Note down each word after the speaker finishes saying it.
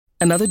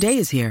Another day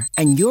is here,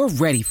 and you're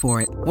ready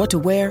for it. What to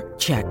wear?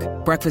 Check.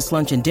 Breakfast,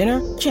 lunch, and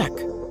dinner? Check.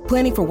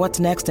 Planning for what's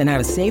next and how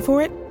to save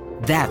for it?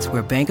 That's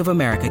where Bank of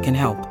America can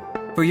help.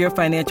 For your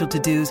financial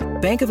to-dos,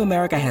 Bank of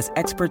America has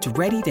experts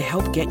ready to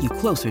help get you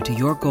closer to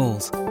your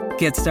goals.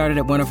 Get started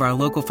at one of our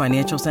local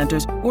financial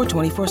centers or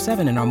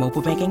 24/7 in our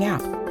mobile banking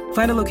app.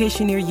 Find a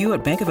location near you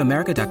at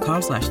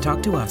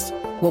bankofamerica.com/talktous.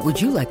 What would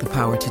you like the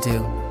power to do?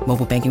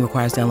 Mobile banking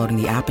requires downloading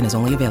the app and is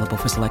only available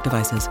for select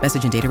devices.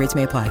 Message and data rates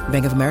may apply.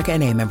 Bank of America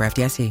N.A., member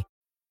FDIC.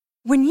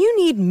 When you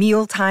need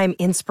mealtime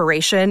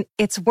inspiration,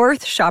 it's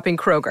worth shopping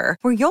Kroger,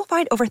 where you'll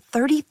find over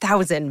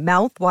 30,000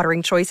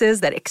 mouth-watering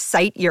choices that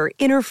excite your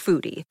inner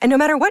foodie. And no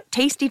matter what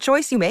tasty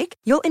choice you make,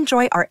 you'll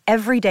enjoy our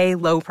everyday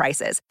low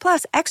prices,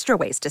 plus extra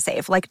ways to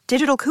save, like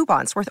digital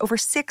coupons worth over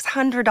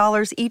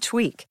 $600 each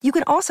week. You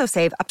can also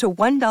save up to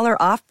 $1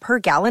 off per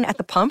gallon at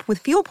the pump with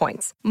fuel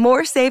points.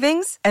 More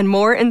savings and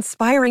more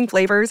inspiring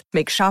flavors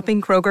make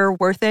shopping Kroger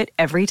worth it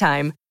every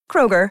time.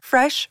 Kroger,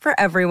 fresh for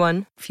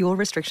everyone. Fuel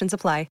restrictions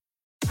apply.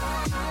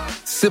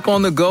 Sip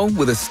on the go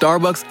with a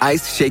Starbucks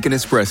iced shaken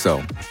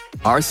espresso.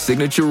 Our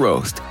signature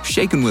roast,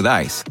 shaken with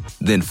ice,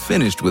 then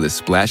finished with a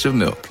splash of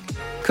milk.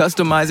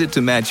 Customize it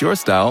to match your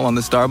style on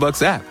the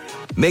Starbucks app.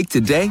 Make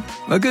today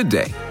a good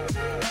day.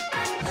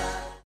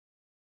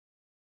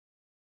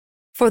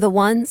 For the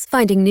ones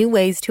finding new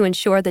ways to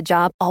ensure the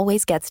job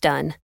always gets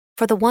done.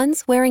 For the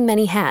ones wearing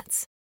many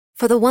hats.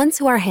 For the ones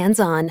who are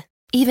hands-on,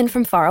 even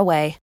from far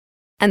away.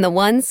 And the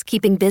ones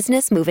keeping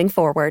business moving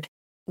forward.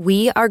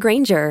 We are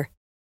Grainger,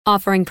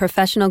 offering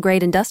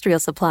professional-grade industrial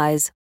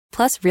supplies,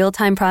 plus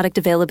real-time product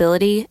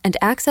availability and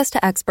access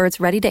to experts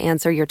ready to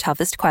answer your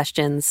toughest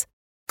questions.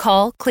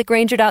 Call, click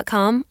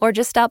Grainger.com, or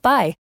just stop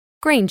by.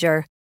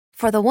 Grainger,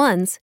 for the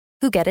ones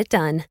who get it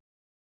done.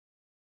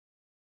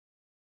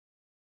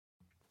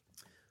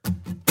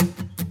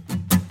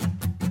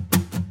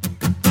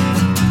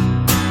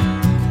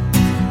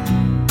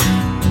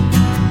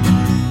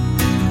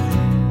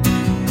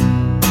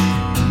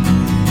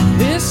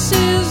 This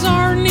is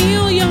our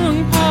Neil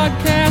Young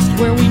podcast,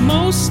 where we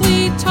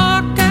mostly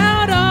talk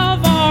out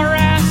of our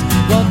ass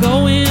while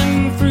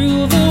going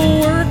through the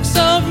works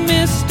of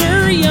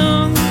Mr.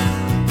 Young.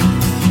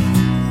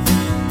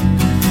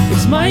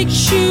 It's Mike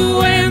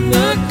Shue and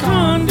the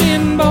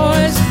Condon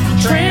Boys,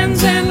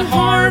 Trans and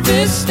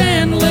Harvest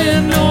and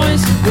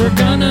Illinois. We're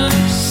gonna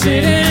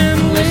sit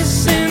and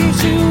listen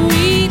to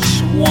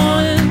each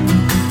one.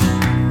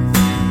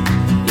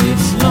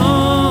 It's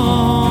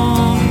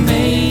long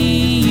may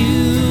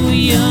you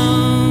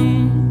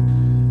young.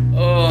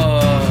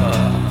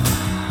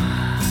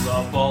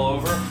 Softball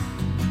over?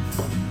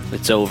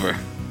 It's over.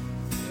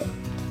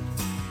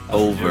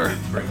 Over.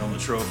 Bring home the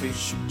trophy.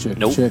 Check,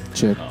 Nope.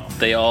 check.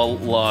 They all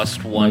lost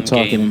Am I one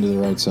talking game. into the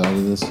right side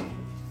of this?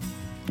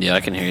 Yeah,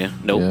 I can hear you.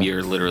 Nope, Yeah.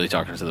 you're literally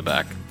talking to the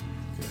back.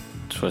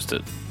 Twist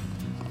it.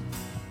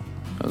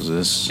 How's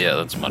this? Yeah,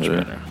 that's much Better?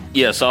 better.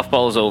 Yeah,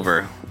 softball is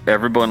over.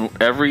 Every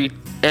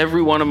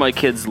one of my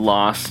kids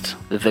lost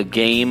the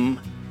game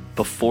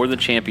before the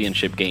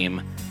championship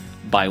game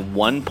by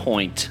 1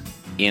 point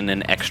in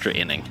an extra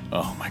inning.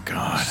 Oh my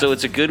god. So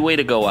it's a good way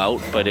to go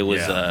out, but it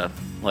was Yeah.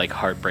 like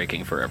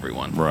heartbreaking for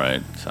everyone.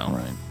 Right. So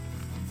Right.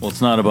 Well,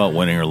 it's not about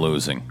winning or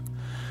losing.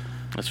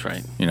 that's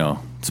right. You know,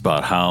 it's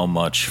about how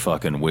much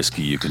fucking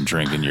whiskey you can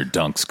drink in your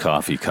Dunk's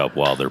coffee cup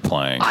while they're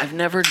playing. I've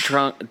never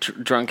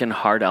drunken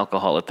hard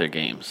alcohol at their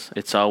games.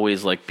 It's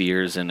always like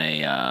beers in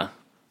a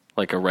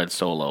like a red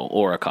Solo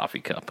or a coffee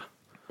cup.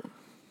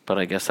 But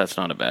I guess that's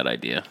not a bad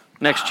idea.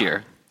 Next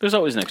year. There's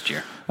always next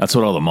year. That's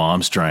what all the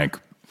moms drank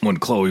when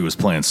Chloe was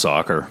playing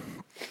soccer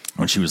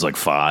when she was like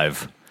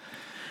 5.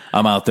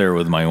 I'm out there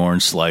with my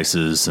orange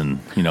slices and,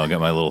 you know, I got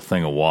my little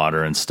thing of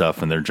water and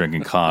stuff, and they're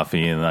drinking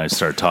coffee, and I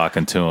start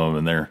talking to them,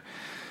 and they're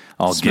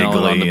all Smell it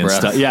on giggly the and breath.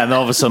 stuff. Yeah, and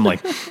all of a sudden,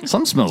 like,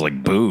 something smells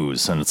like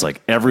booze, and it's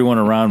like everyone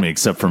around me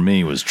except for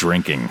me was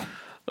drinking.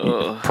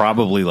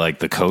 Probably like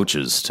the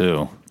coaches,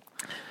 too.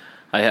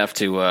 I have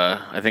to I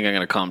think I'm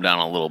going to calm down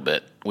a little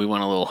bit. We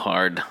went a little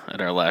hard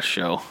at our last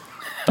show.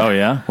 Oh,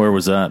 yeah? Where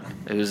was that?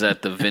 It was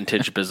at the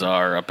Vintage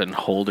Bazaar up in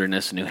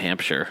Holderness, New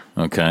Hampshire.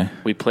 Okay.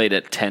 We played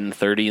at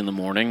 10:30 in the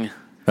morning.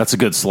 That's a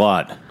good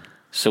slot.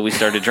 So we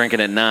started drinking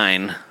at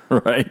 9.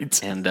 Right.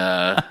 And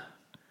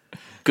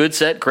good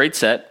set, great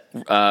set.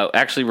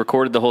 Actually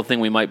recorded the whole thing.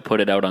 We might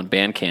put it out on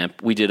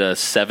Bandcamp. We did a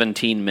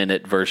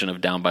 17-minute version of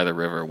Down by the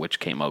River,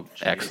 which came out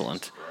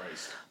excellent.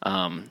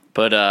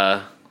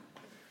 But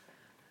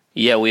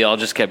yeah, we all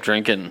just kept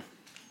drinking.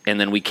 And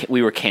then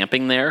we were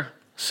camping there.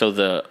 So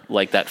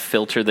that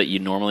filter that you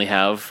normally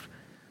have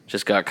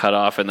just got cut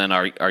off. And then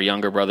our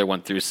younger brother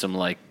went through some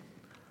like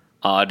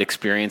odd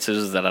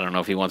experiences that I don't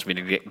know if he wants me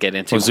to get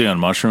into. Was he on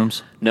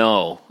mushrooms?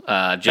 No,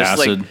 just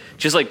Acid?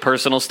 like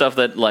personal stuff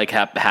that like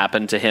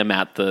happened to him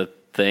at the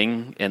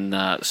thing, and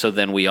so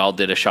then we all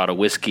did a shot of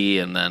whiskey,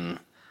 and then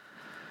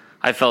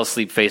I fell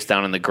asleep face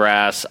down in the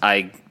grass.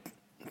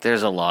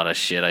 There's a lot of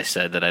shit I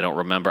said that I don't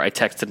remember. I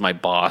texted my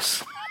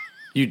boss.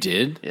 You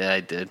did? Yeah, I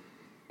did.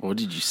 What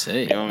did you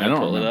say? You want me I to don't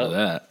pull it remember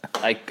up?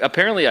 that.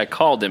 Apparently I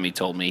called him. He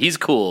told me he's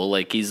cool.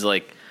 Like he's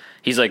like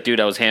He's like, dude,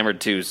 I was hammered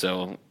too,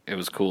 so it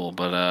was cool.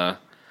 But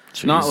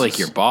Not like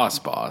your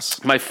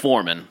boss. my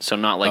foreman, so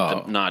not like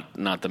Oh.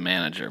 not the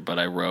manager. But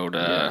I wrote.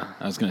 I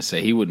was gonna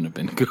say he wouldn't have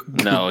been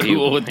good. No, he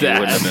cool with he that.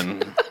 wouldn't have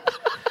been.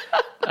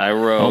 I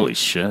wrote. Holy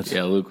shit.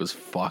 Yeah, Luke was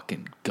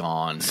fucking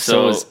gone.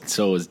 So-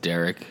 So was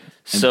Derek.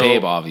 And So-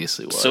 Babe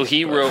obviously was. So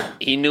he but- wrote.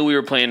 He knew we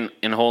were playing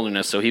in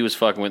Holderness, so he was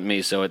fucking with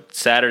me. So it's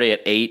Saturday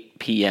at 8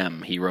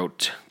 p.m. He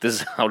wrote. This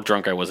is how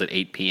drunk I was at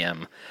 8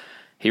 p.m.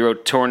 He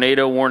wrote,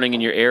 "Tornado warning in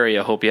your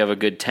area. Hope you have a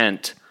good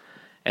tent."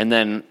 And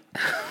then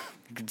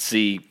you could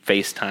see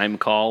FaceTime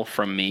call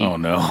from me. Oh,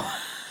 no.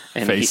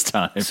 And he-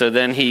 FaceTime. so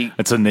then he.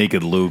 It's a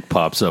naked Luke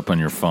pops up on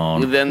your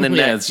phone. Then the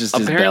Yeah, net, it's just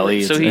his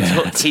apparently, belly. So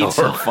It's- he It's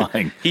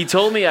horrifying. he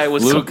told me I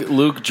was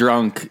Luke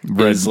drunk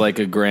is like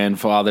a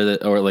grandfather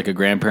or like a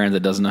grandparent that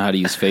doesn't know how to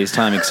use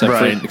FaceTime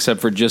Right.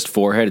 except for just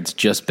forehead. It's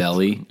just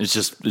belly. It's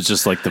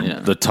just like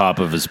Yeah. the top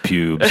of his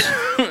pubes.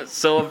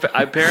 So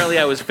apparently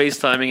I was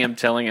FaceTiming him,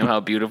 telling him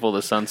how beautiful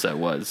the sunset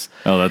was.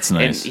 Oh, that's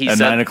nice. he At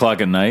said- 9 o'clock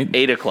at night?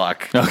 8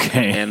 o'clock.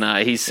 Okay. And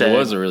he said It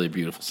was a really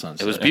beautiful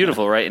sunset. It was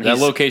beautiful, right? And that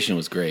he's- location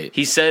was great.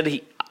 He said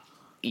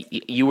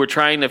you were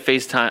trying to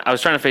FaceTime. I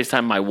was trying to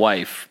FaceTime my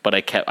wife, but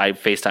I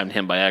FaceTimed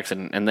him by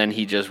accident. And then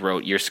he just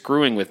wrote, "You're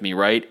screwing with me,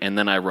 right?" And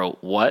then I wrote,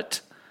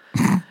 "What?"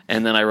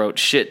 And then I wrote,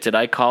 "Shit, did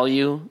I call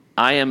you?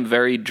 I am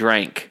very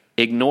drank.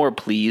 Ignore,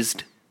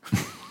 pleased."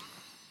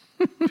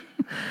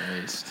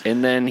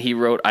 And then he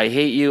wrote, "I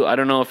hate you. I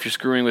don't know if you're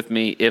screwing with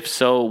me. If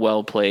so,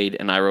 well played."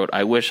 And I wrote,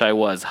 "I wish I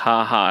was.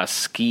 Ha ha,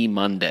 ski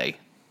Monday."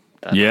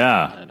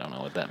 Yeah. I don't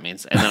know what that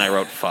means. And then I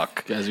wrote,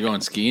 "Fuck." You guys are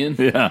going skiing?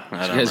 Yeah.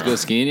 Did you guys go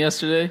skiing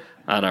yesterday?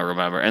 I don't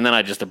remember. And then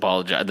I just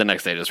apologized. The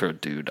next day I just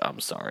wrote, "Dude, I'm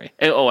sorry."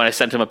 And, and I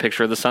sent him a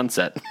picture of the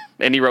sunset.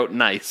 And he wrote,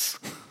 "Nice."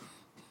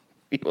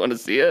 You want to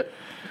see it?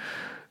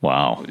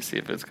 Wow. Let me see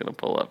if it's going to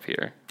pull up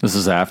here. This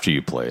is after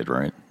you played,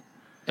 right?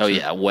 Oh,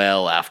 yeah,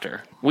 well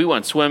after. We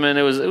went swimming.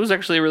 It was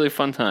actually a really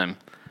fun time.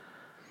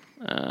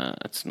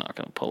 It's not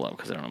going to pull up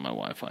because I don't have my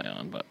Wi-Fi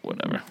on, but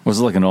whatever. Was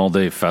it like an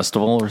all-day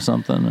festival or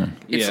something? Or?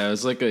 Yeah, it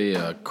was like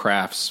a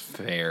crafts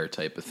fair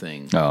type of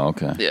thing. Oh,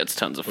 okay. Yeah, it's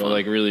tons of But fun.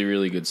 like really,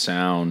 really good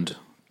sound.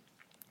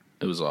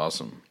 It was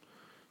awesome.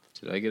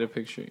 Did I get a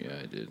picture? Yeah,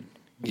 I did.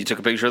 You took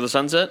a picture of the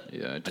sunset?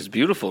 Yeah, I It's took,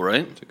 beautiful,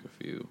 right? took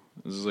a few.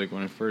 This is like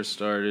when I first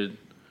started,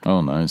 Oh,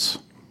 nice.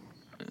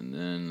 and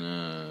then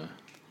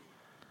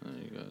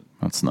you got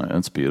That's nice.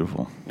 That's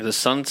beautiful. The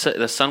sun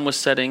was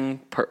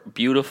setting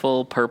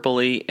beautiful,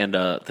 purpley, and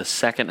the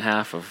second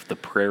half of the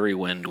prairie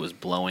wind was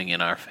blowing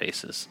in our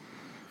faces.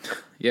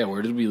 yeah.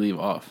 Where did we leave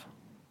off?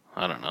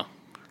 I don't know.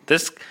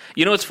 This,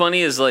 you know what's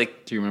funny is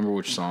like Do you remember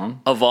which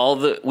song? of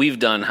all we've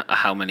done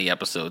how many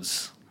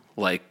episodes?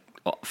 Like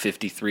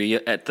 53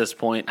 at this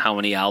point. How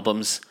many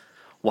albums?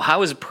 Well,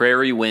 how is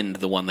Prairie Wind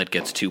the one that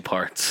gets 2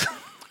 parts?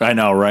 I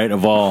know, right?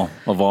 Of all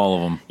of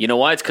them. You know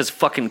why? It's because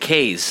fucking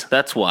K's.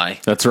 That's why.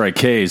 That's right,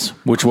 K's,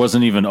 which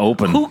wasn't even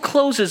open. Who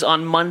closes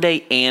on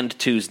Monday and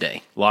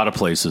Tuesday? A lot of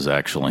places,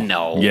 actually.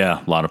 No.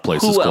 Yeah, a lot of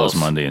places Who close else?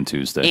 Monday and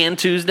Tuesday. And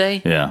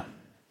Tuesday? Yeah.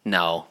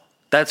 No.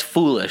 That's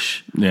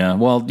foolish. Yeah.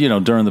 Well,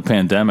 during the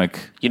pandemic.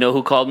 You know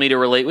who called me to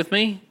relate with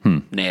me?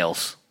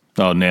 Nails.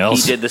 Oh, He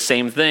Nails. did the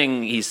same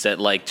thing. He said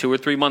like 2 or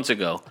 3 months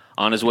ago.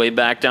 On his way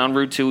back down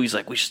Route 2, he's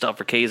like, "We should stop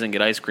for K's and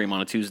get ice cream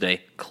on a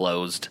Tuesday."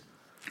 Closed.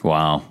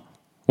 Wow.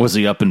 Was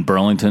he up in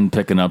Burlington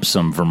picking up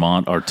some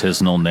Vermont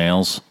artisanal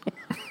nails?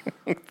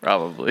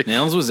 Probably.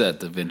 Nails was at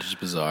the Vintage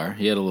Bazaar.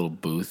 He had a little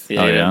booth.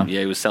 Yeah, Oh, yeah? Yeah,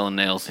 he was selling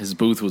nails. His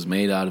booth was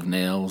made out of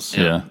nails.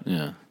 Yeah.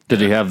 Yeah.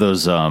 Did he have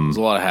those? There's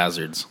a lot of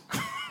hazards.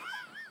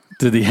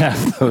 Did he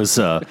have those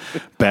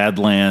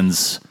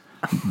Badlands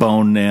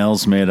bone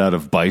nails made out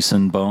of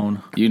bison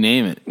bone? You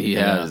name it. He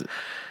has.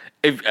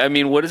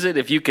 What is it?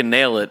 If you can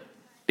nail it,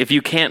 if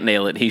you can't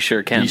nail it, he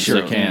sure can. He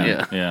sure So, can.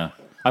 Yeah. Yeah.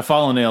 I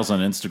follow Nails on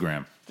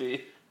Instagram.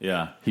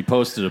 Yeah. He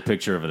posted a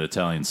picture of an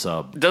Italian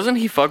sub. Doesn't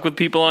he fuck with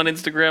people on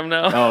Instagram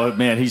now? Oh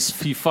man, he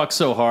fucks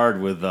so hard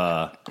with.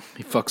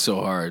 He fucks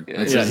so hard.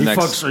 That's Yeah, his he next,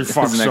 fucks. He his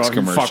fucks next so,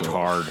 commercial. He fucked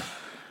hard.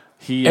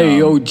 He, Hey,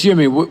 yo,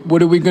 Jimmy,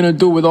 what are we going to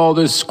do with all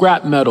this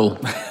scrap metal?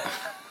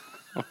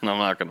 I'm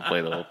not going to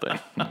play the whole thing.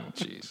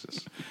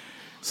 Jesus.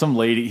 some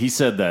lady. He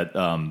said that.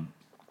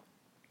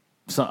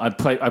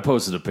 I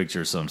posted a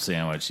picture of some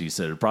sandwich. He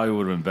said it probably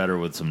would have been better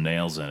with some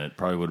nails in it.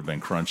 Probably would have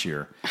been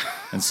crunchier.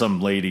 And some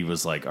lady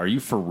was like, "Are you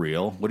for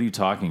real? What are you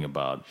talking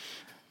about?"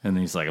 And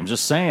he's like, "I'm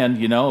just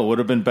saying. It would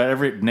have been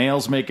better.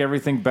 Nails make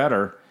everything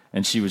better."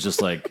 And she was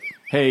just like,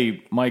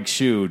 "Hey, Mike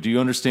Shue, do you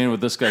understand what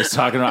this guy's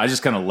talking about?" I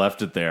just kind of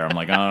left it there. I'm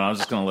like, I don't know. I'm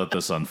just going to let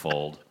this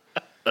unfold.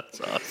 That's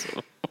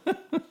awesome.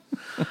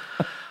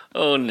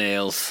 Oh,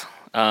 nails.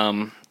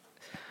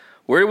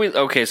 Where do we?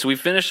 Okay, so we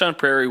finished on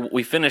Prairie.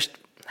 We finished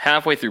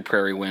halfway through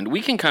Prairie Wind.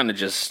 We can kind of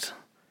just.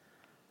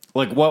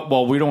 Like what?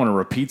 Well, we don't want to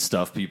repeat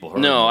stuff people heard.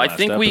 in the No, I last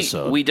think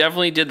episode. we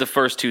definitely did the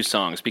first 2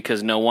 songs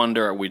because no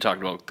wonder we talked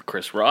about the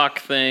Chris Rock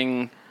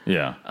thing.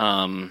 Yeah.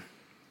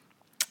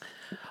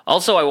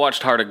 Also, I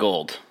watched Heart of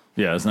Gold.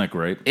 Yeah, isn't that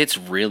great? It's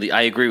really.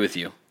 I agree with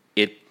you.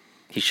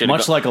 He should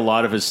Much like a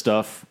lot of his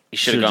stuff, You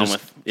should have gone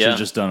with Should have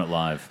just done it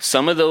live.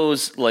 some of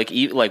those, like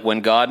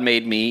When God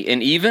Made Me,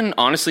 and even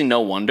honestly,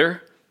 No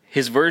Wonder,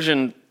 his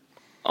version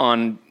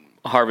on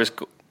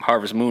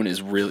Harvest Moon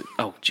is really.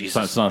 Oh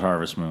Jesus! It's not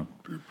Harvest Moon.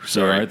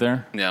 Sorry, right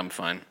there. Yeah, I'm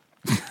fine.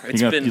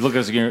 You look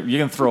as you're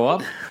gonna throw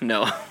up.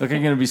 No, Look, you're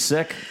gonna be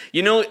sick.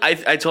 you know,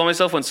 I told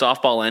myself when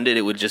softball ended,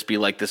 it would just be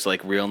like this,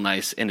 like real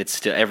nice, and it's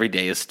still every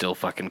day is still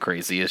fucking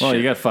crazy as Well, shit.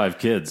 you got 5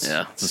 kids.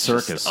 Yeah, it's a just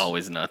circus.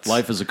 always nuts.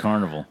 Life is a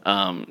carnival.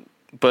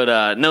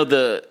 But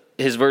no,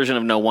 his version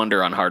of No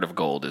Wonder on Heart of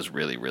Gold is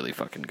really, really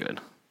fucking good.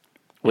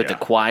 With the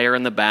choir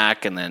in the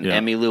back, and then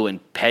Emmylou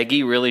and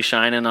Peggy really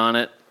shining on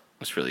it.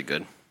 It's really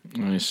good.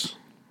 Nice.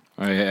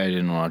 I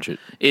didn't watch it.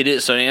 It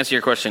is. So to answer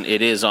your question,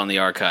 it is on the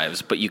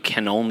archives, but you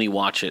can only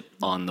watch it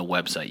on the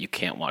website. You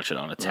can't watch it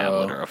on a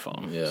tablet or a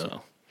phone. Yeah.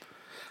 So.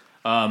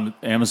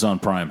 Amazon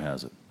Prime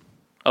has it.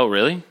 Oh,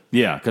 really?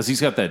 Yeah, because he's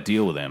got that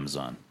deal with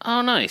Amazon.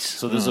 Oh, nice.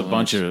 So there's a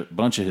bunch of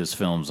his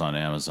films on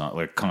Amazon,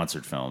 like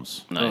concert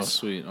films. Oh, Nice.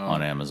 sweet. Oh,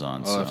 on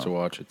Amazon. I'll have so. to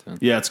watch it then.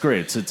 Yeah, it's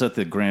great. It's at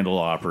the Grand Ole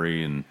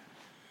Opry, and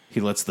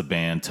he lets the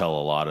band tell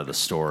a lot of the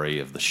story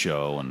of the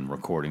show and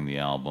recording the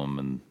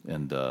album.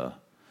 And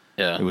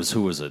Yeah. it was,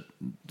 who was it?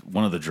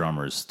 One of the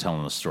drummers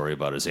telling the story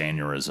about his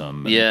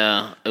aneurysm. And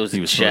Yeah. It was, he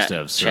was supposed to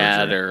have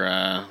Chad surgery.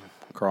 or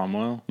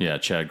Cromwell? Yeah,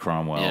 Chad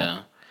Cromwell. yeah.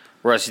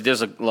 Russ,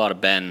 there's a lot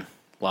of Ben.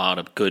 A lot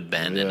of good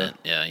Ben in it.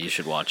 Yeah, you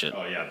should watch it.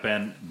 Oh yeah,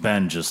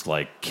 Ben just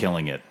like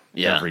killing it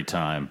every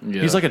time.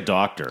 Yeah. He's like a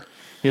doctor.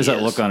 He has He that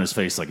is. look on his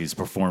face like he's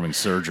performing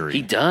surgery.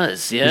 He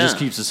does, yeah. He just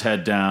keeps his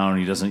head down.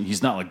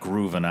 He's not like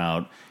grooving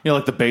out. You know,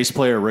 like the bass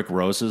player Rick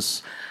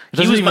Rosas.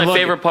 He was my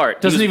favorite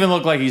part. Doesn't even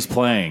look like he's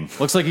playing.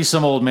 Looks like he's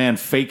some old man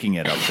faking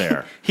it up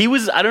there. He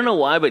was, I don't know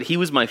why, but he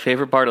was my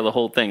favorite part of the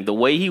whole thing. The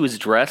way he was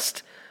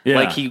dressed, Yeah.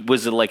 like he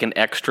was like an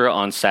extra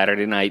on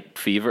Saturday Night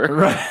Fever.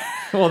 Right.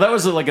 Well, that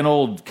was like an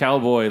old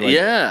cowboy, like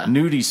Yeah.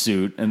 nudie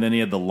suit, and then he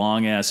had the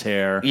long ass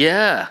hair.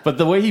 Yeah. But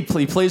the way he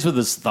plays with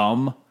his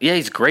thumb, Yeah,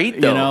 he's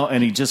great, though. you know,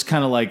 and he just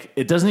kind of like,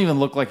 it doesn't even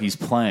look like he's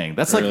playing.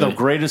 That's like the Really?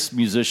 greatest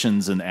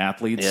musicians and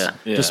athletes. Yeah.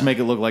 Just Yeah. make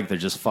it look like they're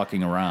just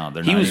fucking around.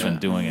 They're He not was even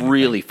doing anything.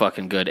 really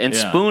fucking good. And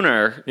Yeah.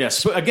 Spooner, Yeah.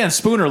 Again,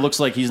 Spooner looks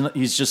like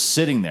he's just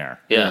sitting there.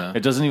 Yeah.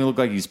 It doesn't even look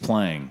like he's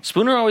playing.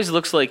 Spooner always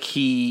looks like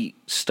he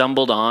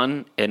stumbled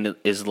on and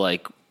is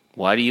like,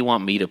 why do you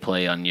want me to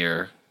play on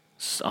your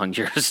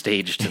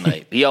stage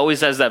tonight? He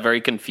always has that very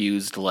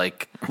confused,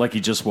 like, Like he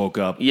just woke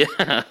up.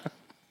 yeah.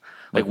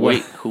 Like,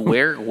 wait,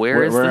 where is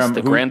where this? am-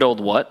 The who- grand old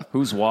what?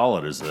 Whose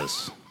wallet is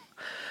this?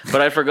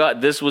 But I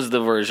forgot this was the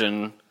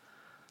version.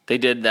 They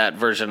did that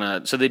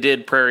version. So they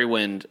did Prairie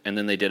Wind, and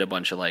then they did a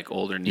bunch of like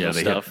older Neil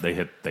Yeah, stuff.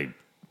 they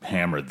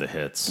hammered the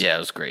hits. Yeah, it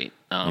was great.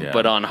 Yeah.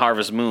 But on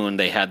Harvest Moon,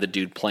 they had the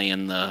dude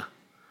playing the.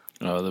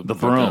 Oh, The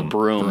broom.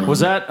 broom.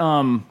 Was that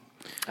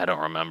I don't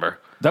remember.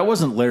 that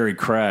wasn't Larry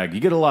Craig. You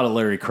get a lot of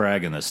Larry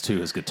Craig in this too,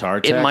 his guitar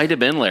tech. It might have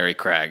been Larry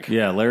Craig.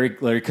 Yeah, Larry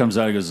comes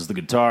out, he goes, it's the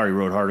guitar, he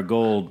wrote Heart of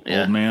Gold,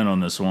 Yeah. old man on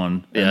this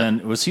one. Yeah. And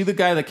then was he the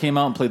guy that came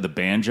out and played the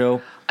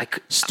banjo? I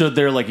Stood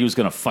there like he was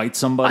gonna fight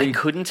somebody?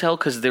 couldn't tell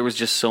because there was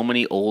just so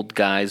many old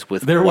guys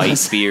with There white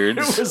was,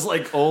 beards. It was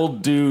like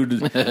old dude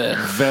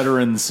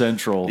veteran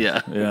central.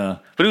 Yeah. Yeah.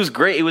 But it was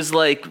great. It was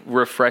like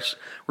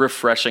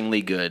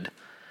refreshingly good.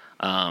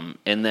 And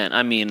then,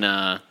 I mean,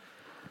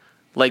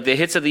 like the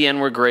hits at the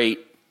end were great.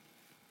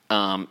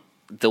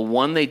 The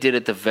one they did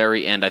at the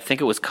very end, I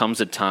think it was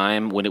Comes a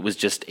Time when it was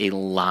just a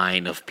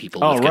line of people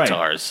with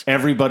guitars.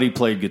 Everybody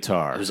played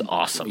guitar. It was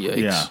awesome.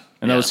 Yeah.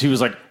 And he was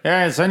like,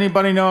 yeah, does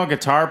anybody know a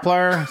guitar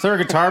player? Is there a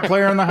guitar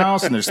player in the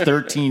house? And there's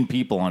 13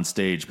 people on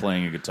stage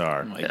playing a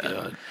guitar. my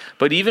God.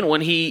 But even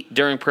when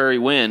during Prairie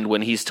Wind,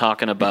 when he's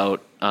talking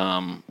about,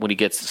 when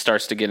he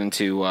starts to get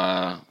into,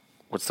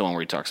 what's the one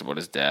where he talks about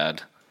his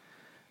dad?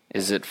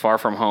 Is it Far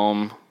From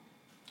Home?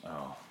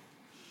 Oh.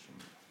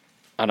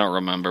 I don't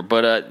remember.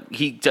 But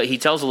he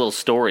tells a little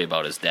story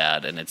about his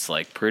dad, and it's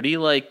like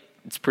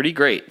it's pretty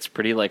great. It's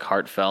pretty like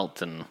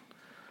heartfelt, and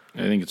I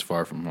think it's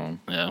Far From Home.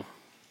 yeah.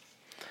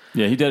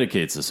 Yeah, he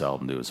dedicates this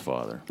album to his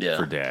father Yeah.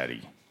 for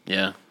Daddy.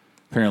 Yeah.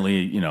 Apparently,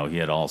 you know, he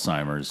had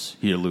Alzheimer's.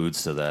 He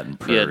alludes to that in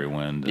Prairie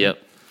Wind. And,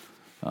 Yep.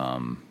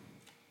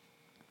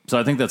 So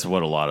I think that's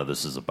what a lot of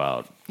this is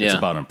about. It's Yeah.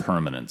 about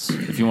impermanence.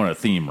 If you want a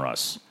theme,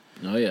 Russ,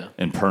 Oh, yeah.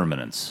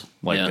 impermanence.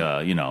 Like,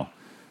 Yeah. you know,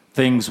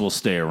 things will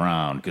stay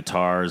around.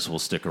 Guitars will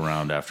stick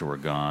around after we're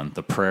gone.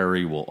 The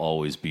prairie will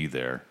always be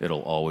there.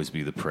 It'll always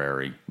be the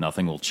prairie.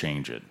 Nothing will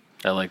change it,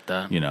 I like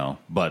that. you know.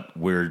 But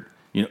we're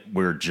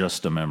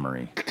just a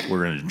memory.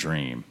 We're in a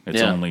dream. It's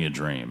Yeah. only a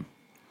dream,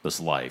 this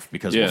life,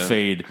 because Yeah. we'll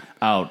fade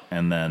out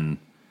and then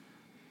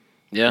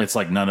Yeah. it's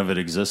like none of it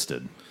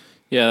existed.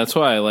 Yeah, that's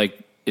why I like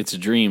It's a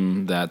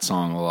Dream, that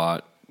song, a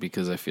lot,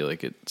 because I feel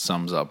like it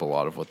sums up a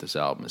lot of what this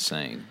album is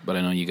saying. But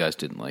I know you guys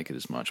didn't like it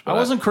as much. But I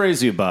wasn't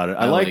crazy about it.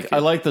 I like it.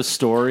 like the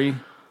story.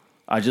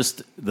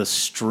 The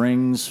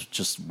strings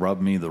just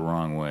rub me the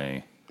wrong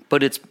way.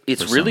 But it's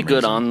For really some good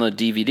reason. on the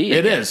DVD.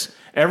 It again. is.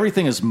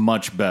 Everything is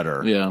much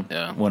better. Yeah.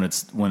 Yeah. When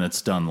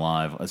it's done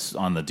live, it's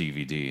on the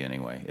DVD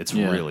anyway. It's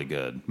Yeah. really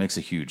good. Makes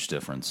a huge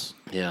difference.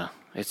 Yeah.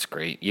 It's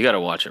great. You got to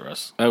watch it,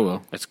 Russ. I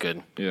will. It's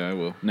good. Yeah, I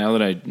will. Now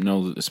that I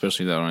know,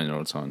 especially that I know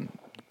it's on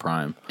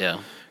Prime. Yeah.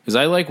 Because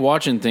I like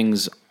watching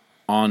things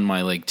on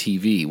my like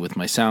TV with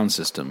my sound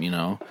system. You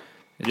know,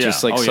 it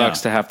just like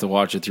sucks to have to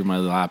watch it through my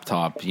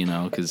laptop. You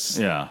know, because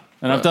and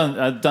I've done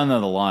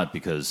that a lot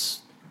because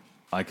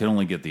I could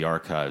only get the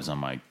archives on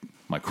my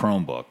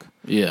Chromebook.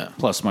 Yeah.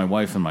 Plus, my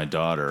wife and my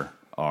daughter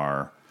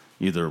are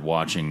either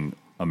watching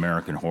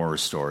American Horror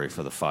Story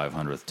for the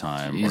 500th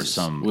time or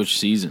some which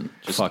season?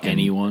 Just fucking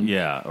anyone?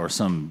 Yeah, or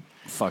some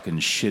fucking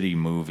shitty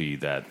movie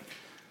that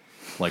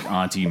like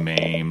Auntie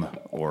Mame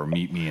or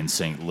Meet Me in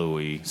St.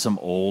 Louis, some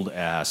old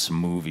ass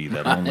movie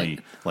that only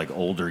like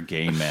older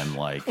gay men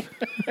like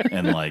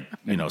and like,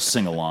 you know,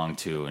 sing along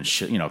to and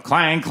shit, you know,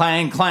 clang,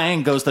 clang,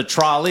 clang goes the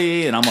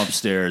trolley, and I'm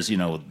upstairs, you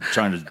know,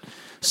 trying to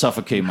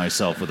suffocate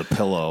myself with a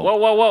pillow.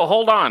 Whoa,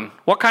 hold on.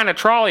 What kind of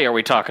trolley are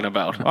we talking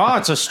about? Oh,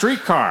 it's a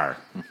streetcar.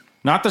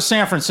 Not the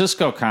San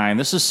Francisco kind.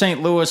 This is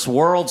St. Louis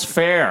World's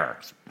Fair.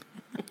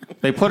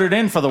 They put it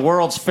in for the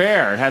World's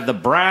Fair. It had the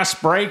brass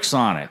brakes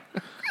on it.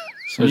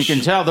 So you can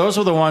tell those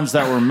were the ones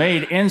that were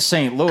made in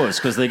St. Louis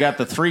because they got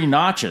the 3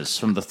 notches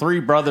from the Three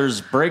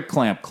Brothers Brake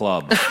Clamp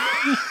Club.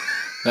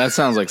 That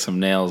sounds like some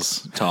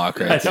Nails talk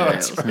right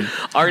there.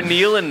 Our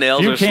Neil and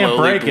Nails You are can't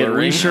slowly break it. blurring.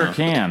 We sure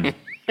can.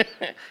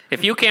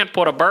 If you can't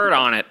put a bird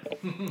on it,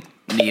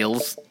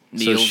 Niels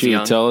So shoot,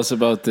 Young. tell us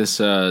about this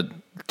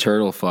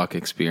turtle fuck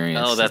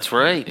experience. Oh, that's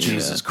right.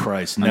 Jesus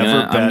Christ. I'm Never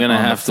gonna- I'm bet gonna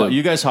on have the to-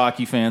 You guys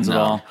hockey fans at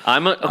all?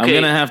 I'm I'm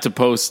gonna have to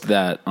post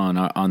that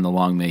on the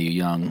Long May You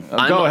Young.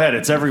 Go ahead.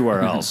 It's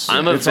everywhere else.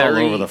 It's all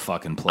over the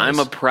fucking place. I'm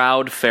a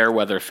proud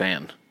Fairweather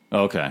fan.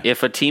 Okay.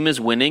 If a team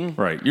is winning,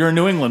 Right. You're a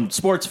New England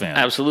sports fan.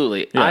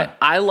 absolutely. Yeah.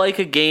 I like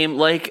a game.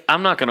 Like,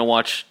 I'm not going to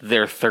watch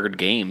their third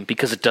game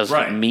because it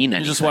doesn't mean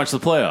anything. You just watch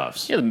the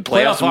playoffs. Yeah, the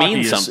playoffs mean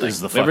hockey something.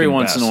 Is the fucking Every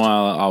once in a best.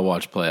 while, I'll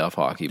watch playoff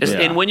hockey. But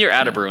And when you're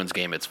at a Bruins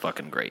game, it's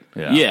fucking great.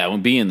 yeah, when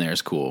being there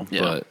is cool.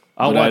 Yeah. But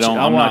I'll but watch- I'm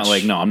I'll not watch-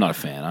 like, no, I'm not a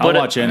fan. I'll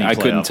watch any I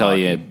couldn't playoff tell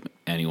hockey. you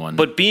anyone.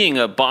 But being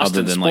a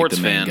Boston Other than, like, sports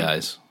the main fan,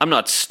 guys. I'm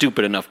not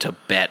stupid enough to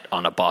bet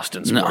on a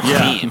Boston sports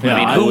Yeah, team. yeah, I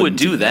mean, I who would wouldn't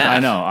do that? I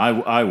know.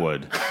 I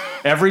would.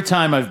 Every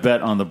time I've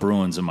bet on the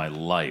Bruins in my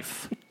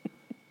life,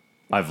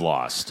 I've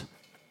lost.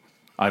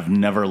 I've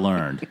never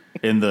learned.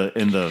 In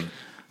the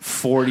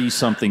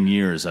 40-something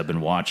years I've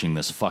been watching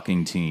this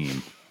fucking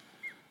team,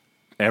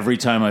 every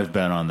time I've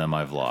bet on them,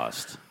 I've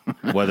lost.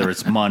 Whether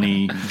it's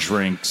money,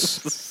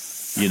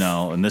 drinks, you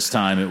know, and this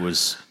time it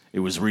was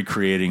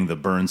recreating the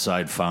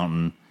Burnside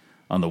Fountain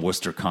on the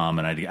Worcester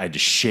Common. I had to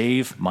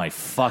shave my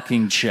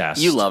fucking chest.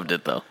 You loved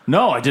it, though.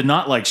 No, I did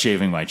not like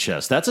shaving my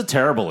chest. That's a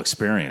terrible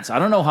experience. I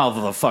don't know how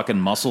the fucking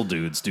muscle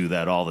dudes do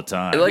that all the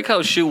time. I like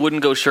how Shu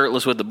wouldn't go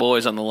shirtless with the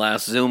boys on the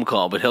last Zoom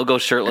call, but he'll go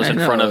shirtless in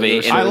front of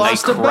a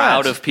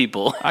crowd of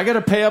people. I got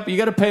to pay up. You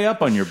got to pay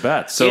up on your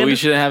bets. so we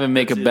should have him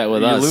make a bet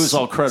with You us. lose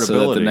all So that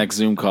credibility. the next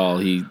Zoom call,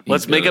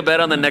 Let's make a bet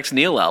on the next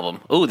Neil album.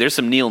 Oh, there's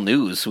some Neil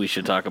news we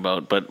should talk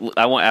about, but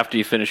I want after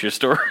you finish your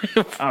story.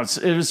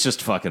 It was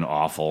just fucking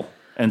awful.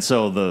 And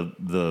so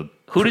the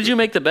Who did you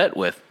make the bet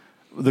with?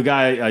 the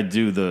guy I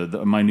do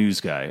my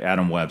news guy,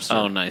 Adam Webster.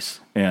 Oh,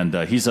 nice. And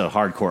he's a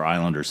hardcore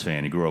Islanders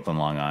fan. He grew up in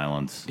Long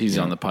Island. He's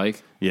on the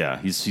Pike. Yeah,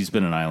 he's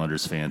been an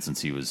Islanders fan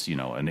since he was,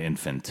 an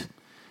infant,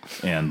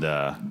 and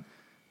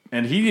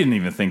he didn't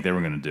even think they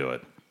were going to do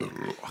it.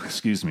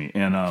 Excuse me.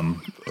 And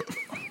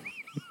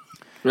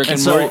Rick and, And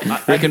so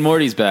Rick and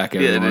Morty's back.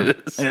 Everyone.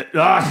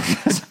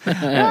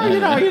 well, you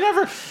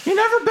never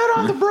bet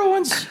on the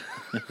Bruins.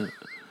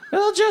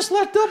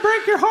 They'll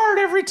break your heart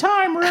every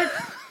time, Rick.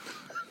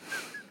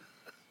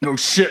 No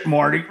shit,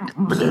 Marty.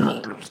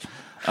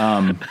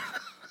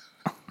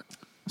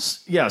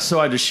 Yeah, so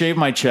I had to shave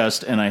my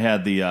chest, and I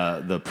had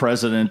the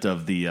president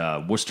of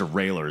the Worcester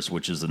Railers,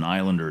 which is an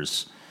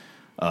Islanders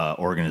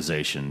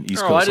organization,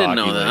 East Coast I didn't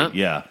Hockey know that. League.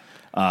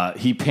 Yeah.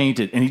 He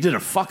painted, and he did a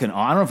fucking.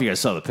 I don't know if you guys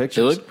saw the pictures.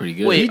 It looked pretty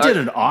good. Wait, He did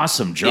an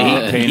awesome job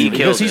Yeah, he painting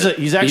because killed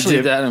he's actually He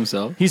did that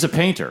himself? He's a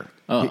painter.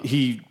 Oh.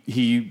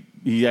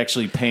 He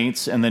actually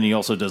paints, and then he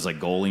also does like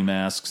goalie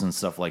masks and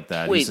stuff like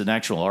that. Wait, He's an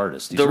actual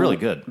artist. He's really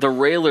good. The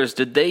Railers,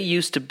 did they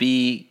used to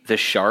be the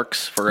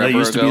Sharks forever They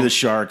used ago? to be the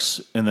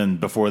Sharks, and then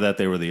before that,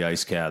 they were the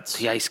Ice Cats.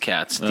 The Ice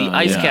Cats. The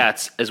Ice yeah.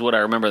 Cats is what I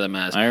remember them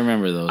as. I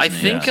remember those. I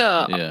names. think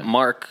Yeah.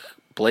 Mark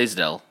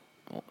Blaisdell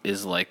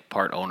is like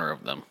part owner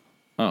of them.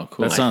 Oh,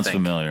 cool. That sounds I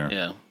think. familiar.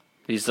 Yeah.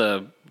 He's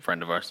a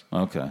friend of ours.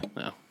 Okay.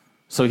 Yeah.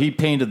 So he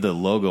painted the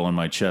logo on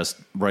my chest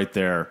right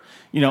there.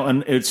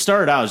 And it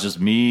started out as just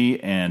me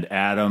and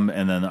Adam,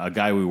 and then a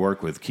guy we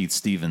work with, Keith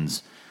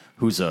Stevens,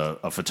 who's a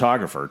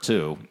photographer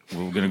too. We're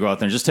going to go out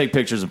there and just take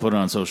pictures and put it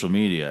on social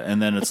media.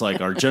 And then it's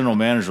like our general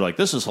manager, like,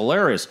 this is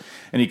hilarious.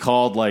 And he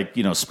called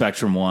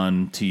Spectrum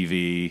One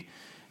TV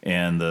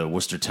and the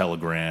Worcester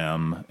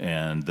Telegram,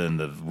 and then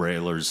the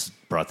Railers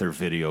brought their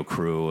video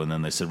crew, and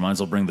then they said, might as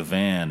well bring the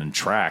van and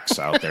Trax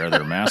out there,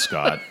 their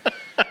mascot.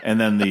 And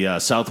then the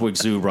Southwick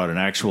Zoo brought an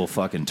actual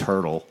fucking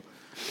turtle.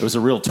 It was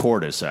a real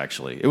tortoise,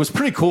 actually. It was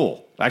pretty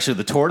cool. Actually,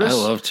 the tortoise. I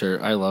love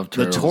turtles.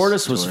 The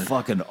tortoise was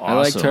fucking awesome. I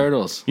like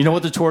turtles. You know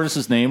what the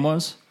tortoise's name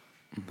was?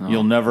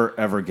 You'll never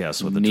ever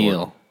guess what the Neil.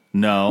 turtle.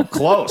 No,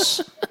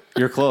 close.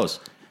 You're close.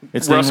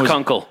 Its Russ name was,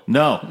 Kunkel.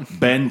 No,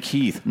 Ben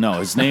Keith. No,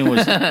 his name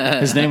was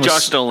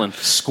Josh Dolan.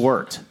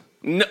 Squirt.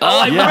 No,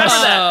 I remember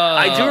that.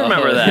 I do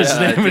remember that. His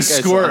name is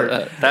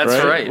Squirt.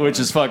 That's right. Which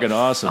is fucking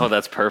awesome. Oh,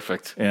 that's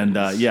perfect. And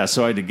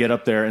so I had to get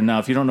up there. And now,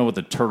 if you don't know what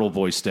the Turtle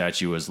Boy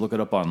statue is, look it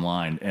up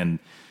online. And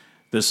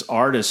this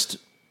artist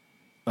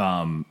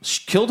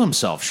killed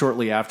himself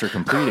shortly after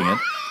completing it.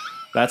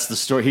 That's the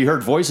story. He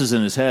heard voices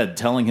in his head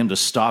telling him to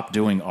stop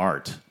doing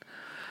art.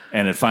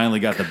 And it finally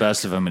got the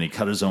best of him, and he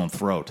cut his own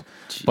throat.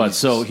 Jeez. But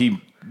so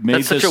he made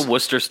That's such a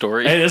Worcester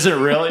story. Is it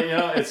really?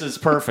 It's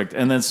perfect.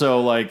 And then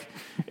so like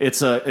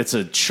it's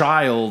a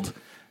child.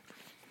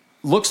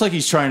 Looks like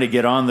he's trying to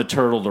get on the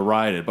turtle to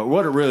ride it, but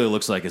what it really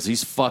looks like is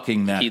he's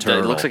fucking that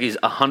turtle. It looks like he's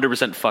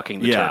 100%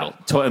 fucking the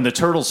turtle. And the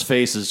turtle's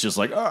face is just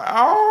like,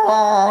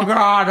 oh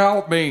God,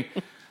 help me.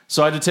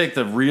 So I had to take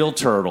the real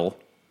turtle,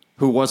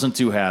 who wasn't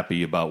too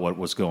happy about what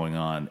was going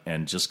on,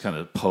 and just kind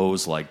of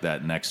pose like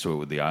that next to it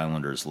with the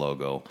Islanders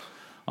logo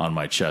on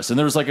my chest. And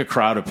there was like a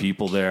crowd of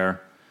people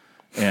there,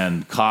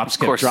 and cops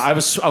kept. I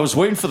was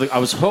waiting for the. I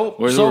was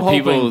Were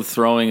people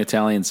throwing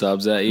Italian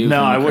subs at you?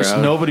 No, I wish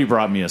nobody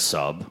brought me a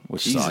sub.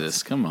 Which Jesus,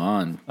 sucks. come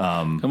on,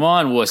 come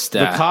on,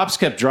 Worcester. The cops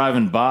kept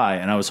driving by,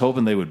 and I was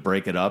hoping they would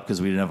break it up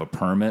because we didn't have a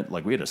permit.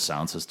 Like we had a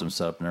sound system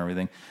set up and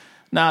everything.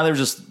 Nah, they were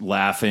just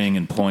laughing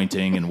and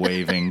pointing and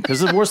waving because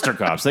the Worcester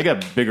cops, they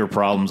got bigger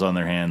problems on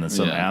their hand than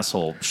some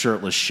asshole,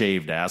 shirtless,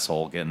 shaved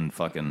asshole getting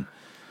fucking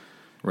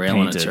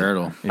railing painted. a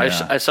turtle.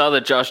 Yeah. I saw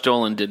that Josh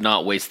Dolan did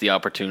not waste the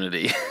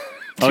opportunity.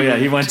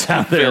 He went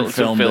down there and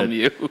filmed it.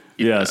 You.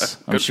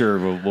 Yes, I'm sure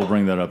we'll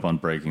bring that up on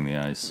Breaking the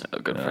Ice. Oh,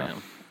 good for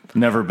him.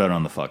 Never bet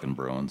on the fucking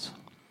Bruins.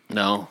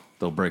 No.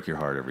 They'll break your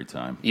heart every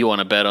time. You want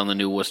to bet on the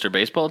new Worcester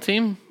baseball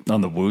team?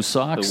 On the Woo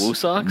Sox? The Woo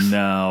Sox?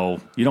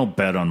 No. You don't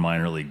bet on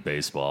minor league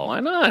baseball.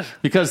 Why not?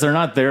 Because they're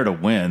not there to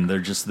win. They're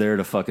just there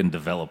to fucking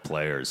develop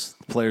players.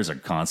 Players are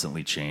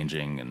constantly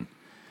changing. And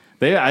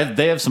they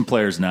have some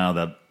players now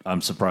that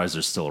I'm surprised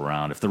they're still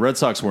around. If the Red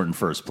Sox weren't in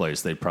first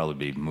place, they'd probably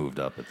be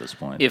moved up at this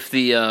point. If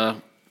the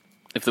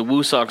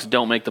Woo Sox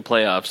don't make the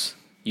playoffs,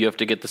 you have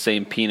to get the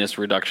same penis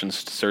reduction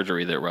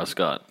surgery that Russ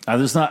got.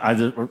 There's not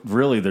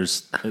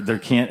there's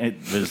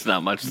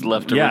not much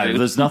left to reduce.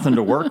 There's nothing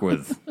to work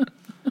with.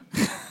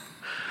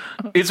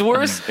 It's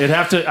worse. I'd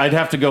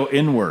have to go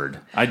inward.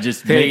 I'd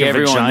just hey make a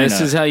everyone, vagina.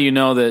 This is how you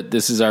know that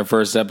this is our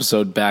first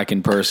episode back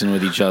in person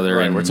with each other.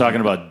 Right, and we're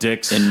talking about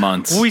dicks in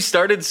months. We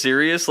started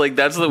serious, like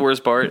that's the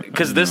worst part.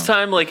 Because this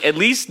time, like at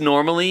least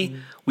normally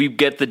we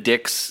get the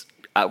dicks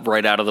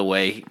right out of the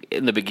way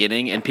in the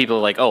beginning, and people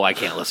are like, "Oh, I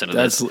can't listen to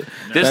this."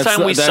 This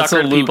time we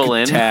suckered people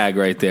in. Tag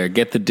right there.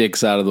 Get the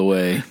dicks out of the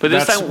way. But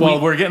this time,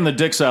 we're getting the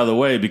dicks out of the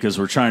way because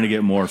we're trying to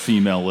get more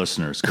female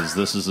listeners because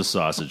this is a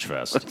sausage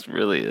fest. It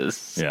really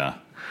is. Yeah.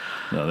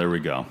 No, there we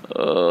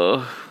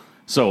go.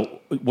 So,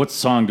 what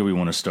song do we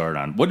want to start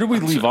on? What did we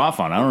leave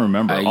off on? I don't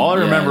remember. All I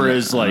remember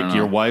is like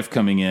your wife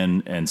coming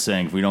in and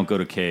saying, "If we don't go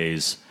to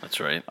K's, that's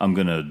right, I'm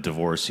going to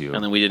divorce you."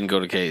 And then we didn't go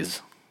to K's.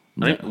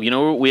 You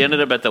know, we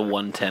ended up at the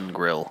 110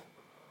 Grill.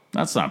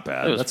 That's not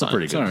bad. That's fun. A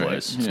pretty good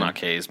place. It's not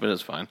K's, but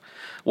it's fine.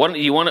 Well,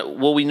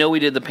 we know we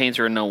did the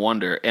Painter and No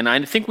Wonder, and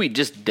I think we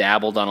just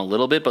dabbled on a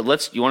little bit. But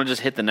you want to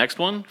just hit the next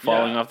one,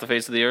 Falling Off the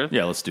Face of the Earth?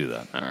 Yeah, let's do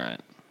that. All right.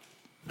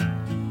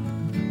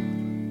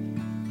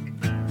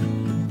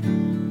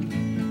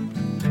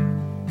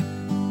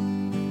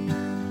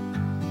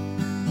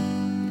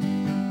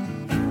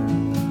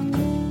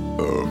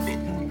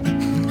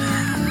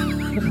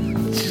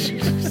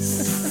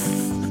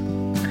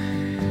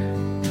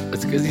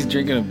 Because he's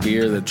drinking a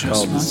beer that's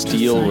called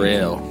Steel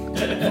Rail.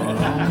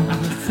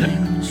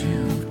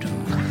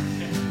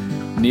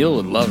 Neil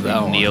would love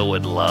that one. Neil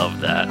would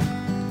love that.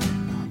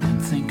 I'm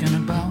thinking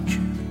about you.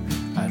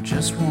 I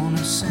just want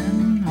to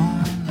send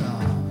my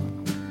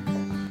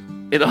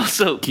love. It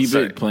also keep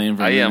it playing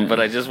for I'm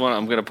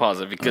going to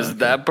pause it because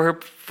that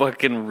burp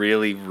fucking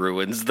really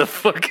ruins the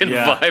fucking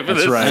vibe of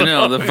this right. song. I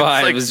know, the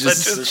vibe is like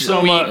just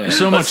so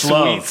much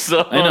love.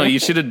 Song. I know, you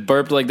should have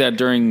burped like that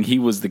during He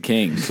Was the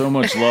King. So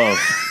much love.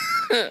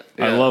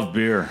 I love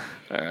beer.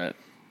 All right.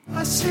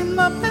 I send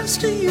my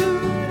best to you.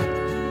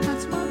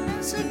 That's my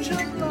message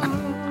of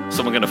love.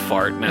 Someone gonna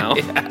fart now.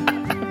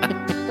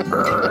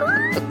 For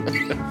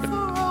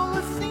all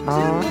the things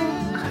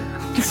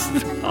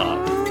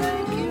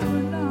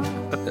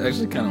It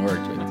actually kind of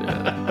worked right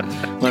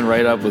there. Went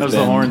right up with That was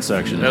Ben. the horn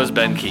section. That was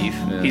Ben Keith.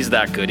 Yeah. He's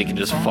that good. He can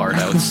just fart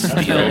out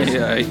steel.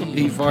 Yeah,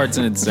 he farts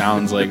and it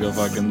sounds like a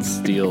fucking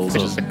steel,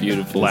 just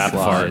beautiful lap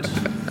slide.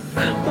 fart.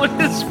 What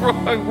is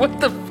wrong? What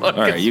the fuck?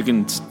 All right, you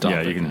can stop.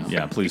 Yeah, you can. Now.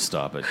 Yeah, please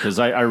stop it because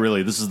I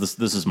really this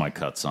is my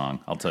cut song.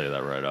 I'll tell you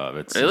that right off.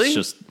 It's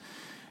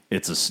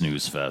it's a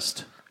snooze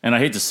fest. And I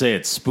hate to say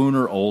it,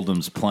 Spooner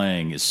Oldham's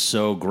playing is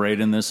so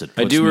great in this.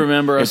 I do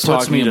remember us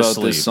talking about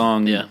this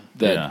song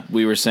that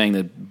we were saying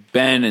that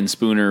Ben and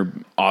Spooner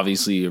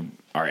obviously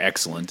are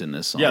excellent in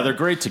this song. Yeah, they're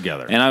great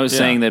together. And I was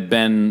saying that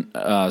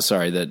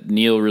that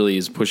Neil really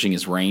is pushing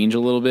his range a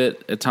little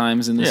bit at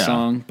times in this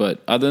song.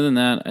 But other than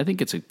that, I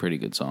think it's a pretty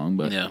good song.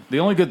 But the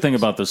only good thing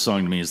about this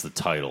song to me is the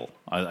title.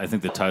 I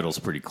think the title's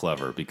pretty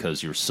clever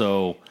because you're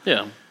so...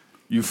 Yeah.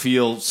 You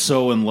feel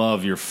so in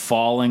love, you're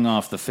falling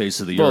off the face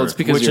of the earth. Well, it's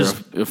because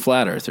you're a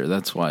flat earther.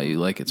 That's why you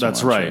like it so much.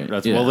 That's right.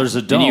 Yeah. Well, there's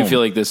a dome. And you feel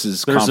like this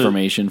is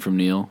confirmation from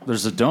Neil?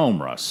 There's a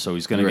dome, Russ, so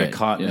he's going to get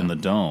caught in the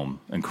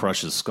dome and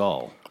crush his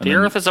skull. And the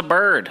Earth is a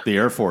bird. The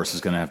Air Force is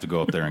going to have to go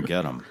up there and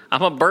get him.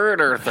 I'm a bird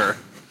earther.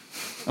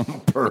 I'm a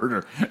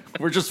birder.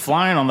 We're just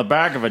flying on the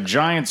back of a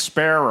giant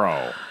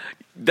sparrow.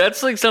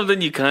 That's like something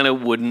you kind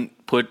of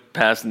wouldn't put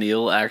past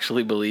Neil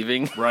actually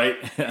believing. Right?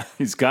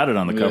 He's got it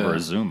on the cover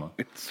of Zuma.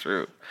 It's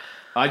true.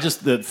 I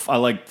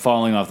like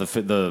falling off the face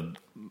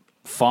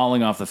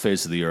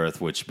of the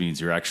earth, which means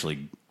you're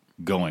actually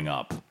going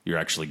up. You're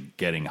actually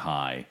getting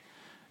high,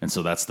 and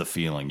so that's the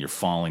feeling. You're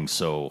falling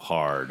so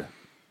hard,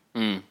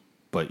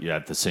 but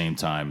at the same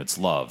time, it's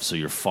love. So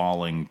you're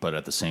falling, but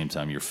at the same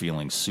time, you're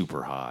feeling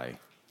super high.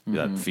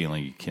 That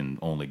feeling you can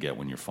only get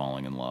when you're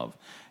falling in love,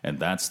 and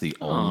that's the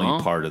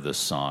only part of this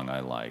song I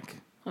like.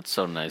 That's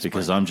so nice.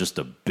 Because I'm just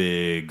a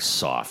big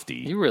softy.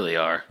 You really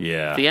are.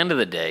 Yeah. At the end of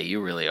the day,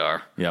 you really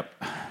are. Yep.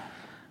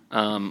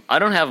 I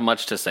don't have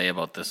much to say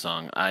about this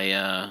song.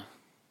 I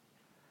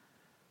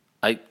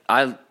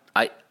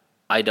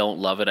don't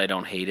love it. I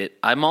don't hate it.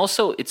 I'm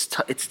also it's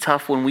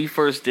tough. When we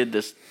first did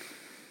this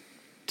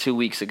 2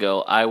 weeks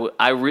ago,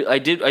 I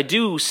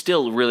do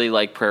still really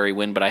like Prairie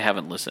Wind, but I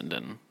haven't listened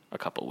in a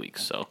couple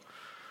weeks, so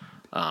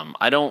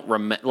I don't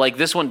remember. Like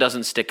this one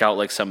doesn't stick out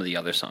like some of the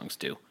other songs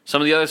do.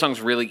 Some of the other songs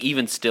really,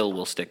 even still,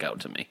 will stick out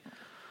to me.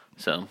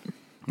 So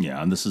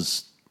yeah, and this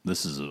is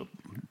a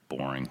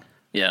boring.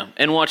 Yeah,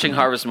 and watching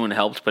Harvest Moon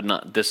helped, but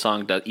not this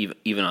song.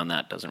 Even on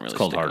that, doesn't really. It's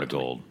called stick Heart out of to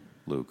me. Gold,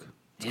 Luke.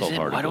 It's Is called it?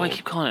 Heart Why of do Gold. I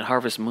keep calling it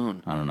Harvest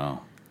Moon? I don't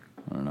know.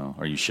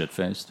 Are you shit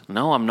faced?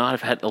 No, I'm not.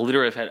 I've had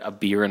a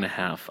beer and a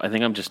half. I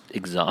think I'm just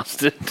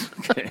exhausted.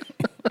 Okay.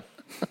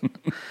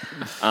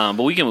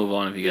 But we can move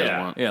on if you guys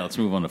want. Yeah, let's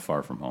move on to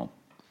Far From Home.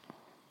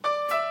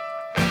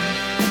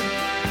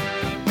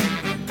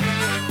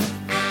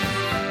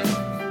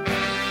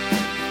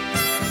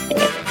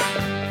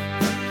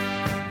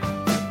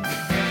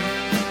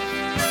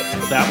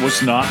 That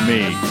was not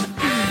me.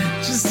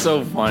 Just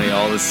so funny,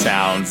 all the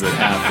sounds that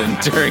happen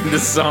during the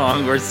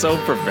song were so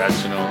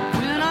professional.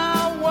 When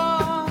I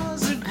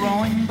was a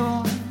growing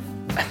boy,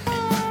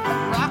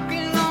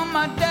 rocking on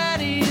my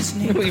daddy's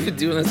knee. We've been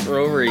doing this for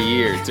over a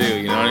year, too,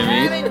 you know what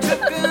I mean? He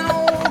took an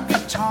old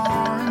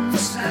guitar and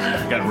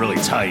sang. Got really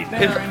tight.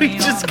 And we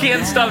just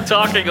can't stop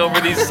talking over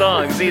these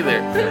songs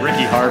either.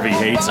 Ricky Harvey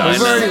hates We've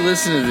us. already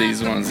listened to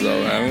these ones,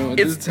 though. I mean,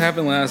 this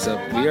happened last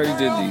episode. We already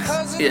did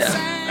these.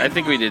 Yeah, I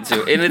think we did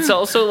too. And it's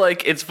also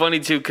like, it's funny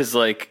too, because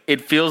like,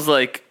 it feels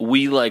like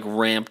we like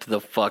ramped the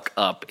fuck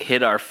up.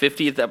 Hit our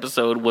 50th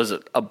episode, was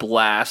a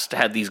blast,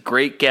 had these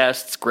great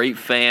guests, great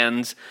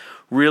fans,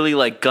 really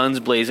like guns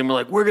blazing. We're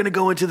like, we're going to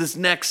go into this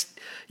next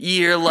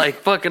year like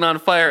fucking on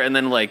fire. And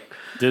then like,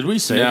 did we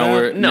say Now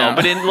that? no,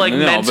 but in like No,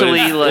 but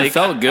mentally, like it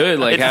felt good.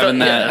 Like it felt-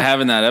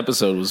 having that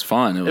episode was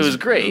fun. It was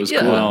great, It was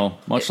yeah. cool. Well,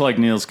 much like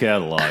Neil's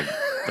catalog,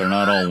 they're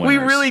not all winners. we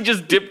really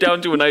just dipped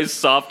down to a nice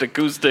soft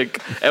acoustic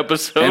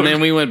episode. And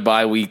then we went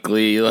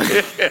bi-weekly. Like,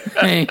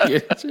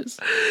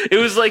 It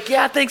was like,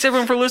 yeah, thanks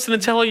everyone for listening.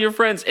 Tell all your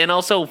friends, and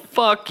also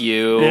fuck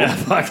you. Yeah,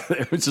 fuck,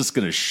 they were just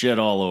gonna shit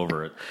all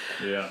over it.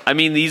 Yeah. I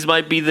mean, these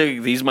might be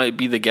the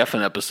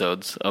Geffen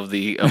episodes of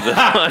the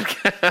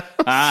podcast.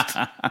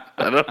 I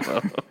don't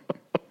know.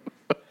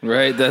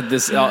 right? That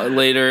this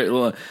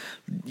later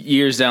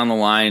years down the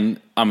line,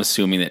 I'm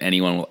assuming that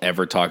anyone will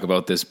ever talk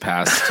about this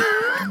past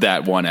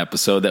that one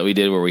episode that we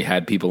did where we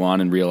had people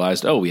on and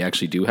realized, oh, we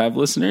actually do have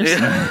listeners.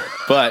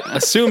 But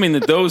assuming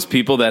that those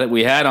people that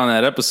we had on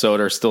that episode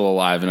are still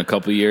alive in a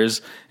couple of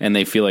years and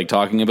they feel like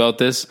talking about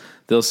this,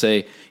 they'll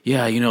say,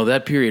 yeah, you know,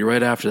 that period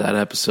right after that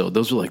episode,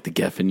 those were like the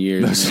Geffen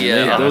years.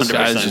 Yeah, those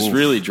guys 100%. just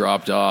really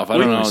dropped off. I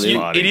don't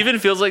know. It even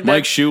feels like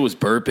Mike that. Shue was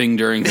burping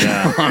during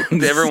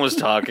songs. Everyone was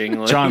talking.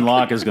 Like, John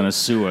Locke is gonna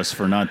sue us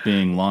for not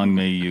being long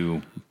may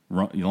you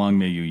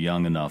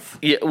young enough.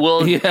 Yeah,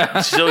 well,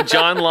 Yeah. so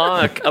John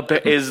Locke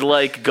is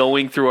like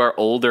going through our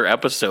older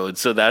episodes,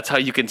 so that's how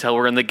you can tell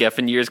we're in the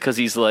Geffen years, because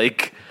he's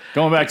like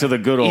Going back to the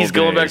good old he's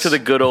going back days. to the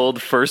good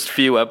old first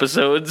few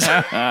episodes.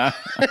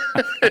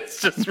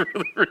 It's just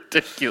really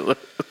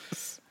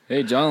ridiculous.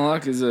 Hey, John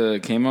Locke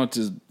came out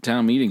to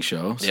town meeting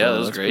show. So Yeah, that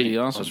was that's great. pretty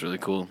awesome. That was really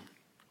cool.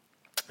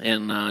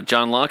 And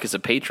John Locke is a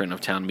patron of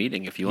Town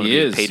Meeting. If you want to He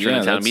be is. a patron Yeah,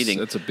 of Town that's- Meeting,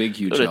 that's a big,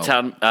 huge go to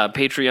help.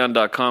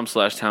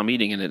 patreon.com/Town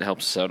Meeting, and it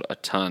helps us out a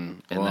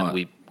ton. And then lot.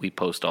 we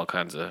post all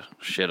kinds of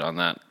shit on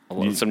that.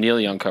 Some Neil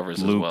Young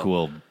covers Luke as well.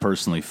 will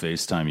personally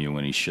FaceTime you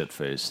when he's shit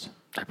faced.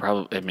 I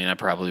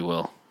probably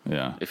will.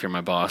 Yeah. If you're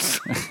my boss.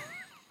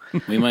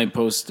 We might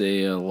post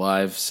a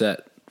live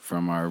set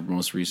from our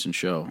most recent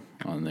show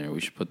on there.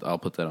 I'll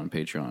put that on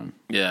Patreon.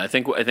 Yeah, I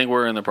think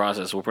we're in the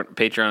process. We'll put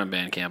Patreon and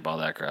Bandcamp, all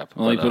that crap.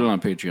 Well, you But, put it on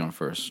Patreon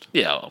first.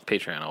 yeah, well,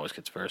 Patreon always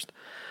gets first.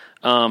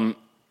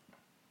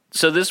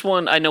 So this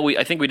one,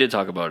 I think we did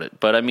talk about it,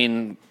 but I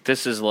mean,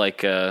 this is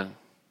like a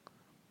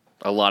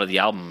lot of the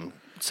album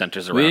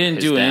centers around. We didn't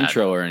his do an dad.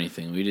 intro or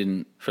anything. We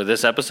didn't. For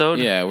this episode?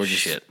 Yeah, we're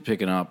just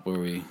picking up where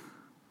we.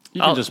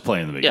 You can just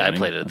play in the beginning. Yeah, I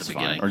played it at That's the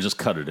fine. beginning. Or just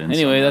cut it in.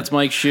 Anyway, somewhere. that's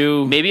Mike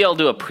Shue. Maybe I'll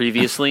do a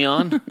previously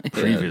on.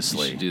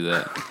 Previously. You should do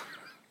that.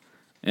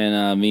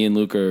 And me and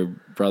Luke are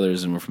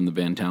brothers, and we're from the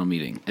band Town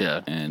Meeting.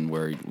 Yeah. And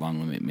we're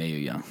Long Way Mayo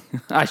Young.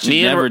 I should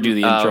Me and never do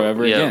the intro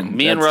ever again.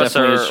 Me and That's Russ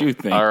definitely a Shue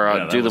thing.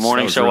 Yeah, do the that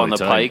morning was show really on the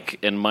tight. Pike,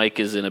 and Mike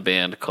is in a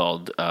band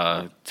called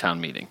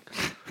Town Meeting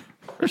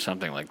or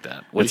something like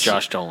that with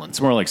Josh Dolan.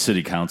 It's more like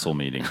city council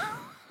meeting.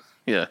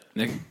 Yeah.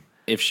 Nick,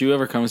 if Shue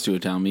ever comes to a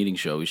Town Meeting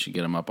show, we should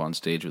get him up on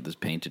stage with his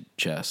painted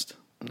chest.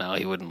 No,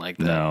 he wouldn't like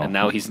that. No. And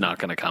now he's not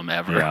going to come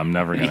ever. Yeah, I'm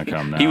never going to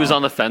come now. He was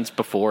on the fence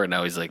before, and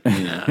now he's like,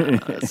 nah,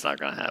 it's not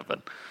going to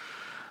happen.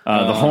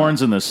 The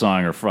horns in this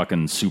song are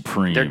fucking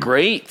supreme. They're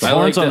great. The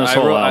horns on this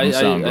whole album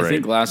sound I great.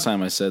 think last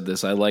time I said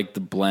this, I like the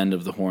blend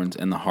of the horns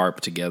and the harp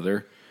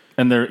together.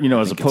 And they're, as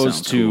think it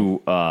opposed sounds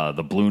to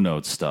the Blue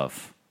Note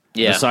stuff.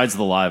 Yeah. Besides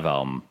the live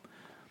album,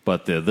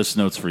 but the This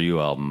Notes for You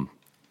album,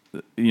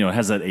 it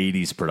has that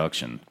 80s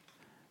production.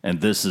 And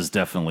this is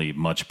definitely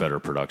much better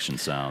production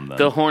sound than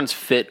The horns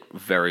fit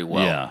very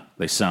well. yeah,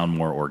 they sound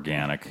more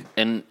organic.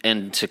 And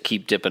to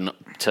keep dipping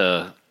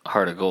to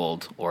Heart of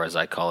Gold, or as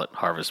I call it,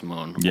 Harvest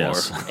Moon,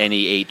 Yes. or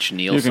any H.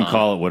 Neil You can song.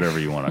 call it whatever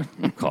you want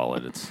to call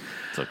it. It's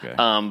okay.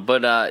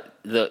 But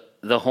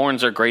the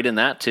horns are great in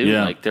that too.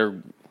 Yeah. Like they're.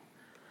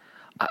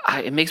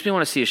 It makes me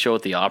want to see a show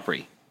at the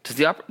Opry. Does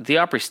the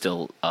Opry's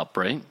still up?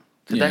 Right?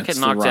 Did Yeah, that get it's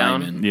the knocked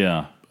down? Ryman.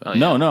 yeah. Oh,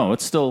 yeah. No,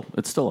 it's still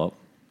up.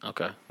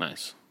 Okay,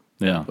 nice.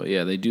 Yeah. But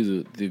yeah, they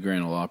do the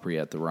Grand Ole Opry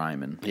at the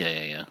Ryman.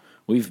 Yeah.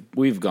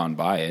 We've gone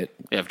by it.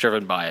 Yeah, I've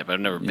driven by it, but I've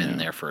never been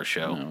there for a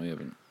show. No, we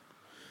haven't.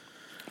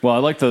 Well, I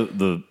like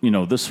the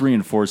this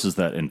reinforces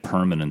that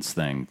impermanence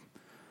thing.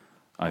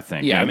 I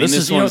think. Yeah, I mean,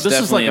 this one's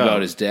definitely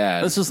about his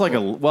dad. This is like I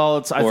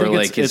Or think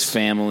like his it's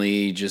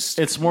family. Just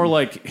It's more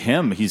like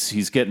him.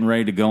 He's getting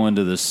ready to go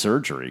into this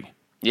surgery.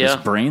 Yeah.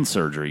 This brain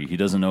surgery. He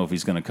doesn't know if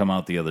he's going to come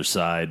out the other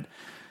side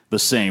the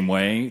same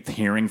way,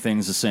 hearing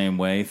things the same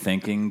way,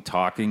 thinking,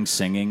 talking,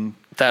 singing.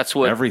 That's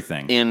what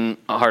everything in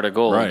Heart of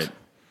Gold. Right.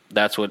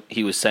 That's what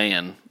he was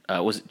saying.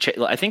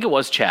 I think it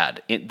was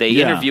Chad. They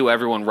Yeah. interview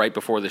everyone right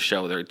before the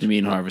show. you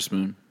mean Harvest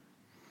Moon?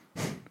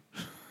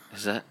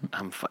 Is that?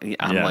 I'm Yeah,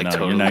 like no,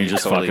 totally. now you're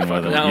just totally fucking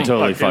with him. him. You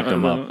totally fucked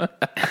him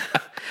up.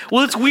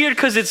 Well, it's weird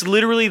because it's him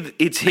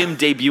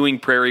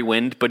debuting Prairie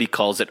Wind, but he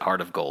calls it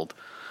Heart of Gold.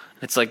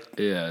 It's like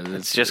Yeah,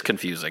 it's just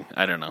confusing.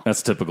 I don't know.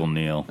 That's typical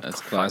Neil.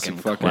 That's classic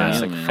Fucking fucking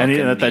classic. Neil, man. And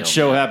fucking that Neil,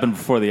 show man. happened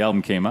before the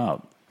album came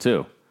out,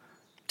 too.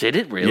 Did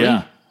it really?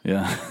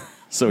 Yeah.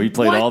 So he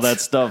played all What?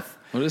 that stuff.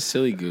 What a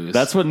silly goose.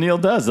 That's what Neil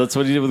does. That's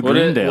what he did with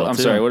Greendale. I'm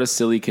too. sorry, what a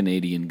silly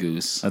Canadian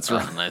goose. That's Oh,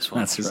 right. nice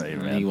one. That's right, He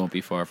man. won't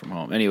be far from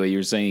home. Anyway, you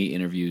were saying he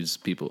interviews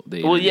people.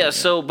 Well, yeah.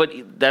 So, but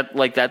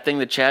that thing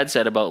that Chad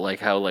said about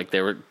like how like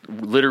they were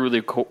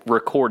literally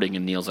recording,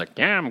 and Neil's like,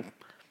 "Yeah, I'm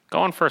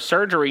going for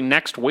surgery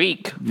next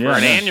week for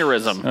an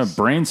aneurysm."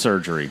 Brain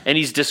surgery. And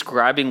he's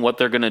describing what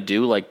they're gonna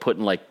do, like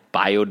putting like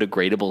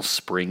biodegradable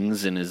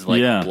springs in his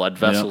blood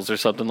vessels or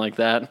something like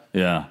that.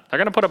 Yeah. They're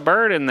gonna put a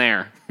bird in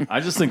there. I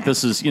just think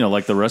this is,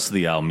 like the rest of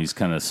the album, he's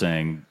kind of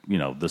saying,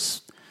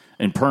 this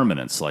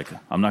impermanence. Like,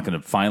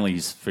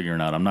 he's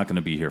figuring out, I'm not going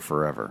to be here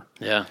forever.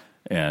 Yeah.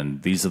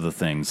 And these are the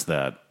things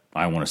that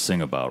I want to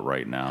sing about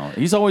right now.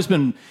 He's always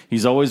been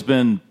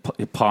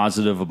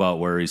positive about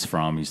where he's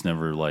from. He's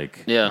never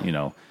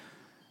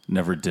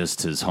never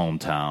dissed his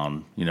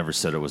hometown. He never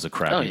said it was a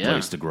crappy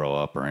place to grow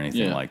up or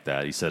anything like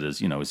that. He said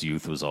his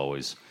youth was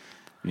always,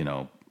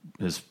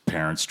 his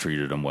parents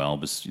treated him well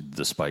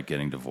despite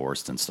getting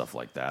divorced and stuff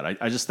like that.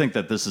 I just think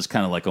that this is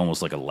kind of like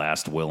almost like a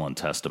last will and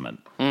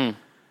testament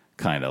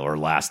kind of, or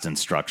last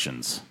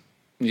instructions.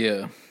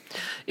 Yeah.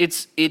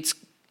 It's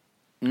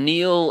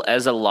Neil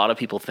as a lot of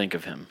people think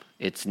of him.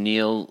 It's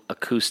Neil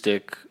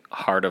acoustic,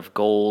 Heart of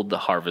Gold, the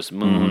Harvest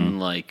Moon,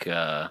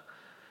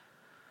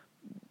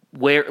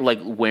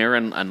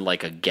 wearing on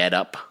like a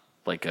getup,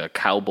 like a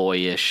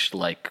cowboyish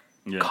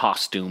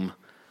costume.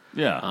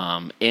 Yeah.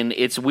 And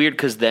it's weird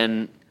because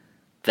then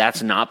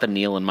that's not the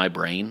Neil in my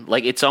brain.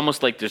 Like it's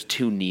almost like there's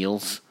two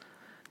Neils.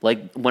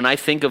 Like when I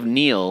think of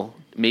Neil,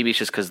 maybe it's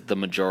just because the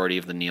majority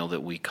of the Neil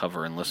that we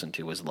cover and listen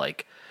to is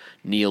like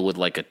Neil with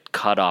like a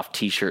cut off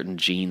T-shirt and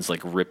jeans,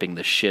 like ripping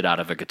the shit out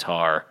of a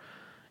guitar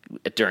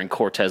during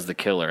Cortez the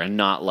Killer, and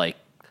not like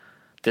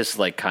this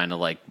like kind of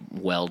like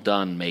well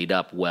done, made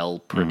up, well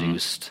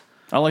produced.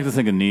 I like to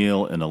think of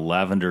Neil in a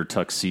lavender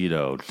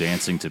tuxedo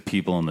dancing to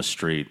people in the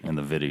street in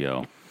the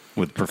video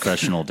with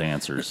professional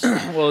dancers.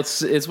 Well,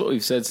 it's what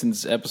we've said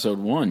since episode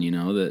 1,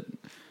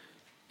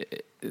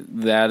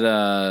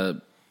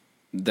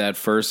 that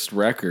first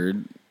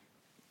record,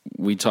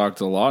 we talked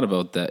a lot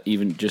about that,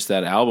 even just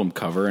that album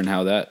cover and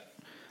how that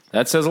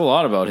says a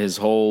lot about his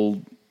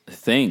whole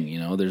thing.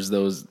 There's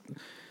those,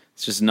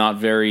 it's just not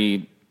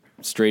very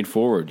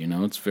straightforward.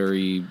 It's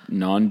very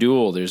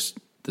non-dual. There's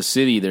the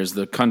city, there's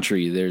the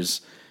country,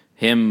 there's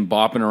him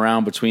bopping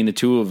around between the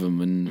two of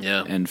them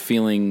and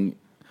feeling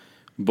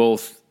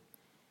both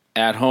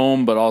at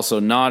home, but also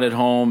not at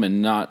home,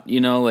 and not,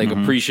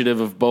 appreciative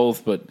of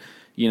both, but,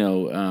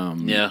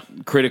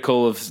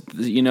 critical of,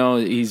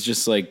 he's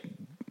just like.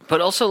 But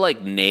also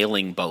like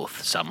nailing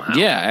both somehow.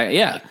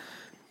 Yeah.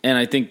 And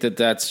I think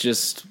that's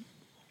just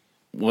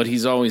what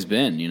he's always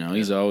been,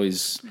 he's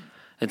always.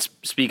 And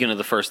speaking of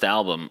the first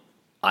album,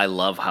 I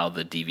love how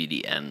the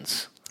DVD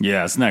ends.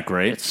 Yeah, isn't that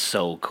great? It's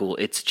so cool.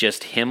 It's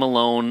just him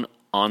alone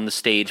on the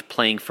stage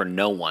playing for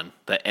no one,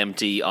 the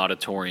empty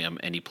auditorium,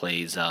 and he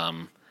plays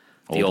the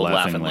Old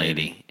Laughing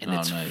Lady. And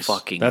it's nice.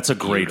 fucking That's a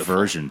great beautiful.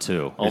 version,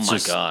 too. Oh, It's my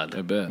just- God.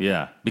 I bet.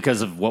 Yeah,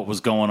 because of what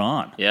was going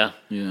on. Yeah.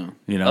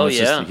 It's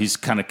just, he's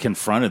kind of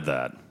confronted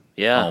that.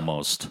 Yeah.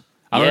 Almost.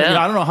 Yeah.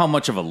 I don't know how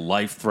much of a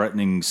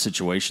life-threatening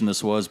situation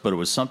this was, but it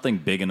was something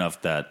big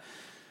enough that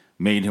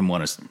made him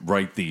want to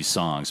write these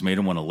songs, made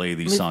him want to lay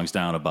these songs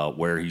down about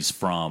where he's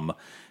from,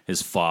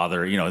 his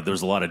father.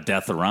 There's a lot of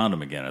death around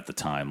him again at the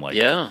time. Like,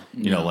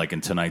 like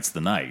in Tonight's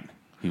the Night.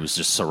 He was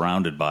just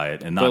surrounded by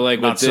it, and not, but like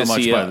not with this, so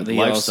much he, by the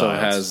he also lifestyles.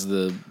 has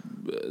the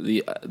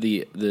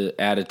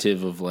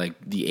additive of like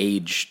the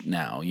age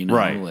now,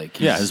 Right. Like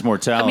his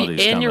mortality.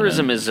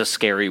 aneurysm is a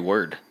scary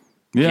word.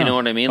 Yeah. You know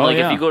what I mean? Oh, Like,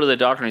 yeah. if you go to the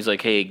doctor and he's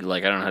like, hey,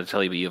 like, I don't know how to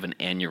tell you, but you have an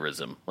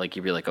aneurysm. Like,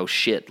 you'd be like, oh,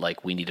 shit,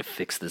 like, we need to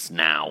fix this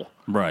now.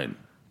 Right.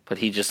 But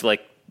he's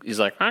like,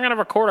 I'm going to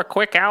record a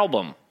quick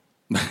album.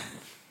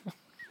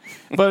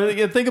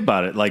 But think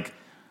about it. Like,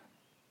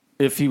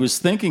 if he was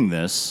thinking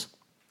this,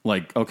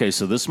 like, okay,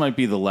 so this might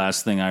be the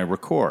last thing I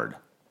record.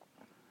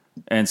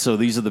 And so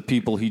these are the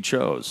people he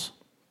chose.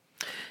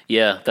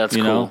 Yeah, that's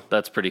You cool. know?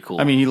 That's pretty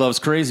cool. I mean, he loves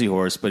Crazy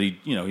Horse, but he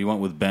went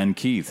with Ben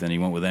Keith and he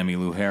went with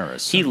Emmylou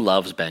Harris. he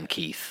loves Ben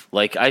Keith.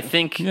 Like, I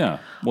think... Yeah.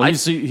 Well,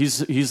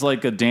 he's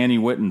like a Danny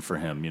Whitten for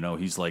him,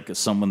 He's like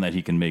someone that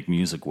he can make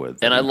music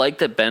with. And I like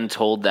that Ben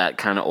told that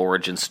kind of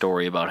origin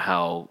story about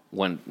how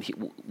when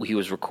he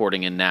was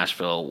recording in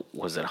Nashville,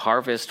 was it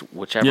Harvest?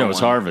 Whichever Yeah, it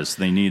was one. Harvest.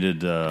 They needed...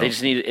 They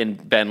just needed...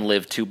 And Ben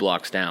lived 2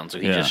 blocks down, so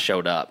he Yeah. just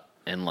showed up.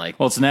 And like,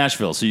 well, it's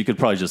Nashville, so you could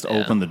probably just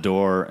open the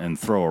door and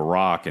throw a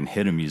rock and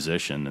hit a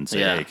musician and say,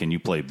 hey, can you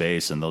play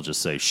bass? And they'll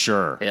just say,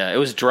 sure. Yeah, it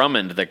was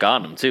Drummond that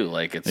got him too.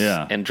 Like it's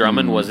and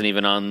Drummond wasn't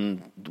even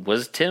on.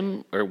 Was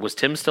Tim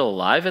still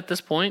alive at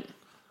this point?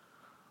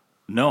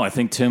 No, I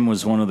think Tim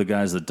was one of the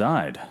guys that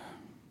died.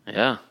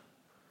 Yeah,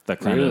 That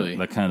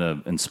kind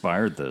of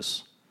inspired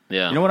this.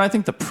 yeah. You know what I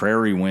think the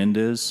prairie wind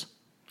is?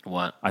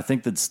 What? I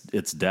think it's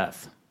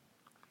death.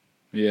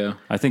 Yeah.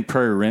 I think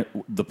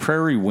the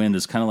prairie wind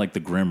is kind of like the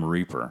Grim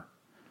Reaper.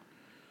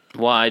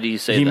 Why do you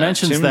say He that?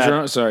 mentions Tim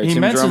that. Tim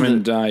mentions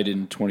Drummond that- died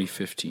in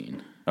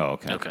 2015. Oh,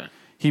 okay. Okay.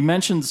 He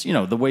mentions,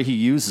 the way he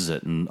uses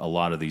it in a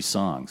lot of these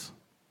songs,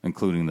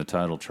 including the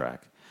title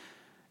track.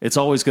 It's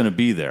always going to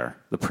be there.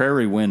 The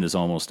prairie wind is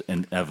almost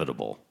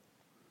inevitable.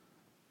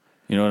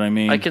 You know what I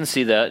mean? I can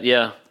see that.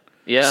 Yeah,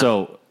 yeah.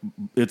 So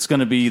it's going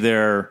to be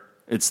there.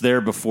 It's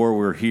there before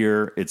we're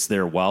here. It's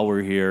there while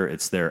we're here.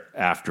 It's there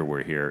after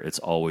we're here. It's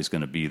always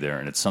going to be there,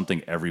 and it's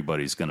something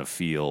everybody's going to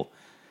feel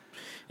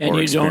And or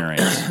you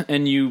experience. don't,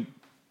 and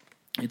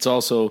it's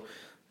also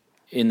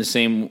in the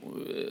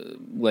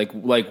same, like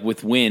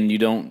with wind, you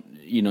don't,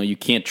 you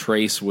can't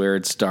trace where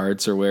it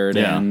starts or where it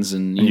ends,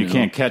 and you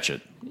can't catch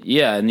it.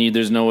 Yeah, and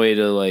there's no way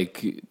to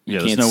you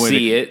there's can't no way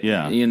see to- it.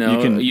 yeah. you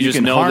You just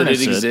can know that it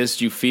harness it.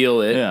 exists. You feel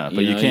it. Yeah,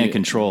 but you can't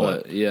control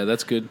it. Yeah,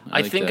 that's good.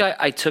 I like think that.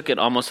 I took it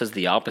almost as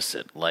the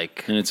opposite.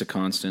 Like, and it's a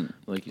constant,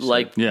 like you said.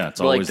 like Yeah,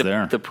 it's like always the,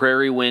 there. The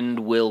prairie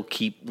wind will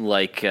keep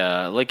like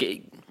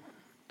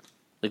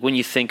when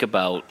you think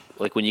about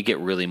like when you get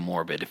really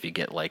morbid, if you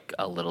get like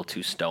a little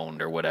too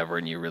stoned or whatever,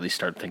 and you really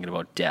start thinking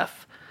about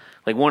death.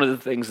 Like one of the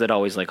things that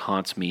always like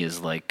haunts me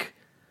is like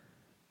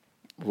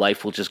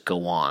life will just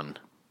go on.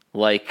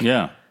 Like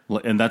Yeah.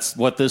 And that's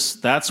what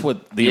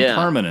the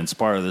impermanence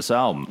part of this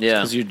album. Yeah.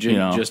 because you're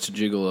just a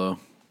gigolo.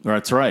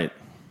 That's right.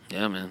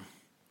 Yeah, man.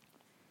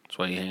 That's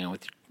why you hang out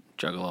with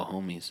your juggalo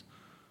homies.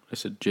 I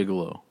said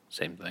gigolo.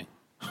 Same thing.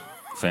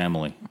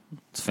 Family.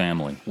 It's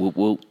family. Whoop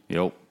whoop.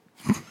 Yep.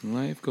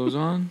 Life goes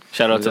on.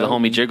 Shout out to the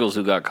homie Jiggles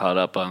who got caught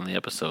up on the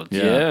episodes.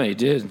 Yeah, he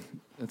did.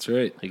 That's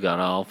right. He got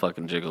all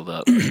fucking jiggled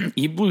up.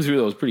 He blew through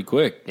those pretty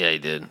quick. Yeah, he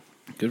did.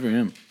 Good for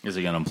him. Is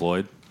he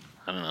unemployed?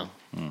 I don't know.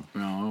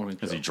 No, I don't think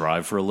Does so. he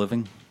drive for a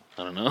living?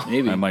 I don't know.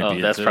 Maybe. That might be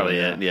it. That's too, probably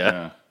it.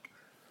 Yeah.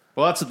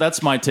 Well,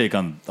 that's my take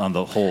on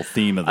the whole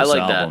theme of I this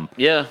like album. that.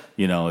 Yeah.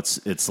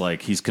 It's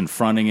like he's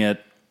confronting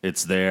it.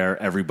 It's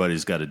there.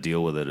 Everybody's got to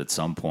deal with it at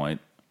some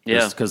point.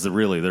 Yeah. Because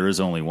there is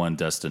only one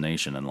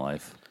destination in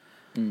life.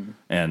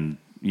 And,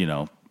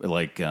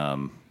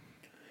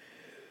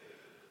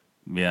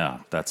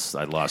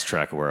 I lost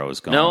track of where I was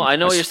going. No, I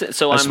know what you're saying.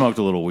 So I I'm smoked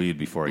a little weed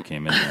before I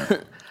came in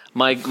here.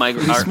 He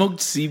smoked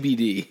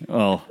CBD.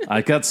 Oh,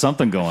 I got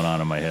something going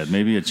on in my head.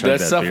 Maybe I chugged That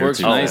that stuff beer works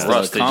too nice, fast. though. It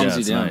Russ, calms you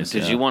it's down. nice,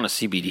 Did yeah. you want a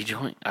CBD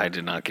joint? I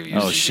did not give you a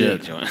Oh, CBD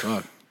shit. joint.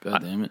 Fuck.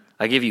 God damn it.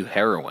 I gave you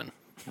heroin.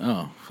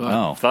 Oh, fuck.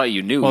 Oh. Thought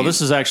you knew. Well, You-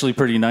 this is actually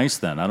pretty nice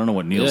then. I don't know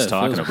what Neil's Yeah, it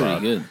talking feels pretty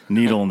about. good.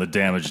 Needle and the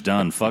damage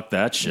done. Fuck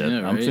that shit.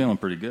 Yeah, I'm right. feeling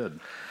pretty good.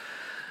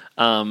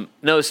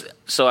 No,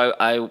 so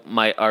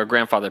our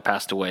grandfather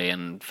passed away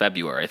in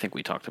February. I think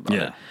we talked about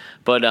it.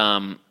 But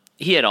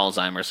he had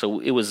Alzheimer's, so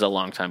it was a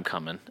long time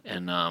coming.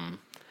 And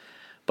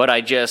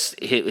but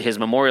his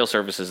memorial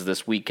service is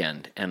this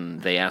weekend,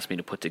 and they asked me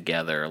to put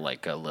together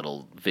like a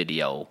little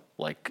video,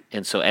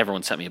 and so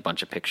everyone sent me a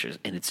bunch of pictures,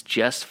 and it's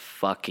just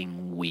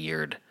fucking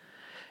weird.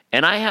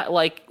 And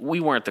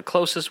we weren't the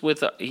closest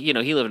with, he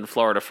lived in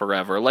Florida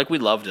forever. Like, we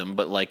loved him,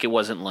 but like, it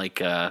wasn't like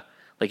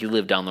he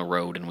lived down the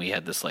road and we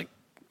had this like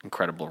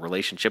incredible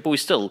relationship. But we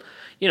still,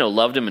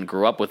 loved him and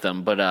grew up with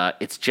him. But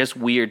it's just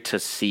weird to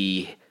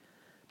see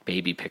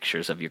baby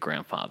pictures of your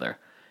grandfather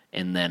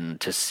and then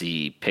to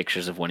see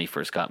pictures of when he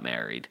first got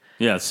married.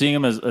 Yeah, seeing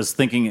him as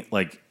thinking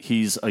like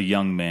he's a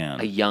young man.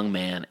 A young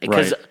man.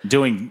 Right,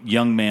 doing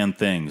young man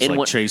things, like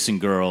what, chasing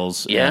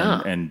girls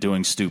yeah. and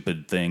doing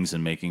stupid things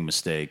and making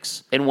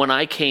mistakes. And when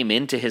I came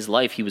into his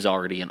life, he was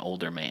already an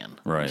older man.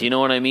 Right. Do you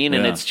know what I mean?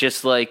 And it's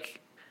just like,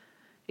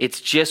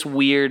 it's just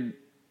weird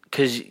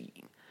because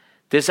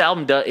this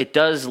album,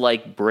 does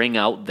like bring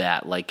out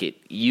that, like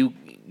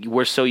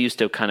we're so used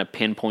to kind of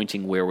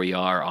pinpointing where we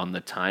are on the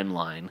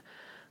timeline.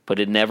 But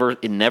it never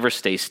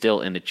stays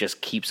still, and it just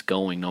keeps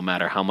going no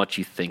matter how much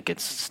you think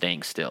it's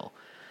staying still.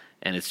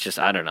 And it's just,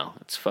 I don't know.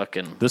 It's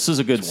fucking... This is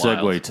a good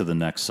segue to the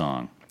next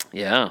song.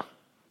 Yeah.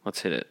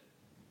 Let's hit it.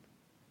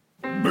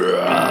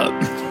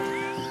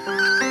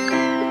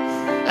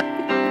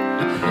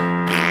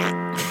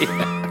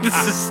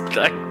 This is...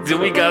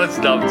 we gotta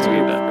stop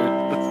doing that.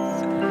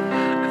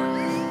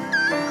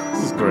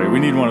 This is great. We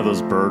need one of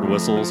those bird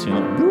whistles, In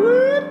the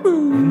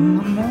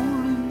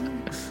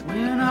morning,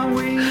 when I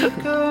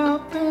wake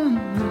up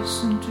and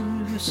listen to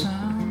the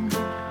sound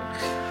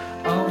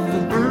of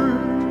the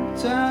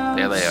birds outside.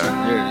 There they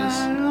are. There it is.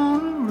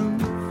 On the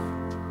roof.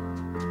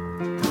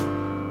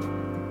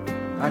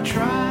 I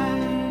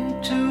try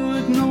to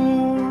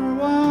ignore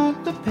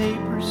what the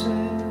paper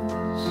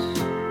says,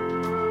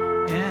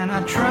 and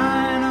I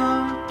try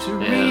not to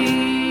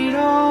read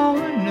all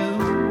the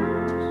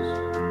news,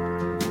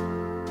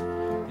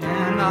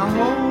 and I'll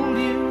hold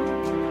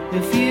you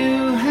if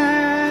you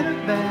had a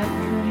bad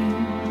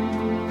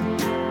dream,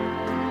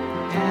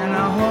 and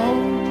I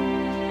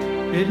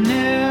hope it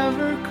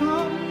never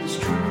comes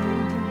true,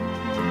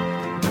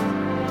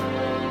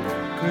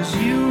 'cause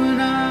you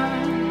and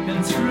I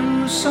been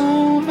through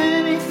so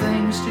many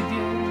things together,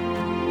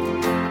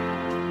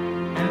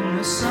 and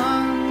the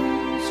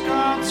sun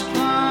starts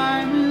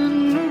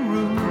climbing the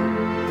roof.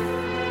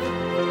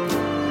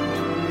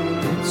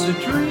 It's a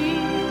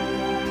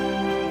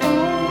dream,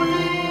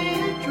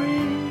 only a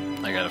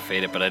dream. I gotta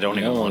fade it, but I don't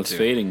even want to. It's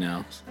fading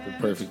now. It's the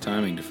perfect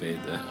timing to fade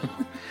that.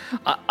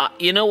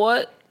 You know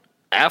what?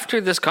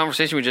 After this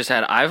conversation we just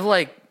had, I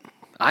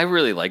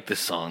really like this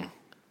song.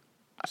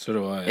 So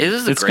do I. It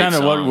is a it's great kind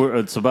of song.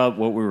 it's about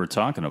what we were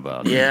talking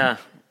about. Yeah.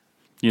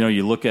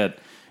 You look at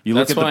the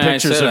That's why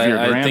pictures I said of your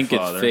I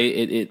grandfather.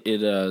 think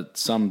it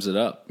sums it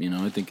up.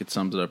 I think it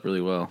sums it up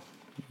really well.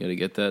 You got to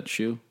get that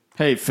shoe.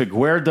 Hey,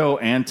 Figueredo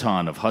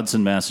Anton of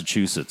Hudson,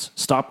 Massachusetts.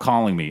 Stop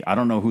calling me. I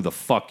don't know who the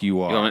fuck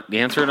you are. You want to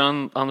answer it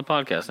on the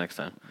podcast next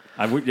time?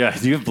 Yeah.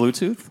 Do you have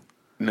Bluetooth?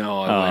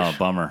 No, I wish.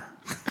 Bummer.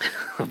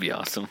 That'd be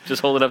awesome.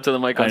 Just hold it up to the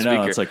mic on I know.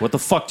 speaker. It's like, what the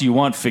fuck do you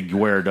want,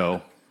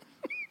 Figueredo?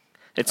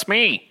 It's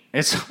me.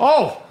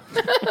 Neil.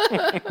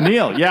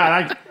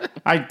 Yeah,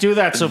 I do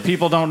that so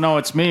people don't know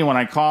it's me when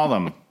I call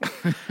them.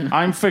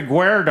 I'm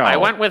Figueredo. I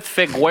went with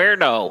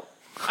Figueredo.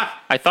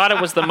 I thought it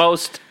was the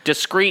most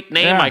discreet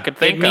name I could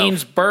think It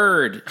means of.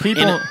 bird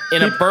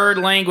in a bird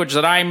language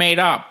that I made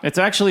up. It's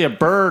actually a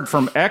bird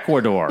from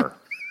Ecuador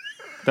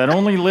that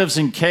only lives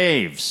in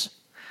caves.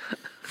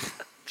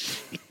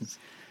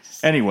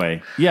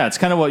 Anyway, yeah, it's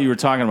kind of what you were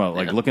talking about,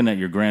 like looking at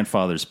your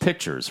grandfather's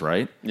pictures,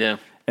 right? Yeah.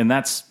 And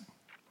that's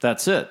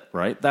it,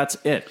 right? That's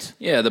it.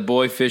 Yeah, the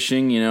boy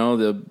fishing,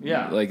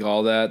 like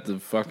all that, the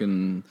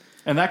fucking...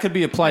 And that could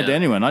be applied to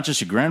anyone, not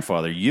just your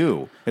grandfather,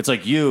 you. It's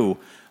like you,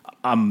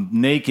 I'm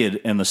naked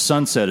and the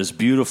sunset is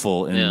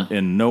beautiful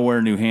in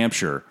nowhere, New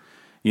Hampshire,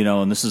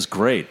 and this is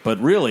great. But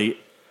really,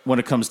 when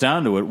it comes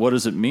down to it, what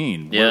does it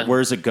mean? Yeah. Where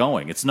is it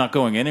going? It's not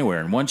going anywhere.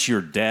 And once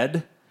you're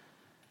dead,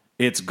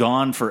 it's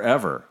gone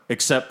forever,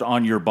 except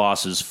on your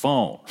boss's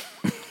phone.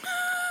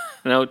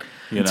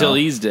 Until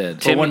he's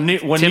dead. But when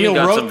Neil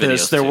got wrote some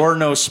this, videos, there too. were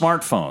no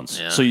smartphones,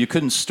 Yeah. so you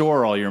couldn't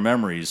store all your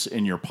memories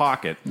in your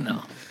pocket.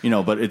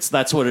 No. But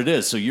that's what it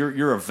is. So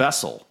you're a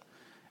vessel,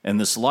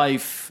 and this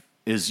life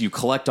is you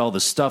collect all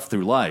this stuff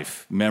through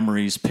life,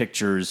 memories,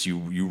 pictures.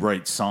 You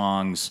write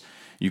songs,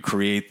 you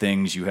create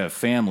things, you have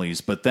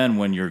families. But then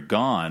when you're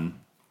gone,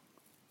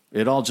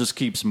 it all just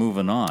keeps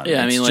moving on.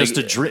 Yeah, it's just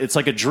a dream. It's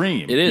like a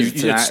dream. It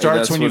is. It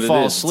starts when you what it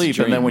fall is. It's a asleep,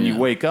 and then dream, when yeah. you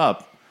wake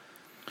up.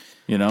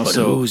 But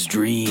so whose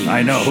dream?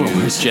 I know.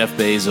 Who's Jeff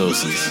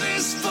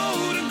Bezos's?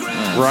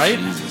 Right?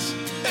 Jesus.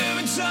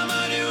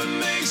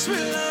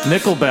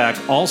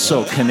 Nickelback,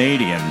 also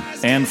Canadian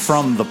and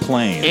from the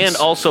Plains. And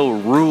also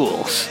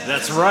rules.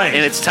 That's right.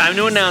 And it's time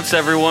to announce,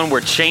 everyone,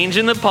 we're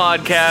changing the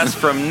podcast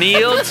from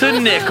Neil to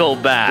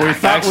Nickelback. We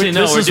thought Actually,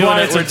 no, this we're is doing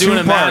why it. it's We're a doing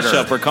a two-parter.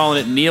 mashup. We're calling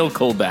it Neil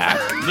Colback.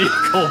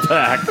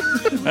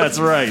 Nickelback. That's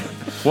right.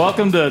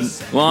 Welcome to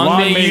Long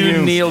may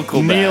you Neil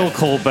Colback. Neil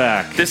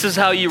Colback. This is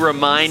how you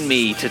remind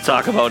me to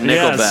talk about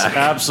Yes, Nickelback.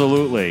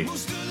 absolutely.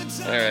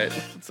 All right,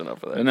 that's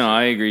enough of that. No,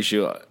 I agree,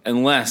 Shu.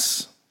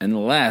 Unless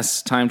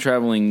time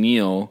traveling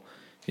Neil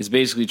is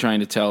basically trying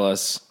to tell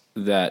us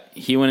that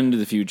he went into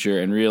the future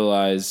and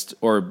realized,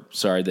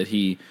 that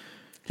he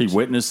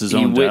witnessed his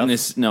own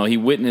death. No, he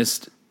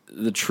witnessed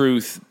the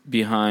truth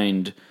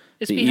behind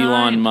the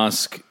Elon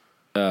Musk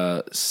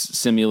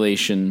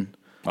simulation.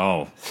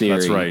 Oh, theory.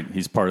 That's right.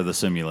 He's part of the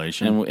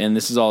simulation. And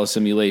this is all a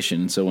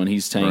simulation. So when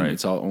he's saying Right.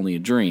 it's all only a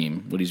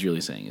dream, what he's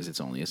really saying is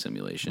it's only a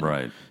simulation.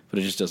 Right. But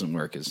it just doesn't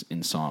work as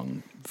in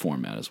song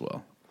format as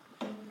well.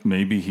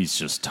 Maybe he's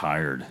just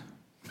tired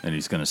and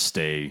he's going to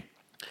stay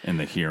in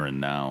the here and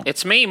now.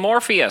 It's me,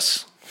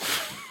 Morpheus.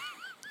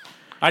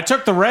 I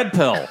took the red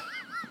pill.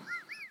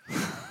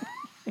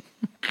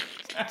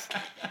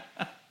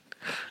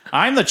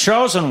 I'm the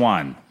chosen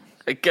one.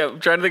 I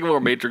kept trying to think of more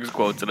Matrix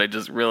quotes, and I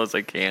just realized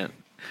I can't.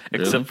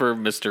 Except for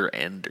Mr.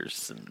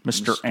 Anderson.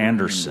 Mr.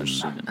 Anderson.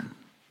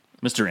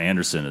 Mr.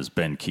 Anderson is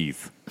Ben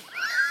Keith.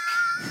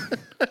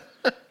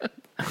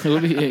 It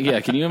would be, yeah,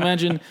 can you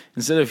imagine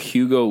instead of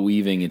Hugo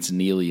Weaving, it's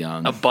Neil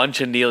Young, A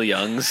bunch of Neil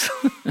Youngs.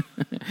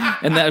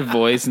 and that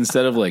voice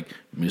instead of like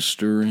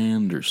Mr.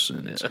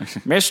 Anderson,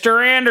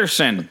 Mr.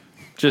 Anderson,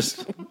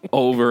 just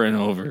over and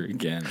over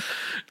again.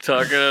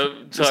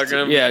 talking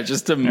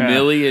Just a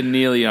million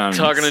Neil Youngs.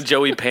 talking to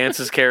Joey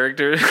Pants'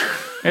 character.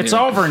 It's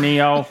over,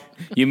 Neo.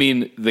 You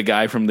mean the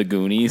guy from the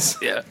Goonies?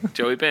 Yeah,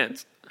 Joey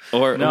Pants.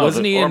 Or No,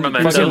 wasn't he or in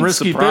Memento. fucking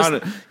Risky Soprano?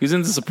 He was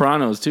in The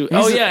Sopranos too.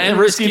 And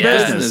Risky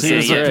Business.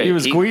 That's right. He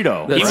was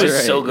Guido. He That's was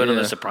right, so good in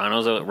yeah. The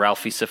Sopranos.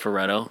 Ralphie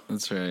Cifaretto.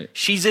 That's right.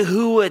 She's a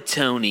hooah,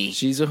 Tony.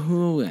 She's a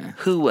who?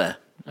 Hooah.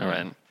 All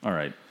right. All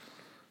right.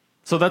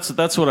 So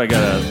that's what I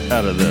got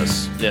out of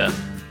this. Yeah.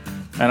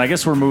 And I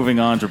guess we're moving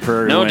on to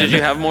Prairie No, Wind. did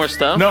you have more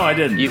stuff? No, I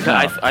didn't. You, No.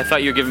 I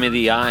thought you were giving me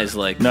the eyes.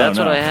 Like No, that's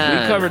no. what I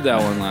had. We covered that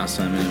one last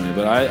time anyway,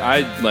 but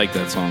I like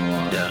that song a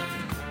lot. Yeah.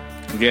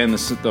 Again,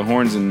 the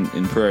horns in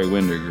Prairie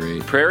Wind are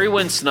great. Prairie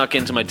Wind snuck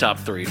into my top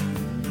 3.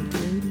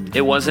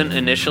 It wasn't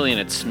initially, and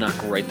it snuck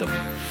right the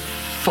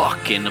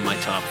fuck into my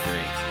top 3.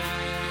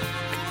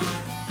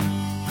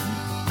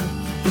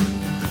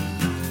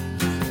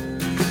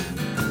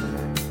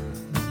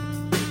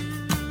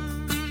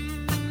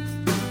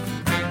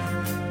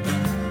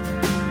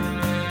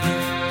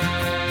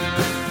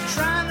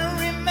 Trying to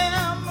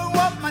remember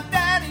what my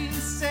daddy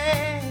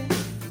said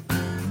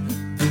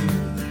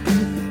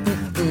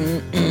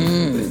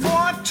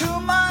before too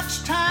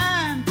much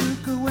time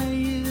took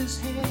away his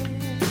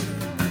head.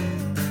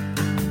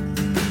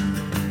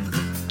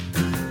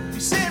 He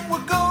said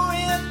we're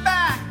going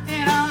back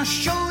and I'll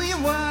show you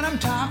what I'm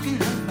talking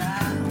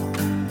about.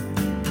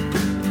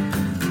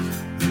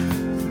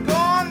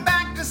 Going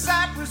back to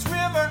Cypress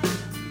River,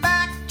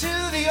 back to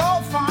the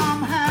old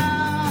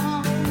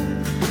farmhouse.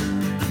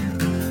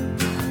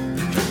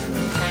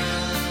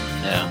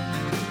 Yeah.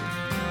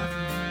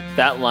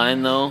 That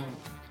line, though,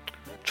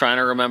 trying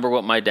to remember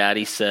what my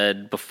daddy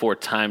said before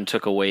time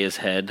took away his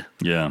head.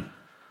 Yeah.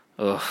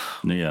 Ugh.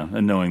 Yeah.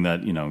 And knowing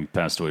that, he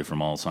passed away from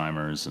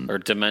Alzheimer's. And Or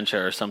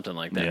dementia or something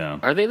like that. Yeah.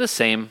 Are they the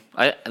same?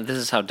 This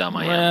is how dumb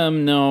I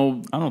am.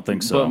 No, I don't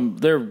think so.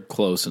 but they're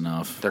close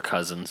enough. They're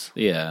cousins.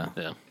 Yeah,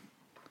 Yeah.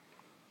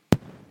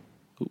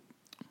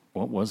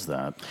 What was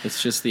that?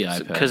 it's just the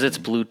iPad. Because it's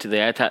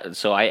Bluetooth.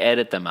 So I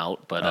edit them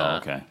out, but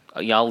okay.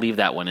 Yeah, I'll leave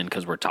that one in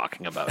because we're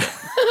talking about it.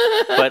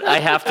 But I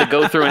have to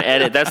go through and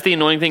edit. That's the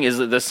annoying thing is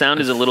that the sound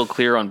is a little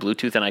clearer on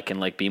Bluetooth, and I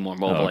can be more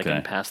mobile. I Okay.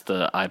 can pass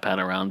the iPad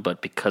around,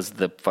 but because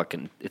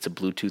it's a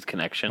Bluetooth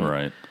connection,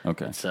 Right.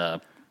 Okay. It's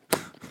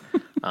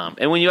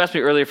and when you asked me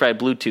earlier if I had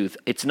Bluetooth,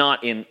 it's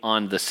not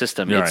on the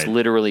system. You're It's right.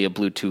 literally a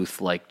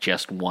Bluetooth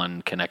just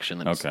one connection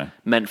that's Okay.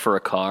 meant for a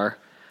car.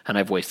 And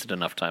I've wasted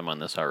enough time on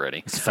this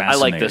already. It's I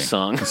fascinating. like this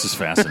song. This is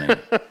fascinating.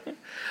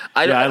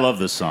 I love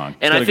this song. It's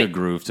And got I a think, good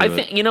groove to I it.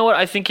 think you know what?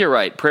 I think you're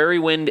right. Prairie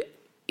Wind,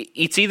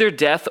 it's either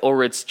death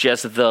or it's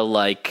just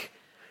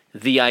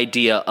the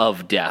idea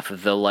of death,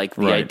 the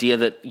Right. idea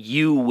that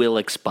you will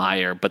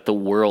expire, but the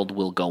world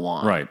will go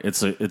on. Right.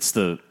 What's a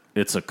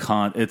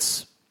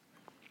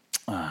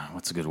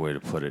good way to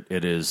put it?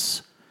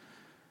 It's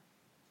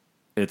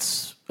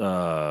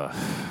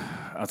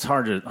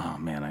hard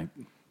to,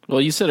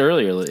 Well, you said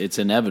earlier it's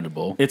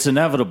inevitable. it's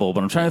inevitable,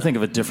 but I'm trying to think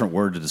of a different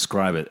word to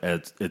describe it.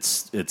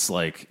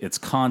 It's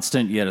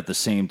constant, yet at the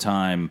same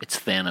time, It's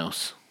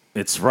Thanos.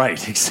 it's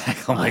right.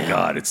 Exactly. Oh my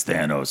God, it's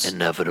Thanos.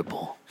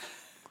 Inevitable.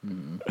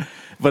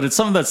 But it's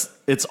something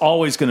it's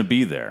always going to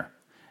be there.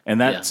 And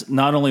that's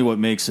not only what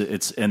makes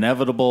it's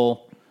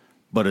inevitable,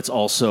 but it's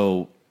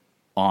also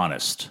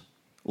honest.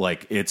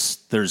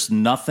 There's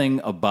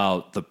nothing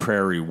about the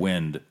Prairie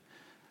Wind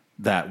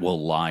that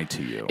will lie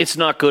to you. It's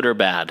not good or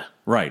bad.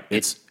 Right.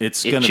 It's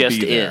it going to be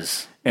just there.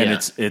 is. And Yeah.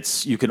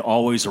 it's you can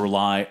always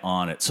rely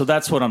on it. So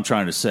that's what I'm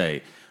trying to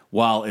say.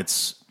 While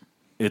it's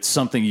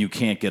something you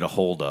can't get a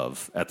hold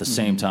of, at the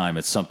same time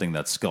it's something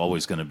that's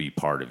always going to be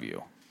part of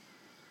you.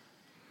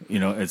 You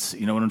know, it's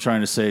you know what I'm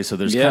trying to say? So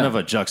there's kind of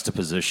a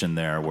juxtaposition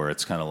there where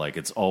it's kind of like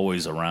it's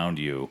always around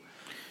you,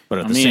 but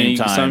at the same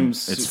time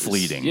it's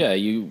fleeting. Yeah,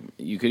 you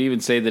could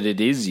even say that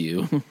it is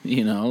you,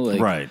 you know,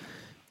 like Right.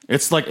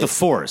 It's like the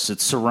force.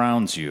 It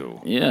surrounds you.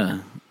 Yeah.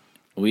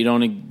 We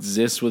don't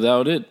exist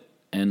without it.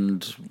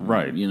 And,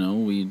 Right. you know,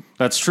 we...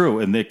 That's true,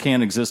 and they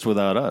can't exist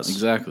without us.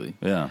 Exactly.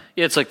 Yeah.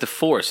 Yeah, it's like the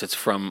Force. It's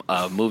from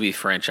a movie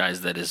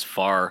franchise that is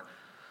far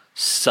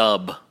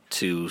sub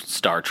to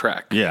Star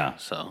Trek. Yeah.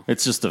 So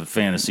it's just a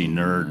fantasy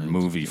nerd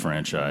movie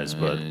franchise,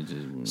 but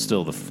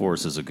still the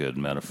Force is a good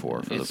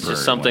metaphor for it's the prairie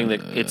just something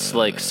wind. that it's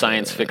like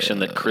science fiction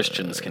that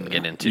Christians can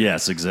get into.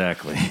 Yes,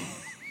 exactly.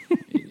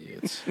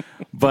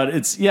 But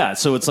it's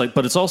so it's like,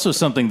 but it's also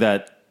something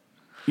that,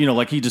 you know,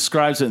 like he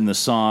describes it in the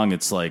song.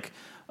 It's like,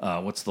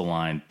 what's the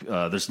line?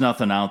 There's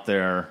nothing out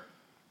there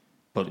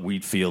but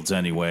wheat fields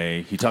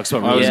anyway. He talks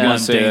about really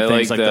mundane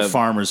things like the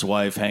farmer's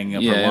wife hanging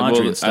up her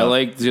laundry and stuff. I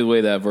like the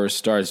way that verse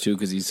starts too,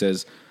 because he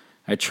says,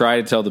 I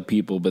try to tell the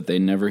people, but they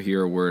never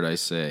hear a word I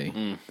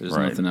say. There's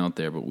nothing out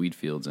there but wheat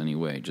fields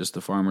anyway. Just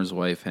the farmer's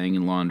wife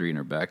hanging laundry in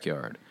her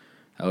backyard,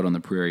 out on the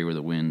prairie where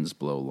the winds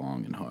blow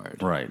long and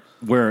hard. Right.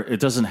 Where it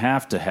doesn't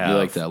have to have... You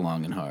like that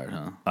long and hard,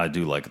 huh? I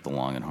do like it the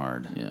long and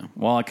hard. Yeah.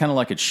 Well, I kind of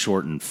like it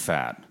short and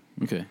fat.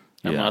 Okay.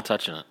 I'm not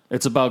touching it.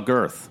 It's about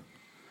girth.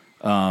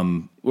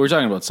 We're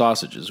talking about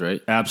sausages,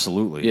 right?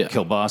 Absolutely. Yeah.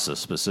 Kielbasa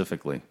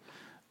specifically.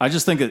 I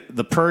just think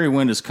the prairie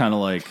wind is kind of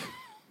like...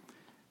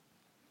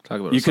 Talk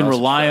about you can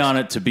rely on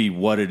it to be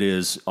what it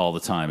is all the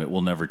time. It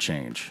will never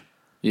change.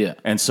 Yeah.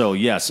 And so,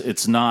 yes,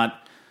 it's not...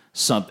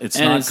 It's and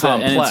not it's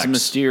complex. And it's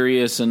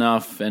mysterious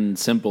enough and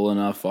simple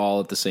enough all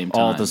at the same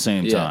time. All at the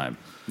same time.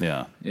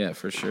 Yeah. Yeah,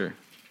 for sure.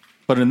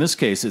 But in this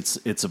case,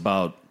 it's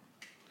about...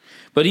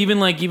 But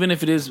even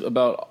if it is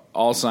about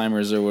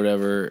Alzheimer's or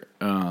whatever,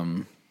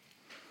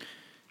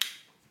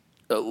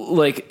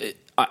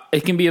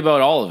 it can be about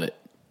all of it,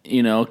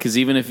 you know, because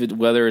even if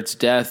whether it's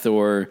death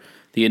or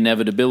the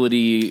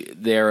inevitability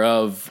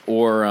thereof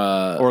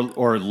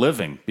or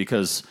living,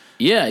 because...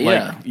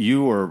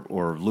 you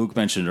or Luke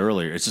mentioned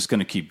earlier, it's just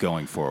going to keep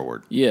going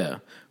forward. Yeah.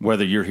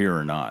 Whether you're here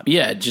or not.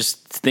 Yeah,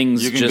 just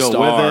things you can just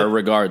go with are it,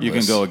 regardless. You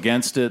can go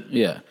against it.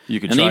 Yeah. You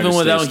can and try even to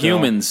without stay still.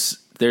 humans,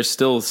 there's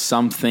still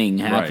something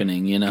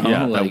happening, you know?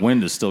 Yeah, that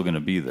wind is still going to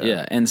be there.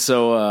 Yeah, and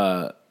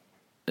so,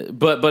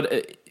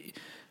 but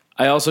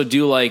I also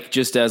do like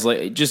just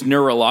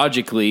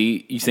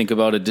neurologically, you think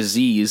about a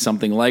disease,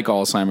 something like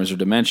Alzheimer's or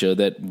dementia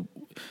that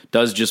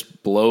does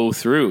just blow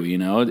through, you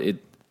know?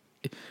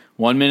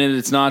 1 minute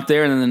it's not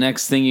there, and then the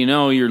next thing you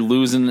know, you're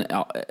losing.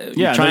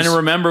 You're trying to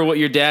remember what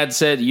your dad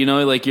said. You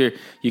know, like you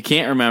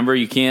can't remember.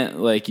 You can't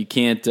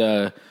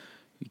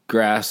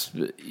grasp.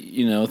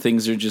 You know,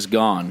 things are just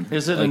gone.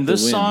 Is it like in this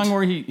the wind. song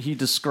where he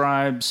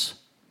describes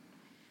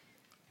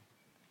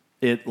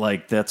it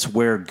like that's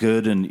where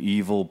good and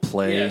evil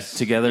play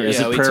together? Is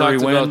it we prairie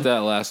talked wind? about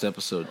that last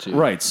episode too.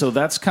 Right, so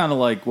that's kind of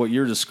like what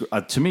you're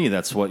to me.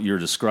 That's what you're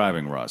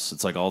describing, Russ.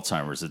 It's like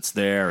Alzheimer's. It's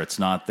there. It's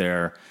not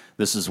there.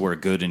 This is where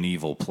good and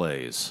evil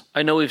plays.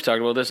 I know we've talked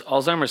about this.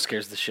 Alzheimer's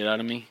scares the shit out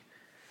of me,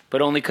 but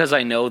only because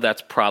I know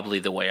that's probably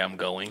the way I'm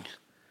going.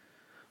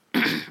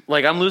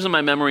 Like, I'm losing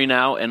my memory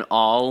now, and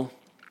almost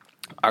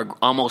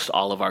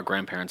all of our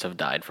grandparents have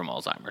died from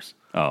Alzheimer's.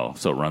 Oh,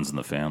 so it runs in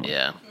the family.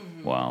 Yeah.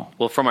 Wow.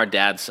 Well, from our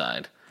dad's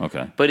side.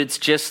 Okay. But it's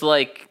just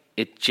like,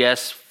 it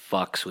just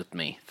fucks with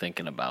me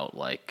thinking about,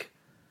 like...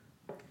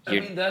 I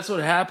mean, that's what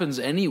happens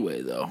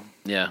anyway, though.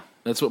 Yeah.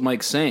 That's what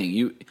Mike's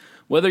saying.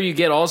 Whether you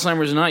get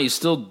Alzheimer's or not, you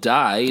still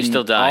die. You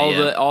still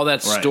die, All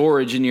that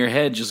storage in your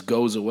head just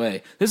goes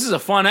away. This is a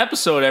fun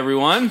episode,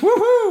 everyone.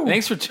 Woohoo!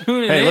 Thanks for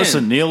tuning in. Hey,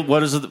 listen, Neil.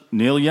 What is it?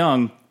 Neil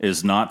Young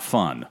is not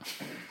fun.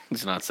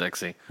 It's not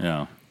sexy.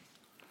 Yeah.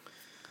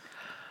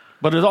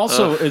 But it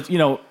also,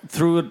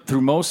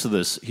 through most of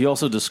this, he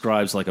also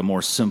describes like a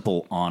more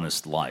simple,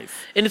 honest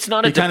life. And it's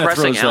not a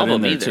depressing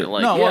album either.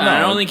 Like, I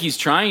don't think he's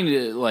trying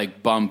to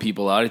like bum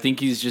people out. I think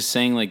he's just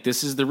saying like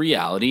this is the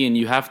reality, and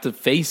you have to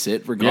face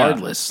it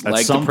regardless. Yeah,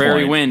 like the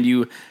prairie wind,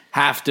 you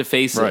have to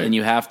face it, and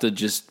you have to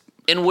just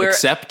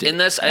accept it in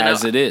this,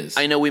 as it is.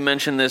 I know we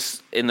mentioned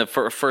this in the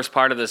first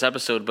part of this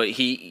episode, but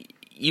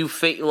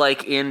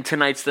like in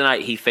Tonight's the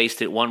Night, he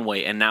faced it one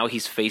way, and now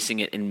he's facing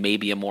it in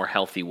maybe a more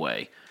healthy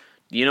way.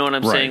 You know what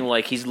I'm saying?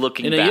 Like, he's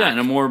looking back. Yeah, in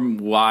a more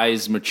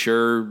wise,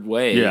 mature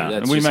way. Yeah,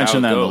 That's and we just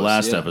mentioned how that it in the goes.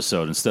 last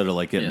episode. Instead of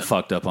like getting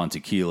fucked up on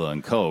tequila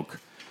and Coke,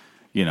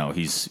 you know,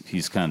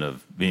 he's kind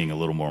of being a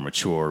little more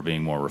mature,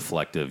 being more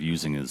reflective,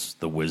 using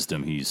the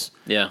wisdom he's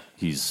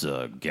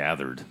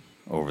gathered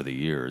over the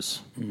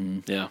years.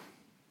 Mm-hmm. Yeah.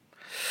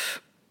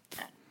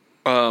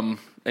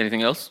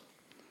 Anything else?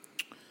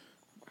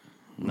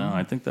 No,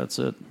 I think that's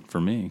it for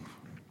me.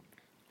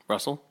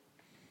 Russell?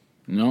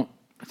 No,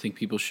 I think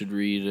people should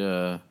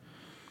read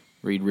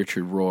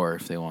Richard Rohr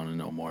if they want to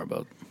know more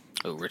about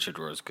Oh, Richard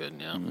Rohr's good,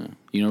 yeah.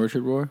 You know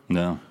Richard Rohr?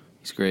 No.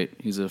 He's great.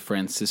 He's a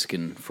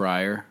Franciscan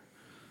friar,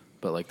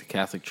 but like the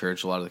Catholic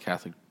Church, a lot of the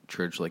Catholic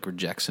Church like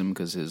rejects him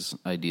because his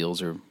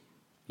ideals are,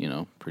 pretty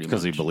much.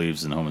 Because he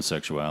believes in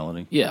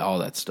homosexuality. Yeah, all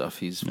that stuff.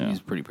 He's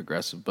pretty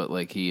progressive, but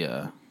like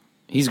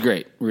he's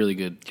great, really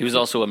good. He was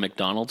also a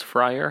McDonald's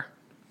friar.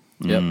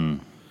 Yep. Mm.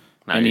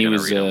 Now And you're he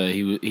gonna was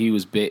read 'em. he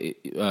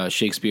was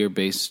Shakespeare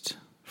based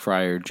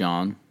Friar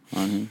John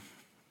on him.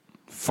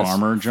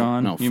 Farmer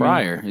John? No, you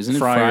Friar. mean? Isn't it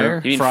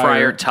Friar? You mean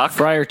Friar Tuck?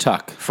 Friar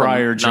Tuck.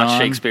 Friar John. Not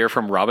Shakespeare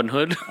from Robin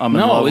Hood? I'm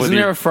in love with isn't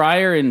there your- a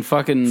friar in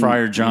fucking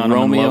Friar John, I'm in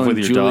Romeo love with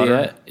and your Juliet?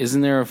 daughter.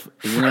 Isn't there a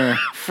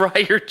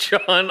Friar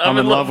John. I'm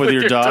in love with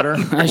your daughter.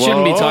 I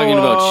shouldn't be talking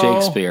about Whoa.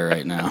 Shakespeare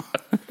right now.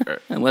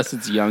 Unless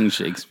it's young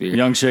Shakespeare.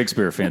 Young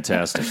Shakespeare,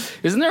 fantastic.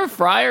 Isn't there a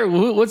friar?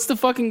 What's the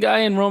fucking guy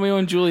in Romeo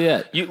and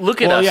Juliet? You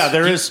look at Well, us. yeah,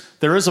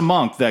 there is a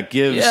monk that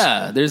gives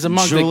There's a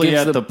monk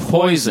Juliet that gives the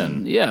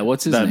poison. Yeah,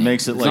 what's his that name?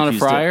 makes it He's like not a he's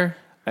friar?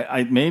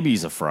 maybe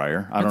he's a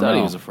friar. I I don't thought know.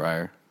 he was a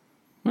friar.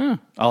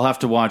 I'll have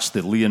to watch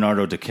the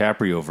Leonardo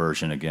DiCaprio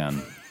version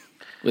again.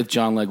 With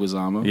John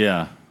Leguizamo.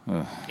 Yeah.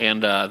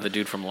 And the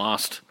dude from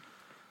Lost.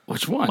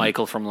 Which one?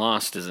 Michael from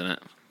Lost, isn't it?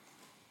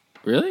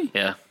 Really?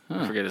 Yeah.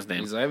 I forget his name.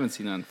 Because I haven't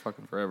seen that in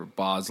fucking forever.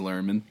 Boz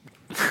Lerman.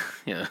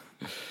 Yeah.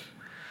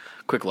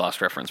 Quick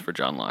Lost reference for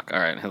John Locke. All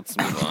right, let's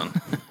move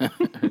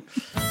on.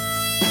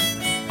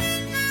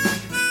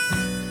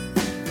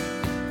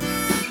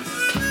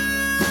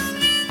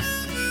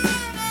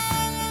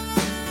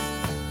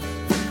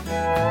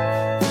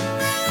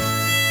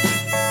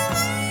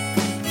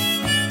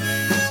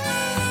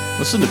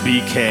 Listen to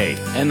BK.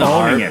 And the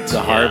owning harp. it.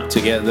 The harp to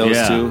get those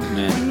Yeah. two.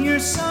 Man. Your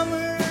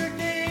summer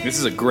day This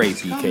is a great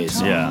BK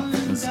song. Yeah,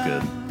 that's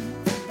good.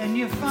 and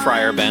you find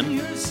Friar Ben.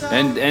 yourself,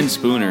 And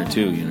Spooner,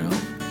 too,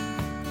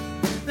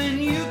 then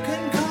you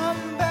can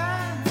come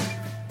back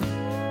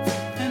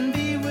and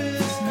be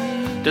with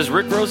me. Does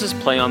Rick Roses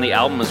play on the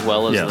album as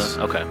well as Yes.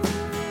 the... Okay.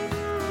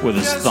 With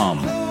his Just thumb.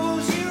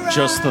 close your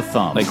Just the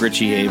thumb. Like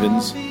Richie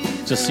Havens.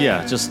 just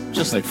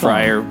Like the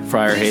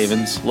Friar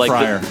Havens. Like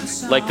Friar.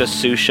 like the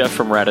sous chef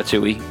from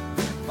Ratatouille.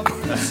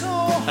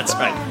 thumb. That's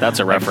right. That's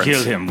a reference.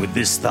 Kill him with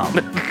this thumb.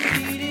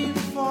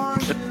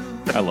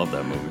 I love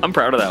that movie. I'm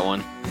proud of that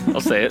one.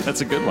 I'll say it.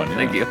 That's a good one. Yeah.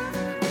 Thank you.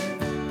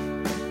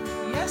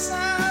 Yes,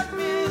 I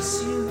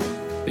miss you.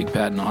 Big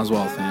Patton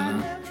Oswalt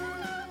fan,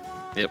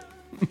 huh? Yep.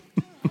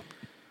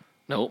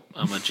 Nope,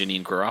 I'm a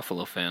Janine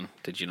Garofalo fan.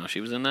 Did you know she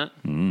was in that?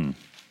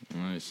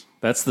 Nice.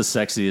 That's the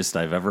sexiest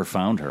I've ever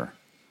found her.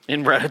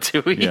 In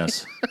Ratatouille?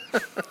 Yes.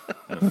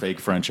 A fake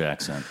French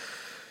accent.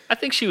 I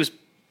think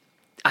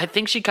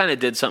she kind of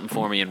did something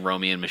for me in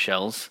Romy and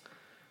Michelle's.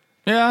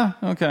 Yeah,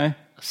 okay.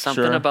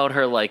 Something Sure. about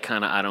her, like,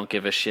 kind of, I don't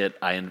give a shit.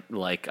 I'm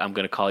going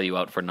to call you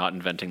out for not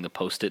inventing the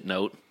Post-it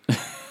note.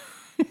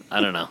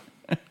 I don't know.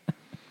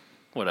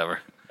 Whatever.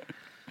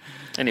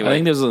 Anyway, I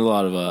think there's a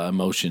lot of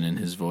emotion in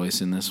his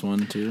voice in this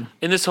one, too.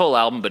 in this whole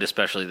album, but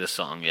especially this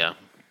song, yeah.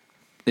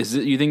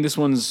 You think this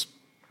one's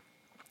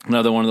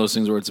another one of those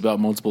things where it's about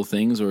multiple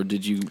things, or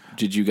did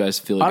you guys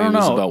feel like I don't it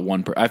was know. about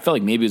one I felt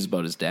like maybe it was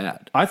about his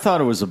dad. I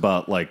thought it was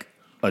about like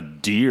a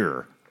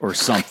deer or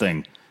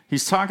something.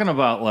 He's talking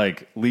about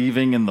like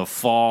leaving in the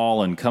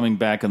fall and coming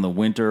back in the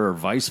winter, or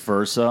vice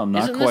versa. I'm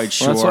not Isn't quite this-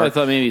 sure. Well, that's why I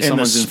thought maybe In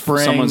the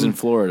someone's in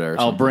Florida or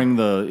I'll something.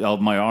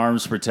 bring my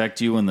arms protect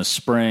you in the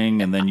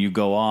spring, and then you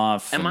go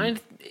off.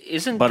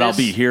 But I'll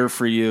be here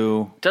for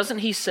you. Doesn't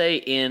he say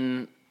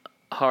in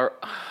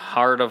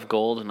Heart of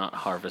Gold, not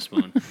Harvest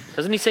Moon?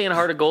 Doesn't he say in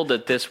Heart of Gold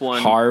that this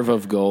one... Harv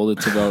of Gold.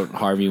 It's about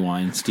Harvey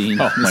Weinstein.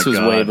 Oh, this my was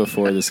God. way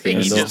before the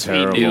scandal. just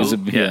terrible. He was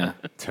Yeah.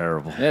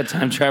 Terrible. yeah,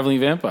 time traveling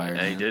vampire.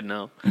 Yeah, he did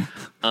know.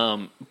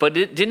 But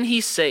didn't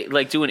he say,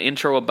 like, do an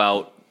intro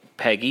about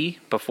Peggy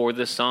before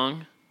this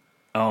song?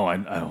 Oh, I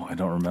don't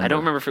remember. I don't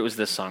remember if it was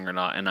this song or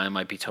not, and I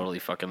might be totally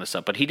fucking this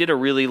up. But he did a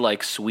really,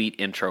 like, sweet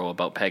intro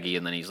about Peggy,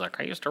 and then he's like,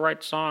 I used to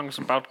write songs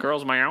about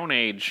girls my own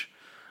age.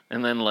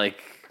 And then,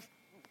 like,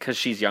 because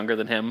she's younger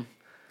than him.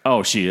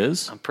 Oh, she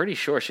is? I'm pretty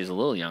sure she's a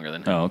little younger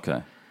than him. Oh,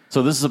 okay.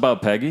 So this is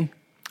about Peggy?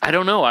 I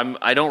don't know.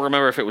 I don't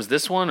remember if it was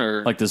this one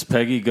or... Like, does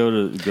Peggy go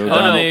Oh, down?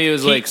 no, maybe it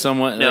was like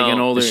someone, no. like an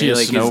older, Is she a like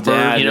his snowbird?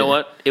 dad. You know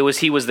what? It was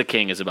He Was the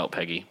King is about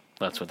Peggy.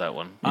 That's what that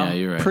one. Yeah,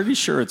 you're right. Pretty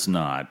sure it's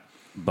not,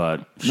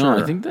 but sure.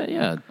 No, I think that,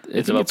 yeah. It's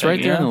It's about right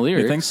Peggy. there in the Yeah?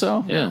 lyrics. You think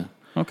so? Yeah.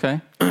 Okay.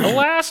 The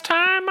last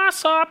time I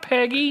saw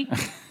Peggy.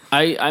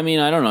 I mean,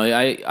 I don't know.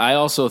 I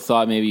also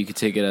thought maybe you could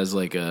take it as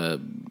like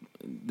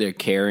they're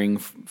caring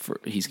for,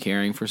 he's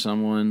caring for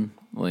someone,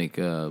 like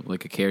a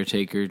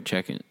caretaker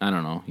checking. I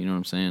don't know. You know what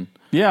I'm saying?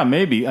 Yeah,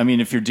 maybe. I mean,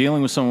 if you're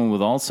dealing with someone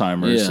with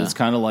Alzheimer's, Yeah. it's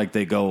kind of like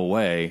they go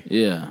away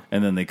Yeah.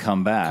 and then they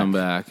come back.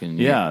 And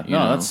Yeah, you no,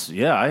 know. that's,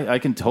 yeah, I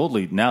can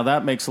totally, now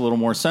that makes a little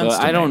more sense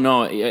But to I don't me.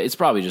 know. It's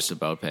probably just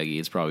about Peggy.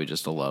 It's probably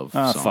just a love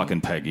song.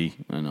 Fucking Peggy.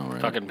 I know,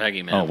 right? Fucking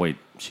Peggy, man. Oh, wait,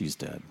 she's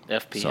dead.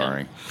 FPN.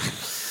 Sorry.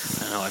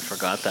 Oh, I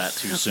forgot that.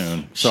 Too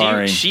soon.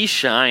 Sorry. She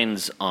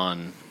shines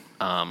on...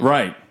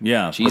 Right,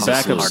 yeah. Jesus, the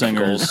backup Lord.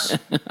 singers.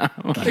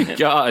 Oh my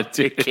God,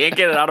 dude. Can't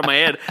get it out of my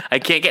head. I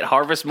can't get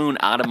Harvest Moon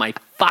out of my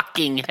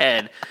fucking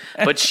head.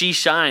 But she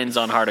shines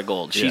on Heart of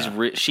Gold. She's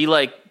she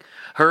like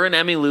her and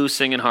Emmylou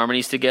singing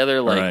harmonies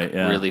together, like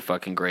really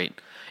fucking great.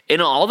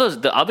 And all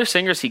the other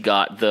singers he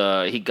got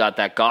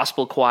that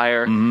gospel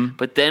choir,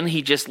 but then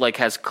he just like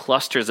has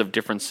clusters of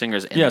different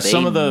singers, and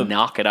they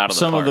knock it out of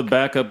the park. Some of the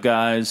backup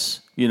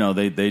guys, you know,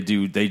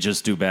 they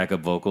just do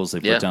backup vocals. They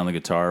put down the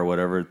guitar or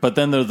whatever. But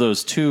then there are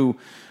those two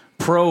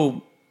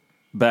pro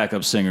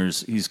backup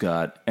singers he's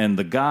got, and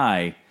the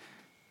guy,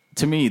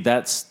 to me,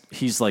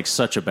 he's like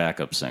such a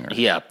backup singer.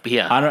 Yeah.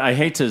 I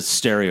hate to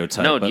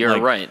stereotype. No, but you're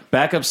like, right.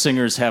 Backup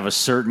singers have a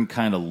certain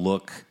kind of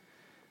look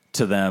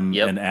to them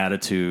and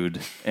attitude,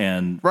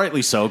 and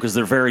rightly so, because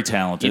they're very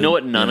talented. You know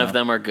what none of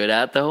them are good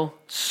at, though?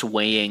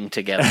 Swaying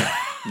together.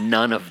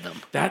 None of them.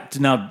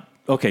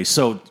 Okay,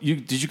 so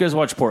did you guys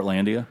watch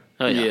Portlandia?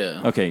 Oh,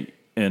 yeah. Okay,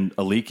 and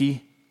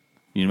Aliki?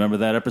 You remember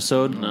that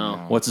episode?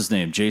 No. What's his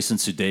name? Jason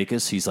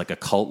Sudeikis. He's like a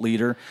cult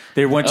leader.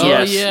 They went to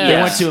a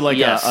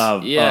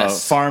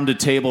farm to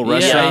table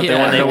restaurant. They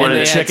wanted to know where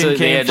the chicken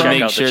came from. They had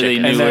to make sure they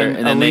knew where,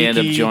 and then they end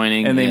up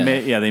joining. And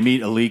they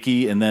meet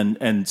Aliki,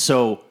 and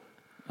so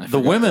the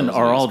women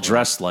are all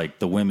dressed like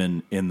the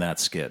women in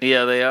that skit.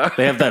 Yeah, they are.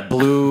 They have that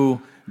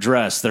blue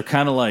dress. They're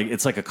kind of like,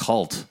 it's like a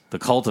cult, the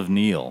cult of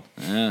Neil.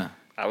 Yeah,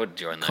 I would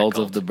join that cult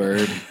of the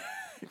bird.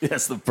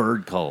 Yes, the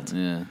bird cult.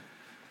 Yeah.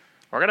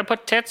 We're going to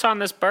put tits on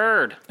this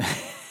bird.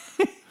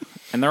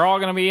 And they're all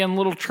going to be in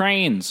little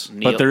trains.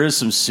 But there is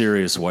some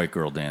serious white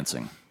girl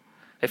dancing.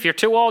 If you're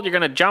too old, you're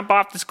going to jump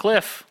off this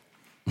cliff.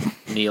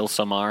 Neil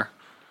Samar.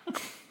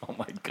 Oh,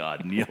 my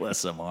God. Neil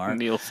SMR.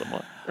 Neil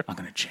Samar. I'm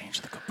going to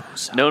change the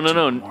caboose. No,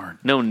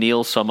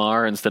 Neil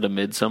Samar instead of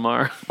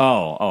Midsommar.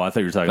 Oh, I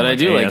thought you were talking but about I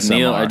do ASMR. like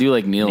Neil. I do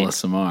like Neil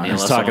Samar.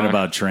 He's talking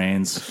about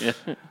trains. Yeah.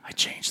 I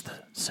changed the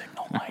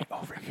signal light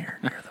over here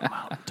near the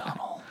mountain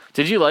tunnel.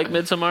 Did you like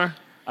Midsommar?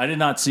 I did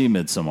not see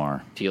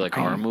Midsommar. Do you like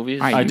horror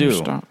movies? I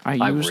do.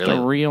 I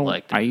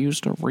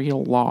used a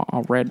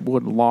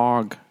redwood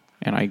log,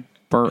 and I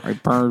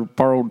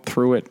burrowed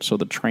through it so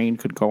the train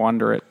could go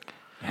under it.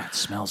 Yeah, it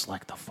smells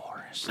like the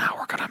forest. Now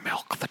we're gonna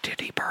milk the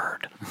titty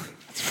bird.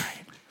 That's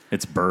right.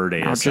 It's bird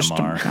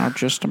ASMR. Now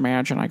just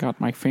imagine I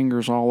got my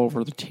fingers all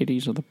over the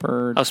titties of the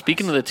bird. Oh,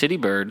 speaking of the titty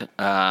bird,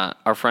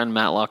 our friend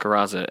Matt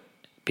Lacaraza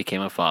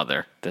became a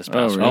father this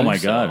past week. Oh my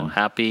God!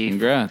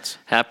 Congrats!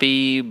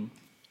 Happy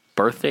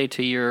birthday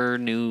to your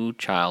new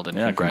child, and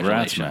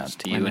congratulations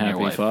to you and your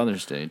wife. Happy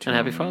Father's Day, too. And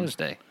happy Father's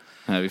Day.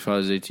 Happy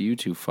Father's Day to you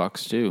two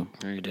fucks, too.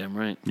 You're damn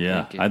right.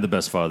 Yeah, I had the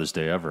best Father's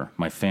Day ever.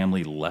 My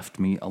family left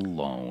me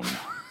alone.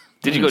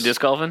 Did you go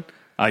disc golfing?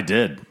 I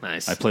did.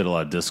 Nice. I played a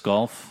lot of disc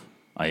golf.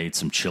 I ate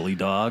some chili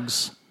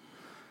dogs.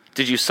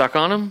 Did you suck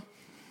on them?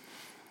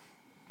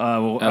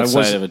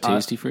 Outside of a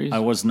Tasty Freeze? I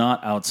was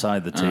not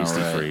outside the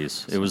Tasty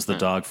Freeze. It was the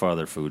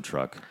Dogfather food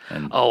truck.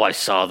 And I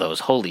saw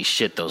those. Holy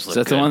shit, those look good.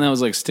 Is that the one that was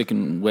like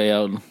sticking way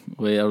out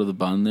of the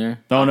bun there?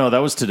 Oh, no, that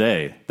was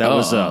today. That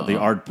was the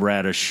Art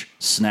Bradish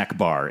snack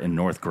bar in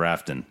North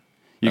Grafton.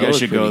 You guys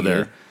should go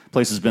there.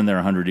 Place has been there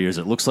 100 years.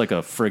 It looks like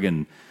a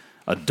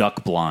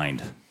duck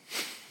blind.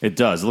 It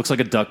does. It looks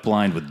like a duck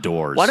blind with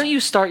doors. Why don't you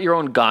start your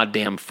own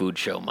goddamn food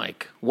show,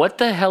 Mike? What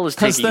the hell is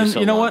taking you so long? Because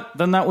then, you know what?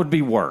 Then that would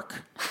be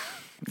work.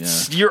 Yeah.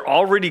 You're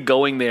already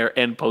going there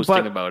and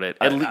posting about it.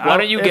 Why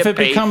don't you get paid for it? If it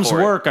becomes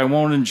work, I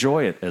won't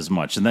enjoy it as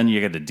much. And then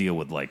you get to deal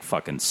with like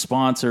fucking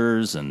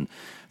sponsors, and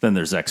then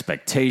there's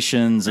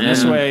expectations. And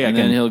this way,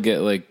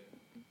 then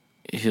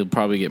he'll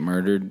probably get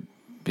murdered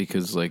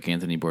because like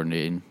Anthony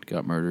Bourdain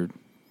got murdered.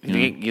 You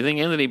think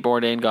Anthony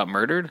Bourdain got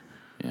murdered?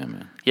 Yeah,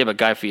 man. Yeah, but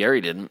Guy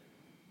Fieri didn't.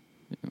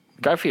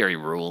 Guy Fieri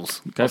rules.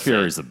 Guy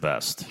Fieri's the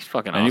best. He's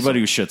fucking awesome.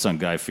 Anybody who shits on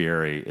Guy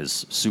Fieri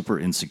is super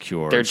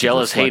insecure. They're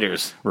jealous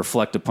haters.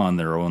 Reflect upon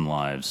their own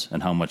lives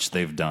and how much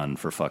they've done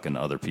for fucking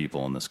other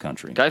people in this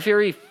country. Guy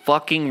Fieri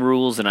fucking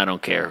rules, and I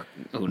don't care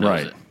who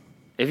knows it.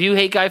 If you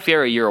hate Guy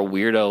Fieri, you're a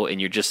weirdo, and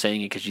you're just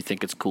saying it because you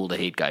think it's cool to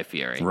hate Guy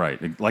Fieri. Right.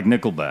 Like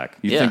Nickelback.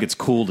 You think it's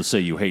cool to say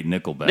you hate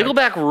Nickelback.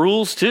 Nickelback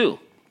rules, too.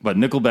 But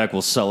Nickelback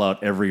will sell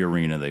out every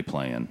arena they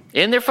play in.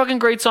 And they're fucking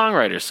great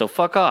songwriters, so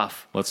fuck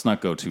off. Let's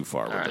not go too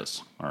far with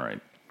this. All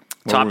right.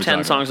 Top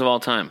 10 songs of all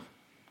time.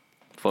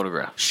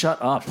 Photograph. Shut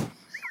up.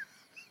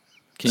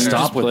 Can you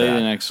stop with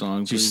the next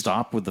song, please? You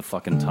stop with the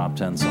fucking top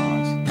 10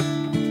 songs.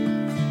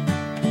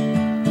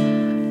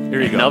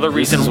 Here you go. Another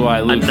reason why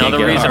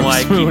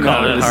I keep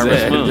calling it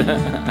Harvest Moon.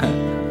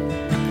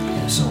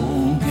 This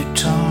old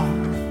guitar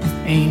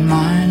ain't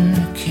mine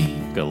to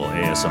keep. Got a little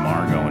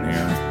ASMR going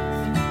here.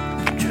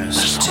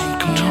 Just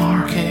taking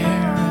care of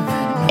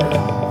it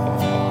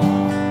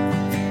now.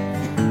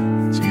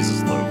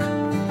 Jesus, Luke.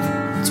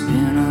 It's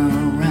been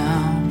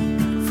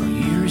around for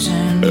years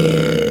and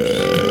years.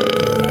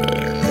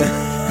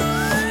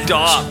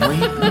 Stop.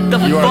 The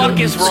fuck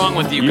is wrong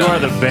with you guys? You are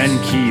the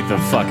Ben Keith of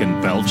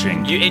fucking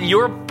belching. And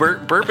you're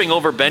burping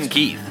over Ben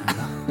Keith.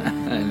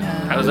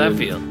 How does that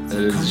feel?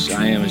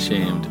 I am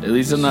ashamed. At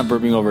least I'm not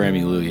burping over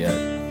Emmylou yet.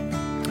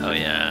 Oh,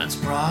 yeah. It's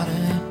brought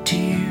a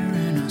tear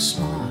and a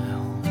smile.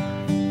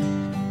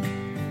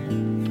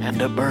 And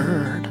a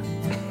bird.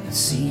 It's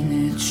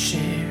seen its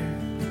share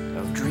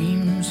of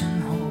dreams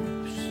and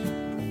hopes.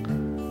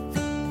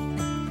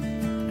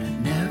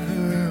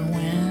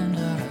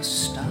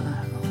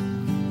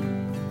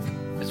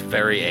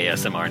 Very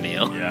ASMR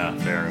Neil. Yeah,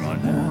 very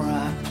much. The more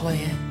I play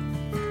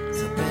it,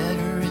 the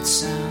better it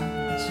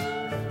sounds.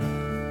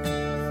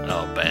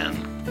 Oh, Ben.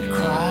 It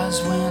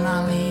cries when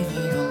I leave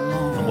it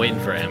alone. I'm waiting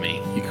for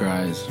Emmy. He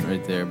cries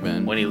right there,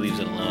 Ben. When he leaves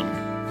it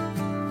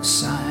alone.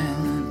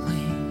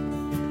 Silently,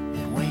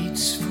 it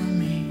waits for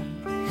me.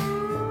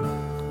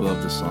 I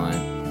love this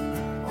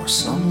line. Or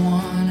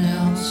someone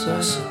else,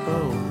 I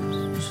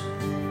suppose.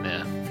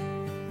 Yeah.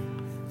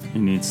 He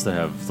needs to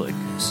have like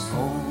This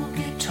old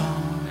guitar.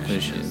 There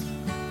she is.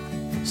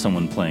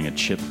 someone playing a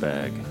chip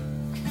bag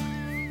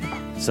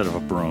instead of a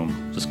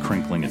broom, just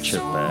crinkling a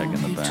chip bag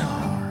in the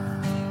background.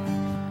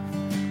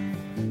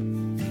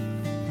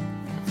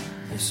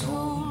 This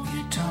old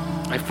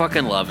guitar. I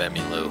fucking love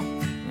Emmy Lou.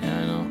 Yeah,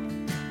 I know.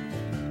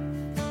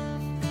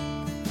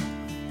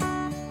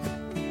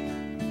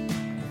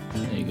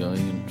 There you go. You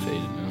can fade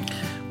it now.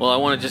 Well, I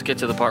want to just get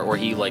to the part where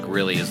he like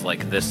really is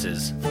like, this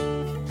is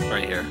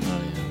right here. Oh,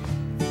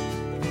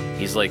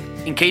 He's like,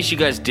 in case you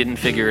guys didn't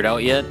figure it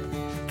out yet,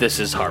 this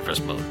is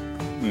Harvest Moon.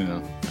 yeah. All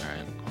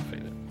right, I'll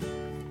fade it.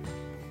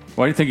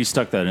 Why do you think he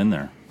stuck that in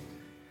there?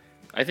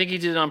 I think he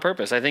did it on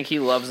purpose. I think he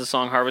loves the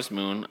song Harvest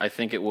Moon. I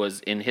think it was,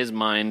 in his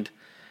mind,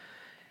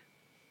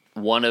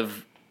 one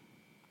of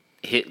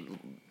his...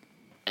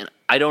 And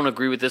I don't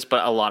agree with this,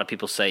 but a lot of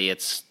people say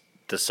it's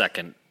the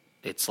second...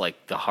 It's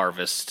like the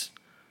Harvest...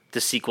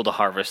 The sequel to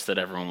Harvest that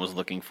everyone was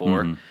looking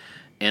for. Mm-hmm.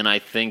 And I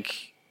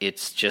think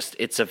it's just...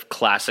 It's a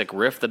classic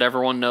riff that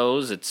everyone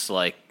knows. It's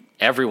like...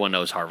 Everyone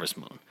knows Harvest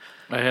Moon.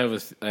 I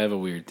have a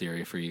weird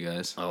theory for you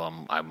guys. Oh,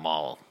 I'm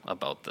all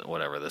about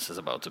whatever this is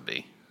about to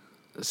be.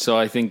 So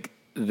I think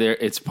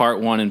it's part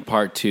 1 and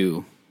part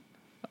 2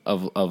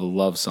 of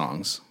love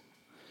songs.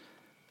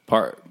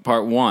 Part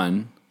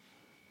 1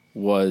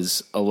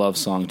 was a love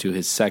song to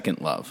his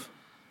second love,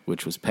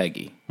 which was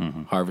Peggy.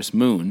 Mm-hmm. Harvest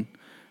Moon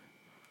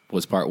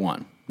was part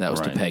 1. That was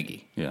to Right.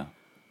 Peggy. Yeah.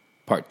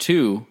 Part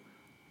 2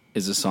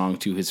 is a song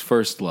to his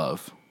first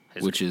love,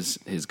 which is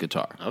his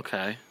guitar.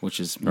 Okay. Which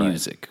is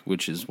music,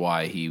 which is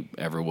why he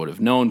ever would have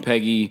known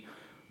Peggy,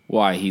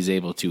 why he's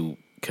able to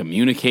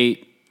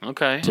communicate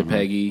Okay. to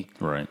Peggy.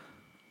 Right.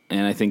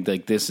 And I think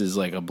like this is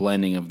like a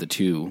blending of the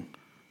two.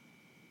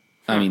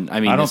 I mean, I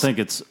don't this- think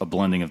it's a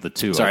blending of the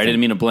two. Sorry, I didn't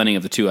mean a blending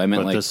of the two. I meant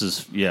But like this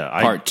is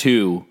part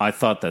 2. I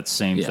thought that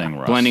same Yeah, thing,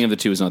 Russ. blending of the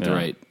two is not the Yeah.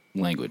 right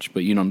language,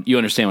 but you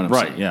understand what I'm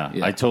Right, saying. yeah.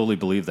 I totally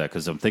believe that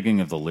because I'm thinking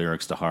of the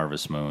lyrics to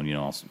Harvest Moon,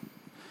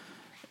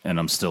 and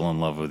I'm still in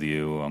love with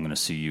you. I'm going to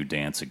see you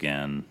dance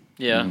again.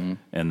 Yeah.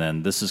 And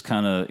then this is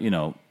kind of,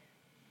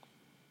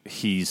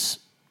 he's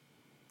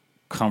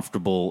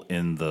comfortable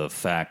in the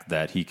fact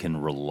that he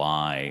can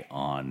rely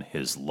on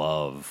his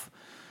love,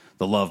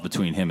 the love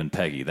between him and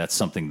Peggy. That's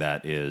something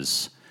that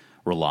is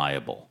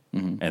reliable.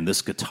 And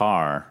this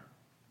guitar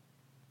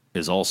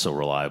is also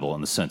reliable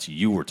in the sense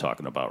you were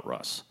talking about,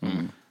 Russ.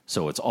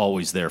 So it's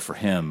always there for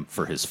him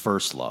for his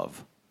first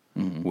love,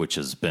 which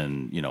has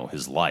been,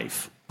 his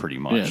life pretty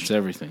much. Yeah, it's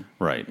everything.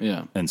 Right.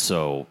 Yeah. And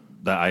so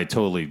I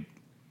totally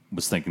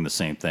was thinking the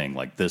same thing.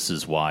 Like, this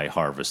is why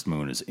Harvest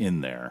Moon is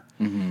in there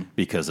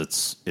because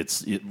it's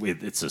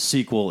a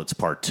sequel. It's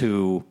part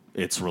 2.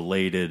 It's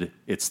related.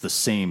 It's the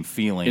same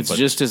feeling. It's but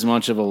just as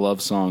much of a love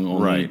song,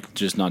 only Right.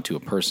 just not to a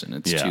person.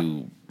 It's Yeah.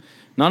 to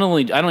not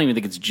only. I don't even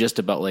think it's just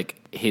about like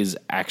his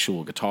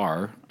actual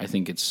guitar. I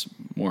think it's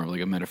more of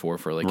like a metaphor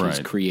for like his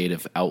Right.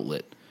 creative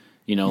outlet.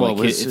 Well, like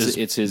his-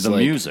 it's his the like,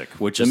 music,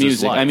 which the is his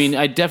music. I life. mean,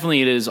 I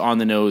definitely it is on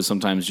the nose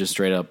sometimes, just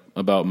straight up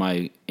about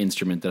my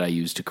instrument that I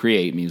use to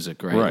create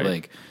music, right? Right.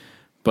 Like,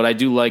 but I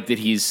do like that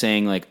he's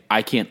saying like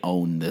I can't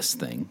own this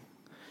thing,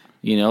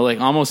 like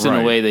almost in a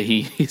Right. way that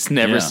he's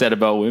never Yeah. said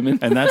about women.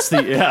 and that's the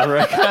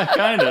right,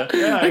 kind of.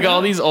 Yeah, Like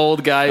all these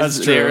old guys,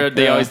 That's true.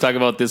 they Yeah. always talk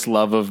about this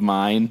love of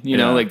mine.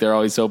 Yeah. Like they're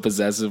always so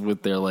possessive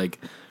with their like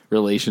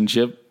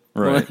relationship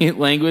Right.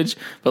 language.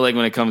 But like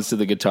when it comes to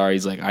the guitar,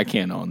 he's like, I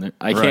can't own it.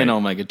 I Right. can't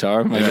own my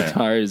guitar. My Yeah.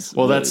 guitar is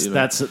Well, that's you know.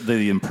 that's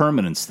the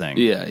impermanence thing.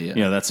 Yeah,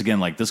 yeah. That's again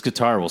like this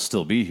guitar will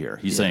still be here.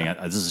 He's saying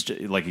this is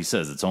like he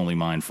says it's only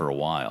mine for a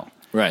while.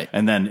 Right.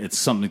 And then it's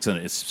someone's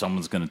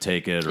going to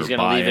take it or He's going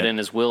to buy leave it it in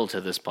his will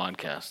to this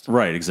podcast.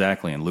 Right,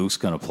 exactly. And Luke's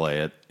going to play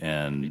it,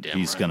 and damn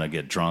he's right. going to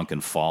get drunk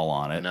and fall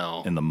on it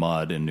No. in the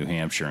mud in New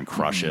Hampshire and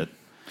crush it.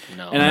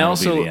 No. And I that'll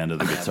also be the end of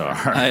the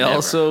guitar. I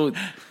also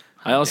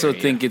dare you.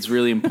 think it's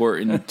really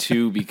important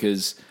too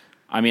because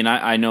I mean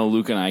I know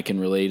Luke and I can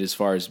relate as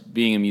far as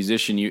being a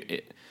musician.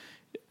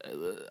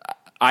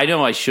 I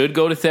know I should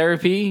go to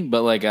therapy,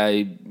 but like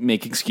I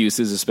make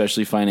excuses,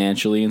 especially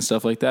financially and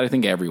stuff like that. I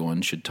think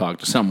everyone should talk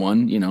to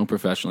someone,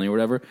 professionally or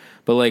whatever.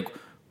 But like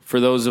for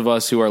those of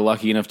us who are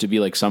lucky enough to be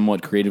like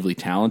somewhat creatively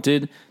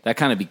talented, that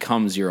kind of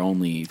becomes your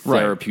only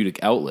therapeutic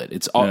outlet.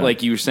 It's all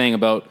like you were saying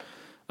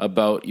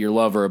about your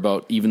love or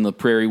about even the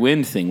Prairie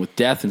Wind thing with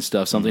death and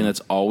stuff, something that's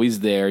always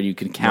there and you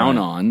can count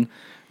on,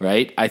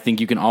 right? I think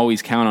you can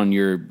always count on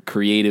your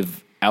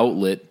creative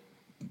outlet,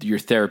 your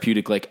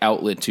therapeutic like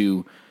outlet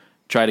to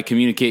try to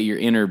communicate your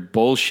inner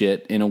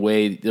bullshit in a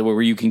way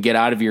where you can get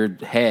out of your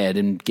head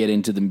and get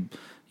into the,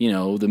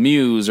 the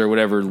muse or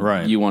whatever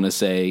Right. you want to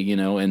say,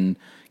 and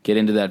get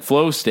into that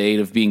flow state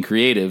of being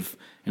creative.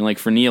 And like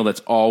for Neil, that's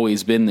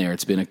always been there.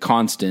 It's been a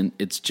constant.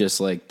 It's just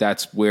like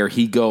that's where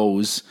he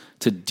goes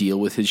to deal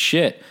with his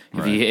shit.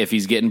 If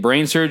he's getting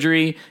brain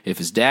surgery, if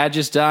his dad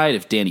just died,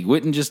 if Danny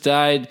Whitten just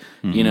died,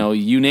 you know,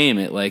 you name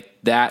it, like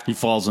that. He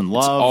falls in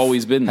love. It's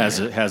always been there.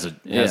 Has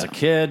a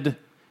kid,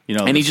 you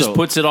know, and he just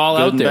puts it all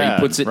out there. Bad,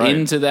 he puts it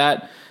into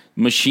that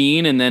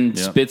machine and then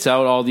spits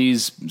out all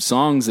these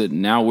songs that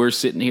now we're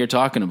sitting here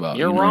talking about.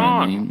 You're you know wrong.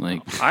 What I mean?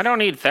 Like, I don't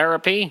need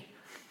therapy.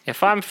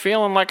 If I'm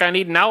feeling like I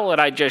need an outlet,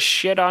 I just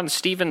shit on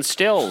Steven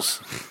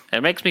Stills.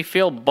 It makes me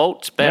feel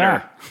boats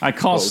better. Yeah,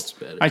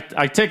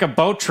 I take a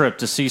boat trip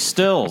to see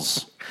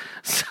Stills.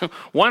 So,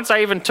 once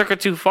I even took it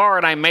too far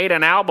and I made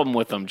an album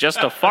with him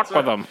just to fuck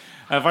with him.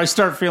 If I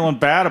start feeling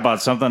bad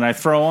about something, I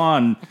throw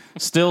on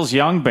Stills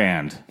Young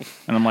Band.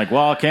 And I'm like,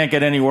 well, it can't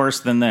get any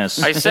worse than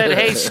this. I said,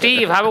 hey,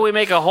 Steve, how about we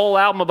make a whole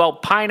album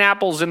about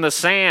pineapples in the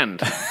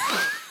sand?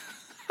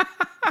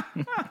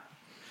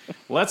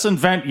 Let's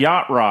invent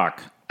yacht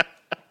rock.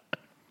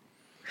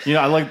 You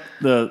know, I like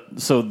the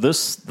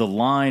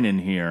line in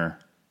here.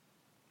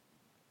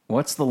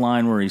 What's the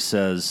line where he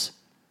says,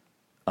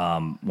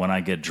 when I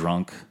get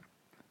drunk?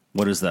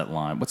 What is that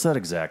line? What's that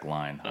exact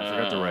line? I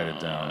forgot to write it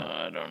down.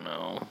 I don't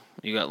know.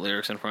 You got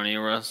lyrics in front of you,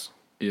 Russ?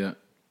 yeah.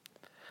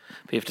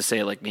 But you have to say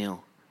it like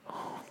Neil.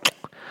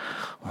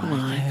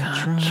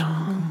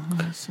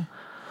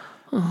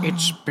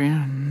 It's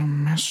been a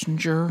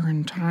messenger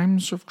in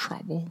times of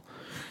trouble,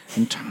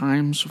 in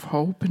times of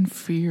hope and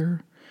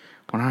fear.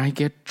 When I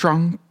get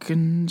drunk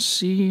and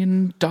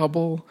seeing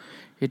double,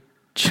 it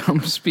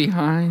jumps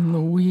behind the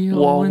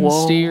wheel and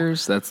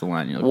steers. That's the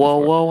line you're looking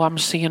for. Whoa, I'm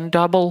seeing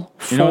double.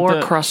 You know Four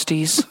what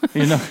crusties.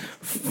 You know,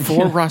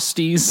 4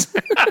 Rusties.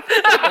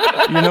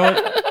 you know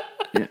what?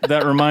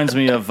 That reminds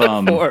me of 4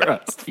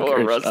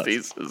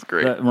 Rusties is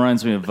great. that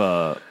reminds me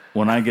of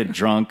when I get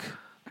drunk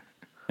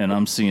and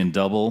I'm seeing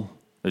double.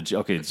 It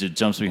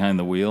jumps behind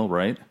the wheel,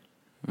 right?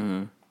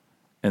 Mm-hmm.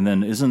 And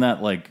then isn't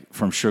that like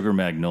from Sugar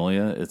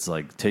Magnolia? It's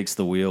like takes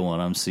the wheel when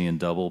I'm seeing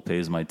double,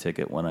 pays my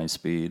ticket when I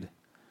speed.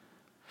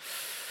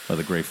 By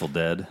the Grateful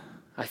Dead.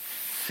 I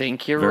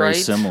think you're Very right.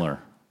 similar.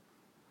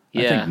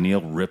 Yeah. I think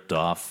Neil ripped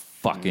off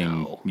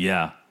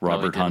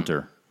Robert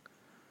Hunter.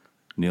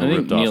 Neil I think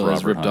ripped off Neil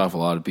has Robert ripped Hunter. off a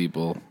lot of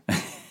people.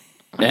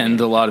 And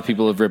a lot of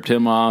people have ripped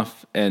him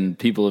off, and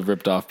people have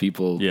ripped off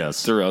people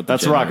throughout the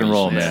That's rock and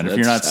roll, man. generations. If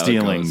you're not That's how it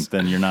stealing, goes.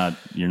 then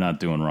you're not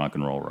doing rock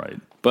and roll right.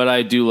 But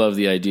I do love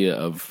the idea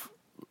of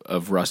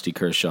Rusty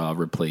Kershaw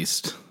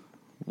replaced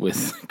with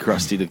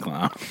Krusty the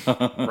Clown.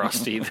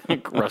 Rusty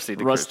the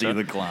Rusty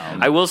the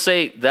Clown. I will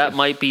say that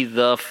might be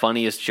the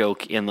funniest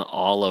joke in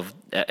all of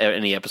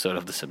any episode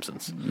of The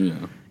Simpsons. Yeah.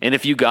 And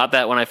if you got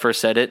that when I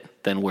first said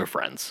it, then we're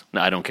friends.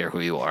 No, I don't care who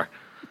you are.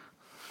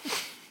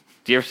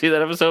 Do you ever see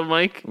that episode,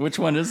 Mike? Which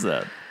one is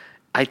that?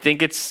 I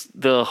think it's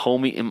the not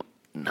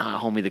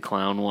Homie the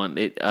Clown one.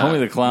 Homie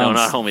the Clown. No,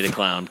 not Homie the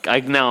Clown.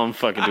 Now I'm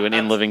fucking doing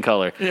In Living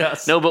Color.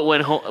 Yes. No, but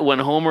when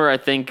Homer, I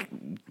think,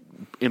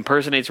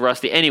 impersonates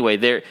Rusty. Anyway,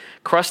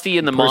 Krusty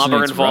and the mob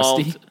are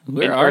involved. Rusty?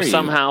 Where are you?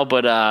 Somehow,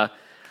 but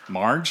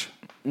Marge?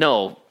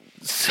 no.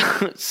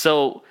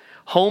 So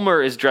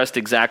Homer is dressed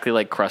exactly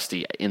like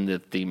Krusty in the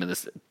theme of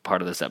this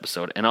part of this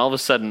episode, and all of a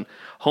sudden,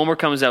 Homer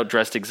comes out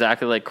dressed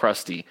exactly like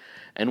Krusty.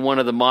 And one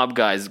of the mob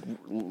guys,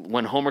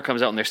 when Homer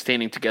comes out and they're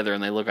standing together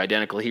and they look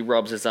identical, he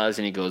rubs his eyes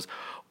and he goes,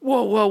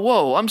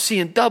 "Whoa, I'm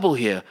seeing double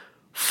here.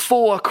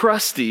 4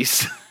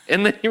 Krusties."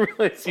 And then he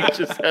realizes he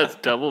just has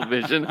double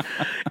vision.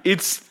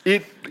 It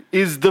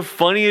is the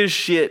funniest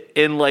shit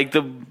and like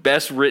the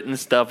best written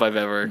stuff I've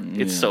ever.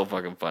 It's so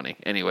fucking funny.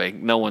 Anyway,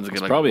 no one's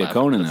gonna. It's probably a laugh at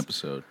Conan this.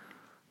 episode.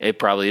 It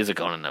probably is a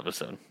Conan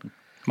episode.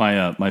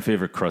 My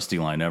favorite Krusty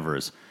line ever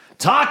is,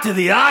 "Talk to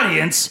the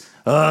audience.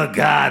 Oh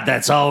God,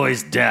 that's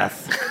always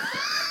death."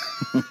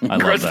 I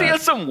love Krusty that.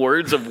 has some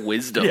words of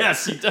wisdom.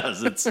 Yes, he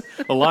does. It's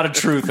a lot of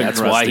truth in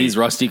That's Krusty. why he's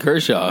Rusty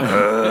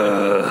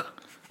Kershaw.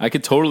 I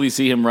could totally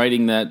see him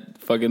writing that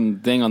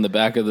fucking thing on the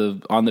back of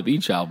the On the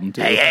Beach album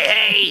too.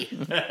 Hey!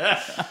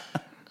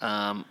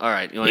 All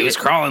right. He was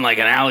crawling like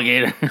an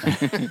alligator.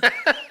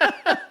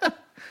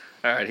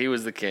 All right, he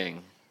was the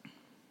king.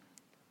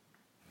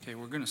 Okay,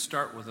 we're going to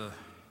start with a...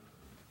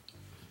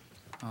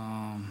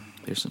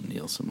 There's some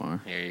Neil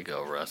Samar. Here you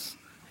go, Russ.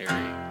 Here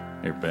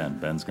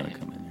Ben's going to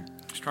come in here.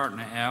 starting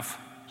an F.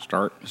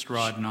 Start. Just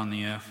riding on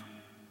the F.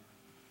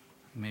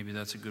 Maybe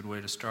that's a good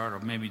way to start, or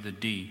maybe the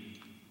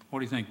D. What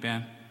do you think,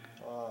 Ben?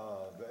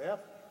 The F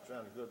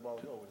sounds good. Well,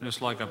 go with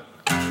Just like a...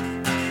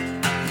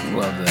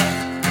 Love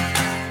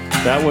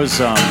that. That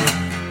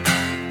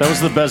was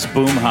the best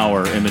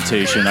Boomhauer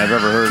imitation I've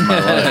ever heard in my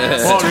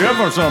life. Oh, the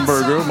F sound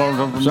very good.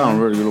 Sound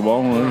very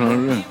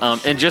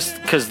good. And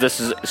just because this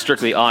is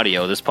strictly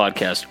audio, this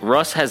podcast,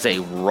 Russ has a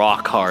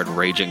rock hard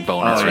raging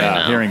bonus Oh right yeah,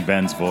 now. hearing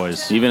Ben's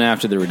voice. Even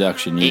after the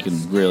reduction, you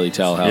can really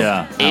tell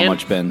how And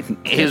much Ben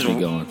his is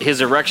going.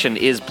 his erection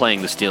is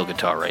playing the steel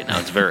guitar right now.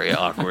 It's very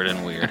awkward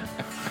and weird.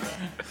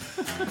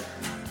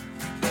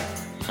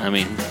 I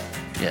mean,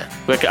 yeah,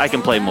 but I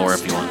can play more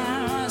if you want.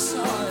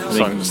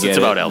 It's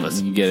about Elvis.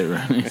 You can get it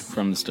right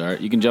from the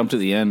start. You can jump to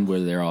the end where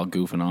they're all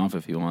goofing off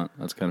if you want.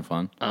 That's kind of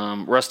fun.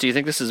 Russ, do you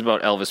think this is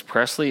about Elvis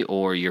Presley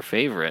or your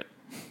favorite,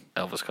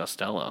 Elvis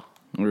Costello?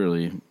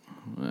 Really,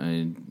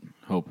 I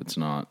hope it's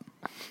not.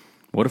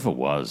 What if it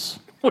was?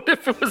 What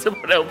if it was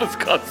about Elvis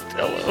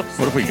Costello?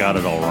 What if we got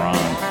it all wrong?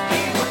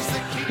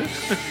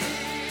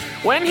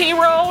 When he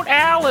wrote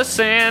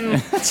Allison.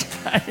 That's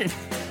right.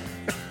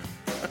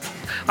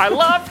 I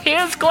love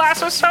his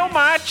glasses so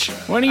much.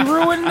 When he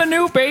ruined the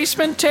new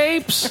Basement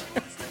tapes.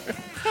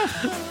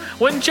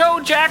 When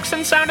Joe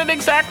Jackson sounded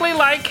exactly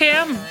like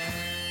him.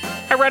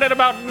 I read it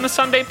about in the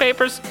Sunday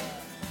papers.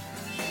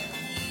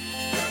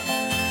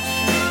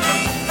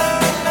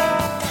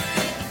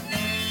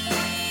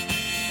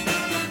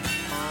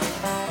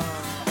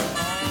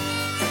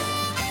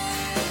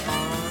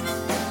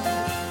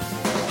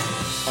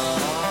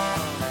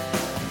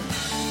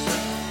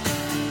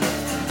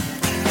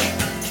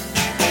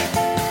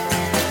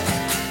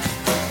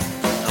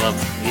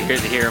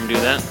 To hear him do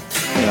that?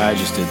 Yeah, I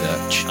just did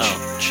that.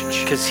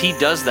 Oh, because he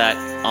does that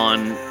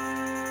on...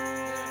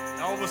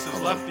 Elvis has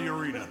left the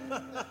arena.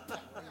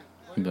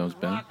 I think that was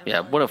Ben. Yeah,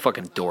 what a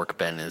fucking dork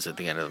Ben is at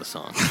the end of the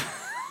song.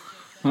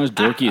 Not as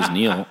dorky as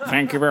Neil.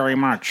 Thank you very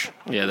much.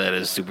 Yeah, that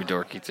is super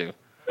dorky, too.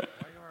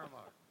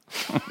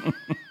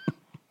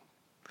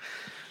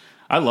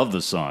 I love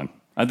this song.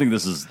 I think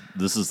this is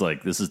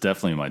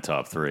definitely my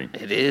top 3.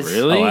 It is?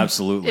 Really? Oh,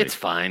 absolutely. It's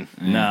fine.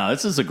 No,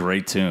 this is a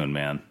great tune,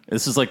 man.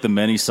 This is like the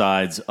many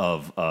sides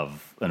of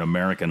an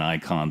American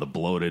icon, the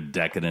bloated,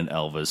 decadent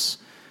Elvis,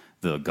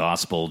 the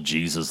gospel,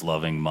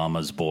 Jesus-loving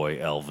mama's boy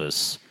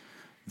Elvis,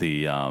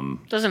 the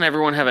Doesn't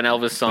everyone have an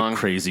Elvis song?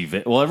 crazy...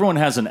 well, everyone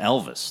has an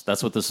Elvis.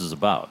 That's what this is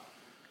about,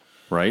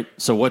 right?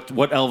 So what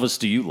Elvis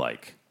do you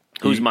like?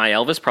 Who's my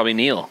Elvis? Probably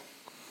Neil.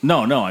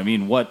 No, I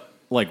mean, what...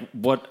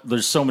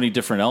 there's so many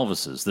different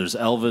Elvises. There's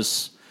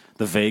Elvis,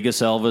 the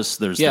Vegas Elvis.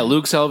 There's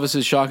Luke's Elvis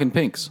is Shocking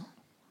Pinks.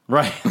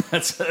 Right.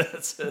 That's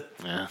it.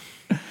 Yeah.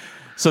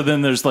 So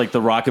then there's like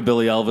the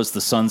Rockabilly Elvis,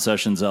 the Sun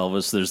Sessions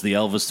Elvis. There's the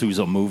Elvis who's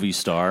a movie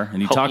star,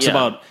 and he talks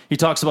about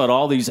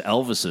all these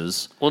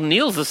Elvises. Well,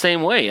 Neil's the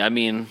same way. I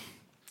mean,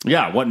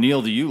 yeah. What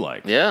Neil do you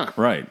like? Yeah.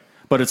 Right.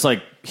 But it's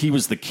like he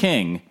was the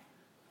king,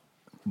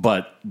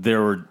 but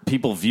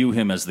people view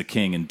him as the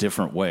king in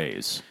different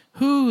ways.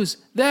 Who's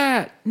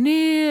that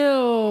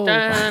Neil?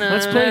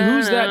 Let's play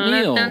Who's That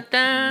Neil?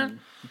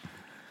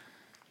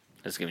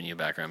 Just giving you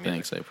background music.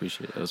 Thanks, I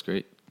appreciate it. That was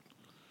great.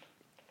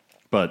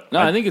 But no,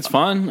 I think it's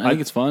fun. I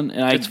think it's fun,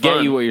 and I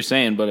get you what you're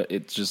saying, but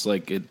it's just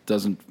like it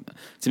doesn't.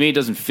 To me, it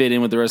doesn't fit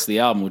in with the rest of the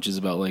album, which is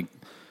about like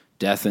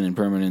death and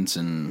impermanence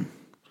and.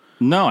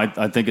 No,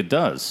 I think it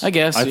does. I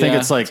guess I think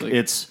it's like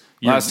it's.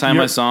 Last time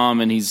I saw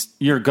him, and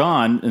you're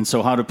gone, and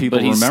so how do people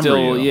remember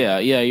you? Yeah,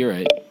 you're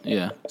right.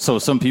 Yeah. So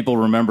some people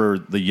remember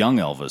the young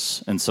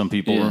Elvis, and some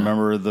people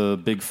remember the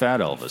big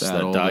fat Elvis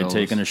that died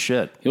taking a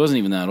shit. He wasn't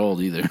even that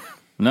old either.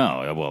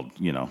 No, well,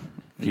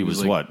 he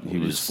was what? He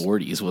was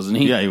 40s, wasn't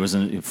he? Yeah, he was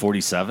in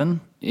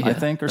 47, I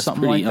think, or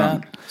something like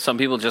that. Some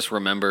people just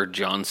remember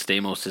John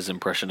Stamos'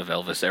 impression of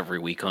Elvis every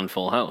week on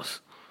Full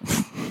House.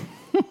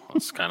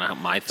 That's kind of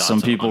my thoughts.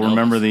 Some people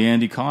remember the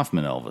Andy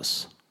Kaufman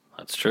Elvis.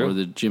 That's true. Or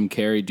the Jim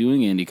Carrey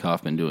doing Andy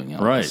Kaufman doing Elvis.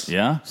 Right,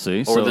 yeah,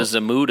 see? Or the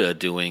Zamuda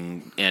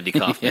doing Andy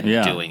Kaufman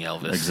doing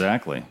Elvis.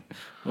 Exactly.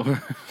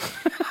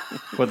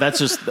 But that's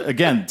just,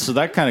 again, so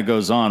that kind of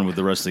goes on with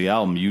the rest of the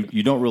album.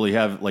 You don't really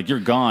have, like,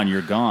 you're gone,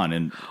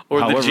 and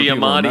or the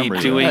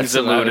Giamatti doing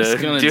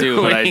Zamuda,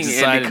 doing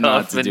Andy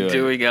Kaufman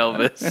doing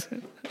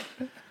Elvis.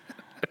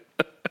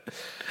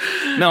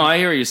 No, I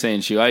hear what you're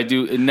saying, Shu. I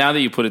do. Now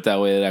that you put it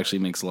that way, it actually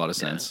makes a lot of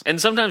sense. And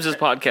sometimes this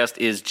podcast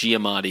is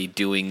Giamatti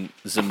doing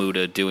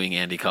Zamuda, doing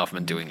Andy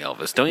Kaufman, doing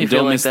Elvis. Don't you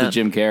feel like that? Don't miss the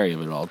Jim Carrey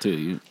of it all,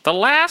 too. The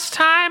last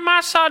time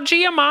I saw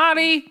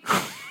Giamatti,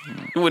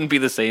 it wouldn't be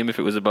the same if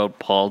it was about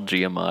Paul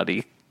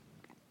Giamatti.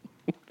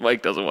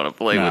 Mike doesn't want to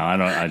play with. I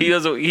don't. He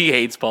doesn't. He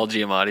hates Paul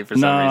Giamatti for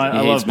some reason.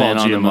 I love Paul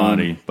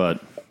Giamatti,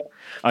 but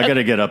I got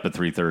to get up at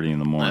 3:30 in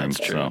the morning. That's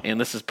true. So. And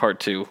this is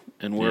part 2,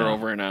 and we're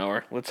over an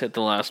hour. Let's hit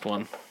the last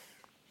one.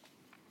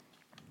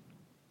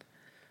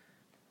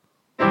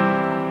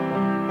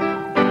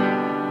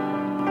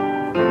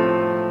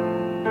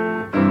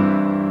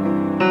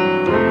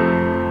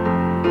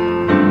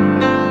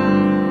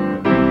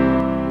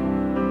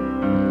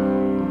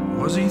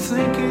 Was he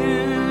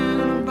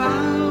thinking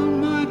about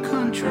my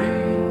country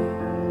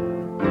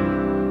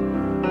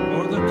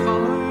or the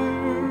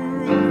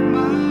color of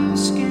my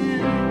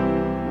skin?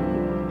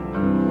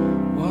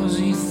 Was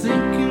he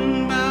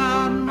thinking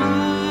about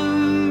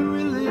my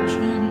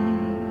religion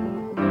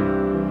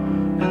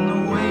and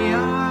the way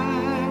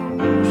I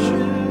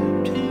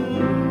worshipped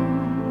him?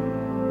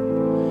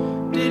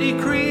 Did he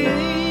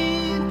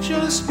create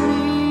just me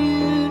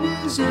in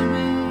his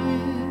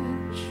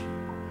image,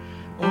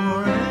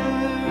 or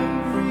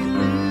every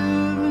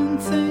living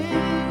thing?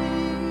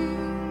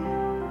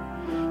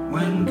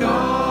 When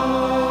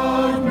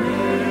God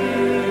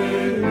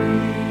made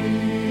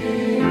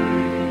me,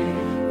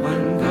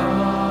 when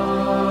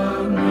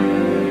God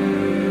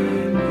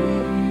made me.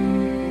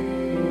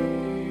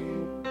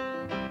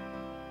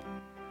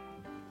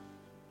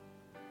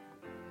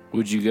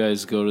 Would you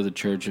guys go to the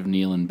Church of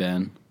Neil and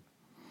Ben?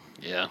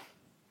 Yeah.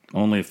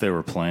 Only if they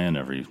were playing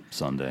every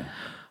Sunday.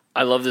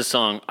 I love this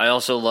song. I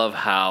also love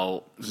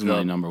how This is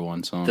my number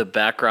one song. the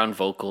background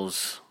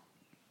vocals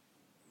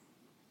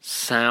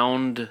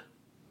sound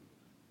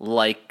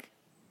like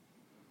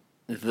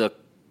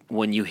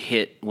when you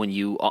hit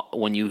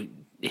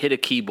a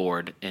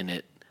keyboard and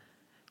it,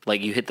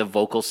 like you hit the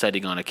vocal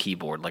setting on a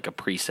keyboard, like a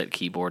preset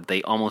keyboard,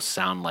 they almost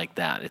sound like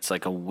that. It's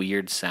like a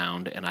weird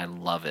sound, and I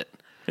love it.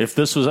 If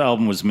this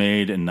album was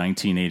made in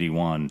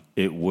 1981,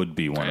 it would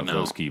be one of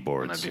those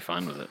keyboards. And I'd be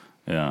fine with it.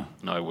 Yeah.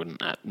 No, I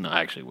wouldn't. No,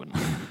 I actually wouldn't.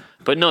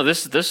 But no,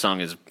 this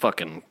song is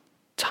fucking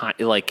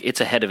like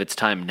it's ahead of its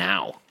time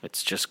now.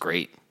 It's just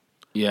great.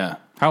 Yeah.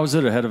 How is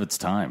it ahead of its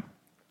time?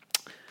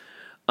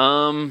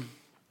 I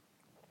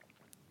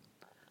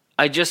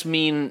just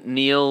mean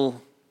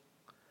Neil.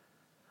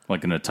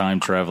 Like in a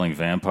time-traveling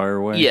vampire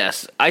way?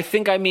 Yes. I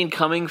think I mean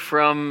coming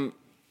from,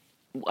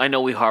 I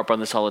know we harp on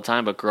this all the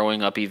time, but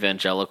growing up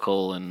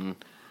evangelical and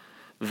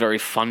very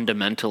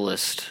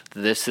fundamentalist,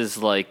 this is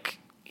like,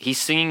 he's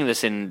singing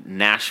this in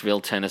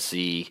Nashville,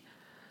 Tennessee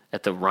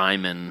at the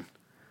Ryman.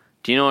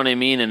 Do you know what I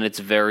mean? And it's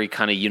very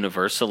kind of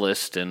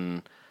universalist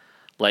and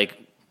like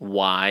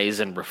wise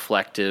and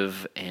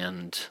reflective,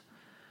 and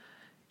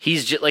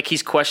he's just like,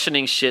 he's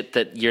questioning shit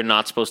that you're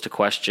not supposed to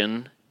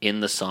question in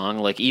the song.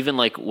 Like, even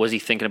like, was he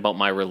thinking about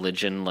my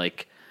religion?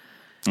 Like,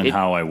 And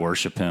how I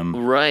worship him.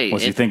 Right.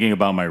 Was he thinking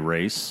about my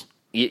race?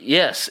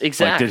 Yes,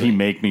 exactly. Like, did he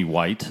make me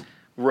white?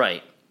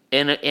 Right.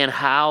 And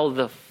how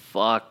the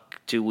fuck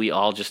do we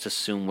all just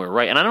assume we're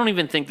right? And I don't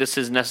even think this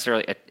is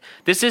necessarily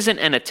this isn't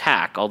an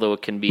attack, although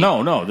it can be.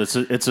 No, it's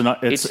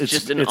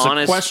just an it's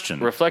honest a question.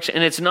 reflection,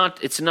 and it's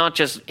not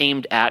just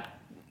aimed at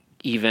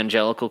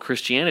evangelical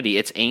Christianity.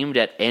 It's aimed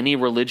at any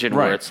religion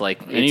where it's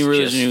like any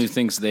religion who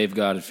thinks they've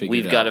got it figured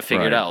out. We've got it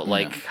figured out.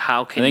 Like,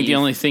 how can I think you, the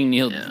only thing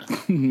Neil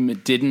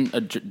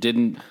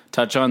didn't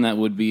touch on that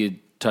would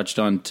be touched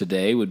on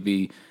today would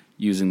be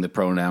using the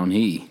pronoun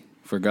he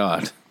for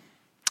God.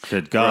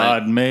 Did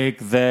God make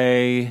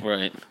they?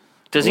 Right.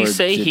 Does he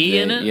say he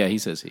in it? Yeah, he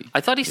says he.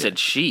 I thought he said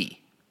she.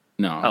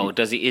 No. Oh,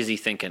 does he? Is he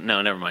thinking?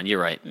 No, never mind. You're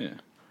right. Yeah,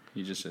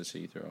 he just says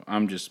he throw.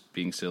 I'm just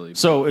being silly.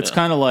 So it's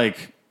kind of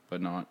like,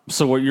 but not.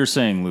 So what you're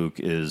saying, Luke,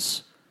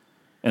 is,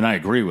 and I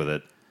agree with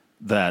it,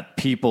 that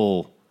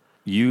people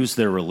use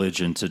their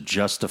religion to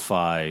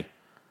justify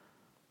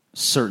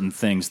certain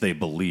things they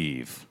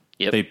believe.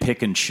 Yep. They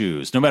pick and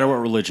choose, no matter what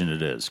religion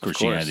it is,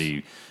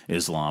 Christianity,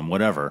 Islam,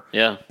 whatever.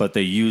 Yeah. But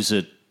they use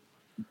it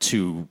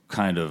to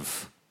kind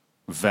of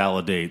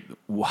validate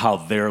how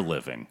they're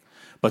living.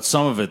 But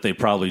some of it they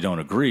probably don't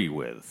agree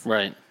with.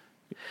 Right.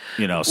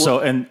 You know, so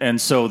and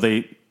so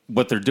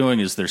what they're doing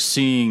is they're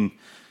seeing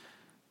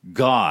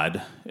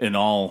God in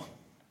all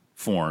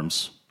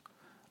forms.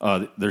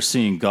 They're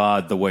seeing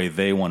God the way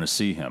they want to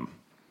see him.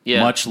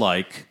 Yeah. Much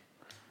like,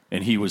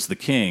 and he was the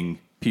king,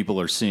 people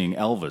are seeing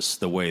Elvis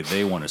the way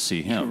they want to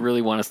see him. You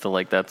really want us to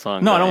like that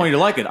song? No, I don't want you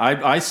to like it.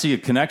 I see a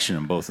connection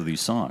in both of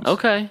these songs.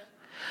 Okay.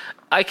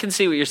 I can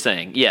see what you're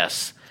saying,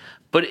 yes.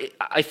 But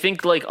I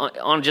think like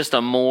on just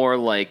a more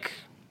like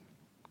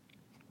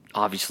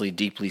obviously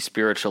deeply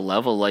spiritual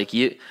level, like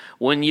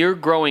when you're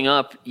growing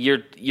up,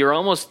 you're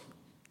almost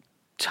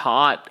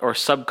taught or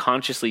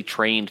subconsciously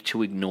trained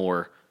to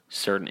ignore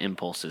certain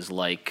impulses,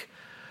 like,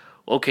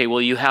 okay,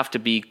 well, you have to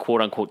be quote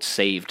unquote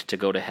saved to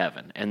go to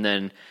heaven. And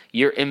then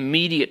your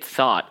immediate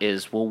thought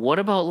is, well, what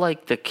about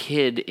like the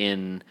kid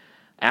in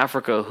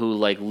Africa who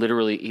like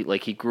literally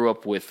like he grew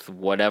up with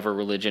whatever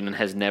religion and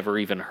has never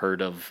even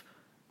heard of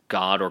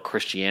God or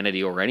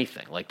Christianity or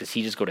anything? Like, does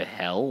he just go to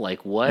hell?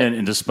 Like, what?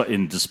 And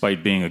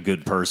despite being a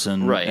good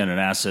person Right. and an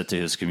asset to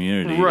his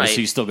community, Right. is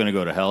he still going to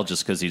go to hell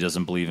just because he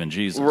doesn't believe in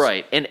Jesus?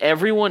 Right. And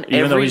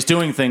Even though he's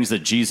doing things that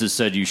Jesus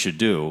said you should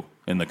do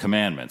in the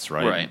commandments,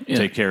 right? Right. Yeah.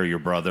 Take care of your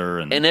brother.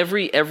 And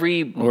every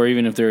or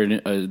even if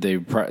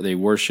they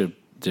worship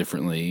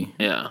differently,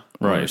 yeah,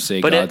 or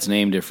say But God's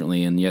name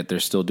differently, and yet they're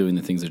still doing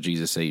the things that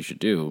Jesus say you should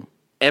do.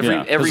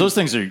 Because those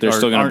things they're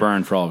still going to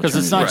burn for all of because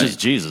it's eternity. not just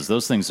Jesus;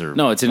 those things are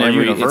No, it's in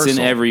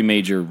every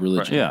major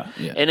religion.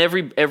 Yeah. And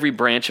every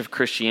branch of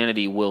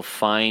Christianity will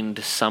find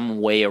some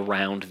way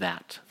around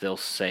that. They'll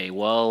say,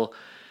 well,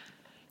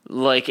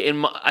 like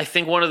I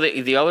think one of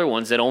the other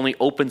ones that only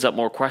opens up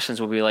more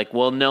questions will be like,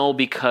 well, no,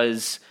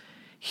 because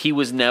he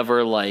was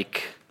never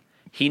like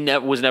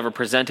was never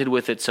presented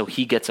with it, so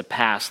he gets a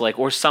pass, like,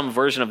 or some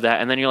version of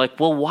that. And then you're like,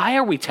 well, why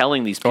are we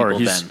telling these people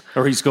then?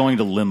 Or he's going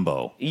to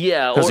limbo.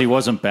 Yeah, because he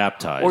wasn't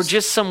baptized, or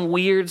just some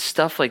weird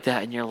stuff like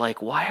that. And you're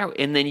like, why are?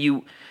 And then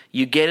you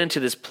get into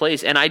this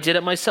place, and I did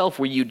it myself,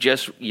 where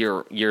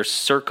you're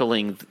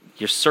circling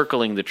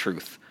the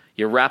truth,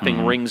 you're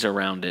wrapping rings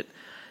around it.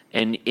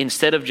 And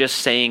instead of just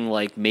saying,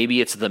 like, maybe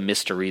it's the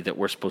mystery that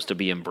we're supposed to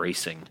be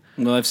embracing.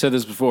 Well, I've said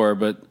this before,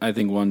 but I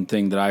think one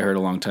thing that I heard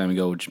a long time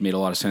ago, which made a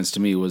lot of sense to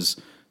me, was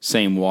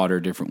same water,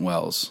 different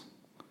wells.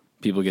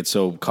 People get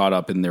so caught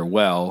up in their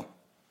well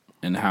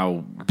and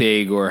how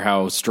big or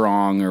how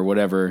strong or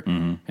whatever,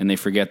 and they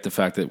forget the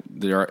fact that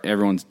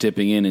everyone's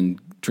dipping in and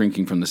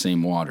drinking from the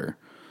same water.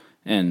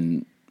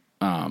 And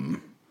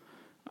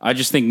I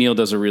just think Neil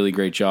does a really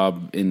great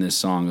job in this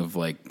song of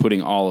like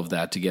putting all of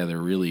that together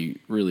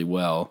really, really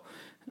well.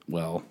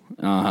 But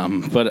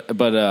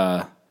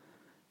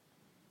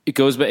it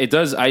goes, but it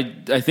does. I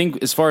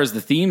think as far as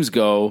the themes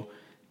go,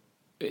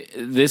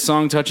 this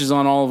song touches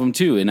on all of them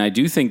too, and I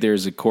do think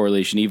there's a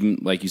correlation, even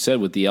like you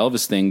said, with the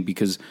Elvis thing,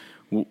 because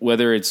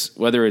whether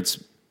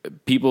it's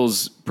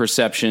people's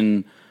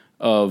perception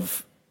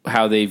of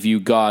how they view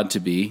God to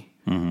be,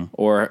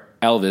 or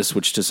Elvis,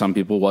 which to some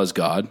people was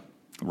God.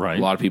 Right.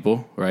 A lot of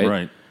people, right?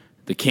 Right.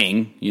 The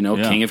king,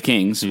 King of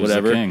Kings, He was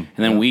whatever. the king.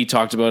 And then we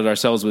talked about it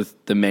ourselves with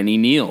the many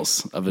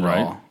Neils of it Right.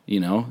 all,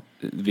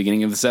 At the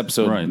beginning of this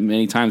episode, Right.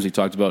 many times we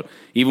talked about,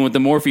 even with the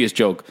Morpheus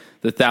joke,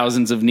 the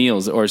thousands of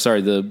Neils, or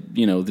sorry,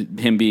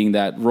 him being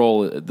that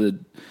role,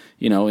 in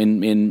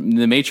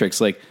the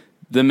Matrix, like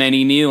the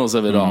many Neils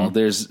of it all.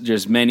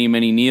 There's many,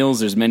 many Neils,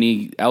 there's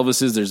many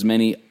Elvises, there's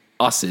many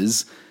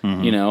us's,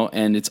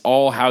 and it's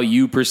all how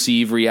you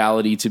perceive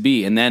reality to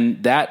be. And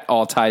then that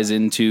all ties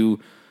into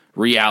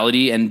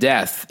reality and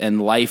death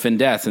and life and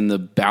death and the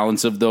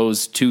balance of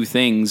those two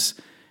things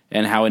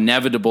and how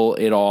inevitable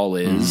it all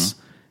is.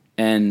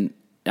 And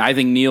I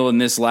think Neil in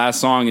this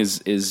last song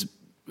is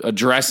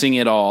addressing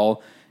it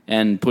all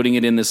and putting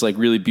it in this like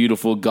really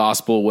beautiful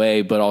gospel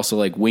way, but also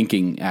like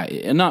winking at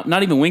it. And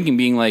not even winking,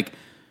 being like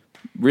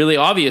really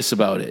obvious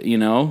about it,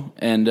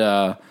 And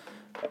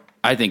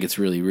I think it's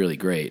really, really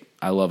great.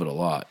 I love it a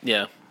lot.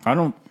 Yeah. I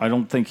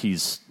don't think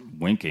he's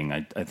winking.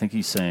 I think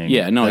he's saying...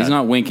 Yeah, no, he's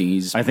not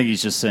winking. I think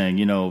he's just saying,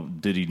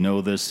 did he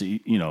know this?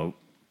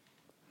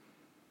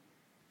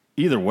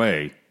 Either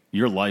way,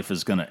 your life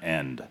is going to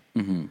end.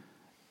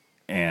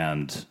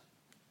 And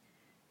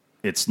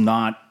it's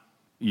not...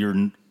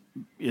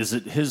 Is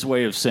it his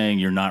way of saying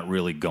you're not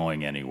really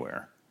going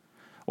anywhere?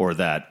 Or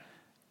that,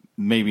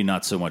 maybe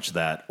not so much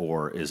that,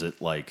 or is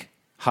it like,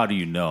 how do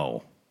you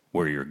know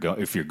where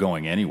if you're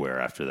going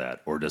anywhere after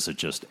that? Or does it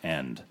just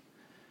end?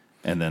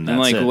 And then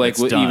that's and it.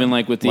 It's done. Even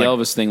like with the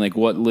Elvis thing, like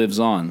what lives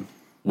on,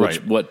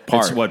 what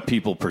part? It's what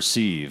people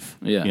perceive,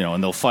 yeah.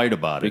 And they'll fight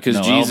about it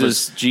because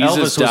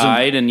Jesus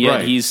died, and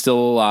yet he's still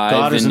alive.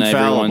 God is and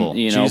infallible.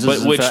 Everyone,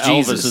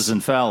 Elvis is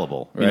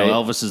infallible. Right?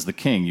 Elvis is the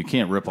king. You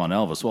can't rip on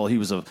Elvis. Well, he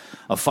was a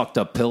fucked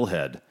up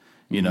pillhead,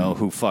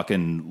 who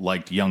fucking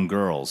liked young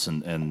girls,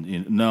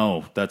 and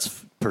no,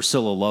 that's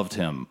Priscilla loved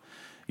him,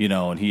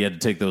 and he had to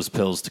take those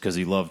pills because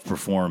he loved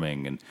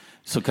performing and.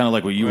 So kind of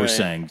like what you were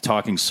saying,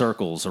 talking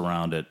circles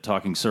around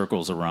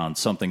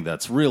something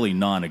that's really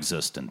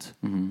non-existent.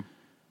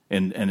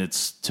 And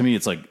it's, to me,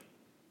 it's like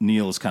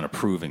Neil is kind of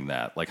proving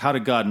that. Like, how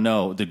did God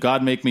know? Did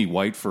God make me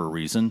white for a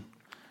reason?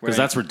 Because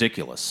that's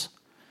ridiculous.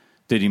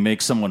 Did he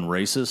make someone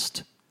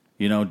racist?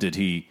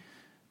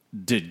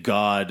 Did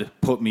God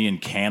put me in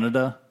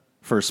Canada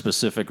for a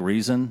specific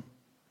reason?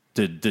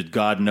 Did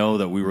God know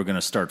that we were going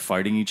to start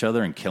fighting each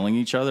other and killing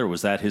each other?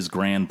 Was that his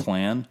grand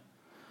plan?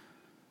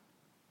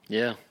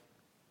 Yeah.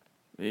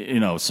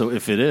 So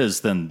if it is,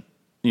 then,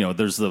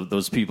 there's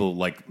those people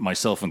like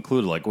myself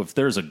included, like, well, if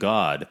there's a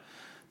God,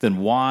 then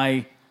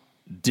why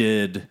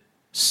did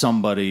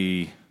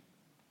somebody,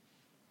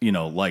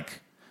 like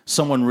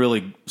someone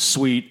really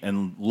sweet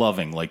and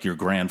loving, like your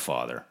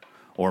grandfather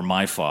or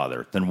my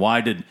father, then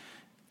why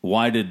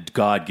did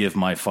God give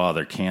my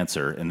father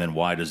cancer, and then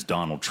why does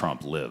Donald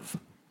Trump live?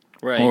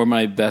 Right. Or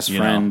my best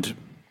friend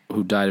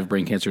who died of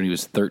brain cancer when he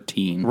was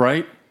 13.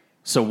 Right.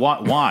 So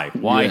why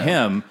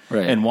him,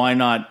 right. And why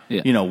not?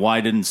 Yeah.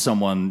 Why didn't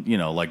someone?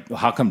 Like,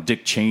 how come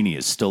Dick Cheney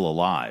is still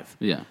alive?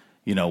 Yeah.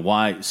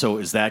 Why? So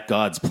is that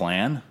God's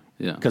plan?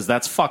 Yeah. Because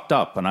that's fucked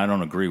up, and I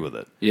don't agree with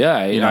it. Yeah,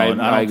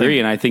 I agree,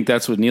 and I think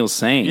that's what Neil's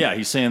saying. Yeah,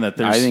 he's saying that.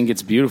 I think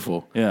it's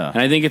beautiful. Yeah,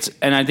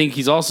 and I think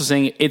he's also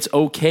saying it's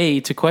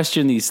okay to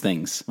question these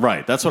things.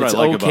 Right. That's what I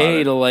like about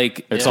it. It's okay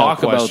to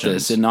talk about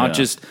this and not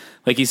just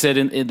like he said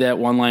in that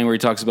one line where he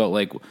talks about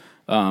like.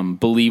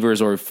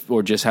 Believers or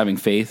just having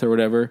faith or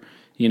whatever,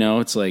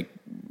 it's like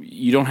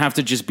you don't have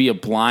to just be a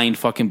blind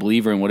fucking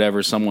believer in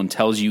whatever someone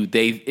tells you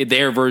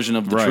their version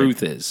of the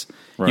truth is.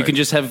 Right. You can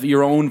just have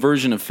your own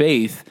version of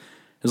faith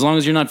as long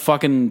as you're not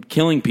fucking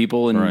killing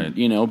people and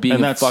being a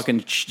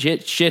fucking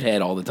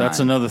shithead all the time. That's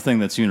another thing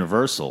that's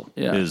universal.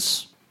 Yeah.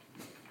 Is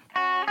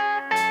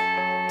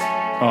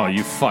oh,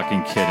 you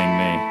fucking kidding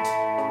me?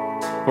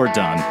 We're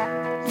done.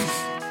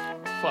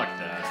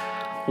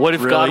 What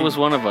if God was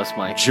one of us,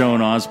 Mike? Joan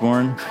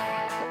Osborne.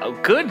 Oh,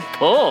 good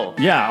pull.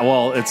 Yeah,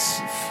 well, it's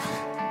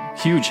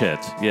huge hit.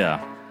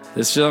 Yeah.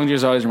 This song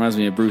just always reminds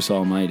me of Bruce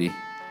Almighty.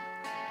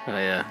 Oh,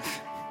 yeah.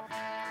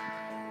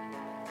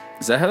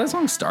 Is that how that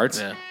song starts?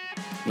 Yeah.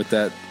 With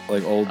that,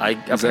 like, old...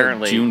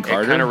 apparently, June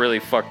Carter? It kind of really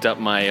fucked up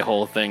my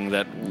whole thing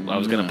that I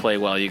was going to play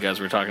while you guys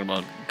were talking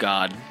about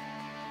God.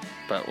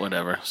 But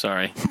whatever.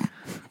 Sorry.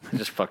 I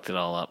just fucked it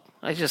all up.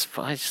 I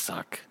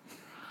suck.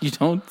 You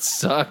don't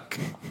suck.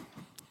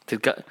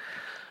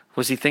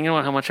 Was he thinking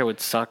about how much I would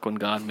suck when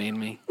God made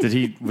me? Did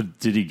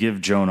he give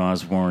Joan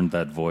Osborne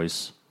that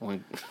voice?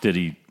 Did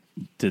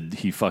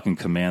he fucking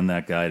command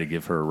that guy to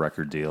give her a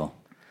record deal?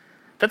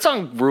 That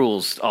song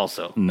rules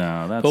also.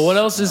 No, that's. But what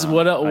else is I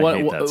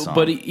hate that song.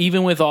 But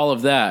even with all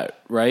of that,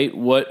 right?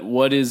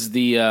 What is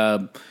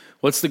the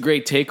what's the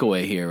great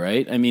takeaway here,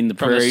 right? I mean, the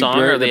From the song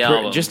or the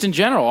album? just in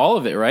general, all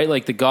of it, right?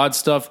 Like the God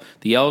stuff,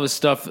 the Elvis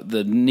stuff,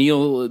 the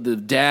Neil,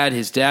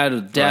 his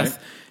dad, death. Right.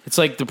 It's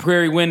like the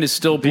prairie wind is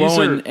still These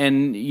blowing, are-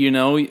 and you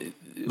know,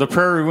 the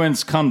prairie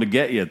winds come to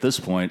get you at this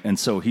point, and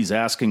so he's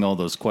asking all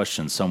those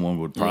questions someone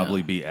would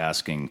probably be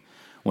asking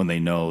when they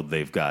know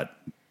they've got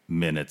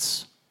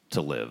minutes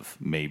to live,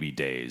 maybe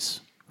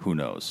days, who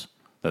knows,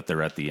 that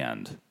they're at the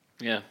end.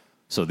 Yeah.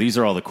 So these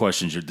are all the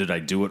questions. Did I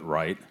do it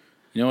right?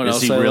 you know what Is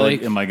else he I really?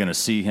 like? Am I going to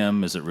see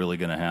him? Is it really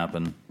going to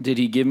happen? Did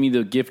he give me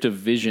the gift of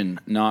vision,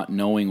 not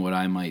knowing what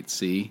I might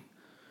see?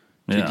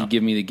 Did Yeah. he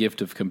give me the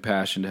gift of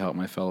compassion to help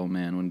my fellow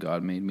man when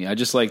God made me? I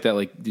just like that.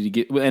 Like, did he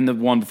get? And the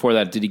one before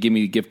that, did he give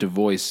me the gift of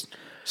voice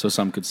so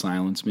some could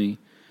silence me?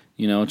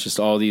 You know, it's just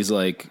all these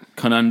like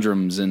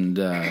conundrums and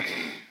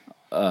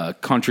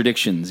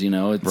contradictions. You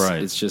know,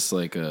 it's just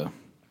like a,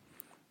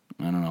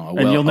 I don't know,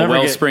 a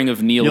wellspring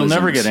of neologisms. You'll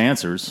never get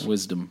answers.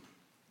 Wisdom.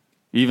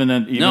 Even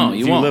if you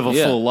won't. live a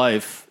full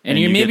life, And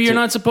maybe you're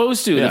not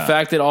supposed to. Yeah. The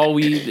fact that all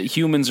we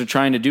humans are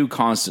trying to do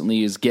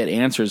constantly is get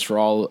answers for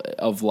all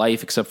of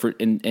life, except for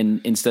and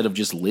instead of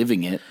just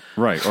living it.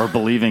 right, or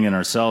believing in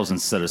ourselves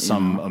instead of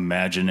some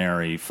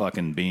imaginary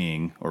fucking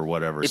being or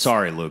whatever.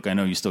 Sorry, Luke. I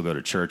know you still go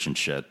to church and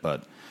shit,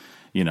 but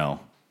you know,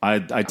 I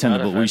tend to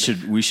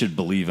believe we should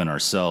believe in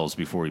ourselves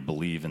before we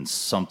believe in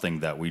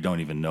something that we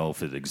don't even know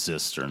if it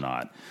exists or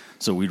not.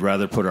 So we'd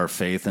rather put our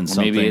faith in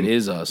something. Maybe it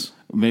is us.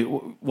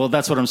 Well,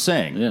 that's what I'm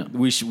saying. Yeah.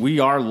 We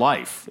are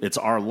life. It's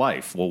our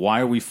life. Well, why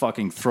are we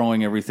fucking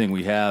throwing everything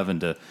we have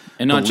into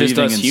And not just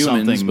believing us in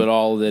humans, something- but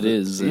all that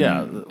is and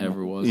yeah,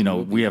 ever was. You know,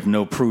 we have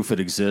no proof it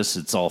exists.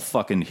 It's all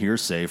fucking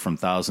hearsay from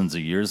thousands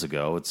of years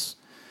ago. It's,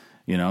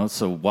 you know,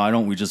 so why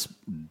don't we just,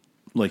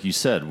 like you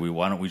said,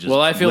 why don't we just?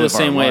 Well, I feel the live our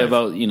same way life?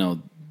 about, you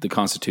know, the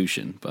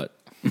Constitution, but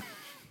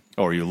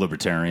Oh, are you a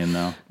libertarian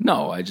now?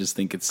 no, I just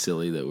think it's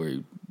silly that we're,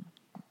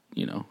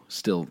 you know,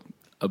 still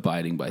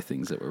abiding by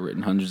things that were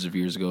written hundreds of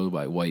years ago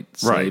by white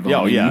slave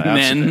Yeah, owning men.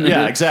 absolutely.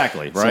 Yeah,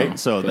 exactly. Right.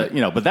 So, So that,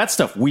 you know, but that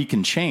stuff we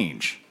can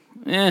change.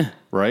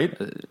 Right.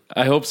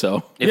 I hope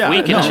so. If we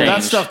can change.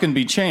 that stuff can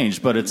be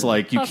changed, but it's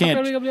like you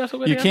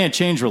can't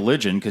change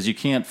religion because you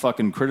can't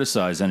fucking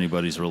criticize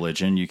anybody's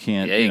religion. You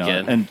can't. Yeah, you know,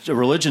 can. And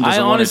religion I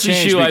doesn't want to honestly,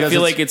 change. Shu, I because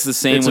feel like it's the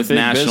same a with big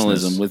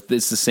nationalism. business.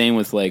 It's the same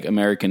with like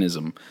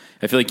Americanism.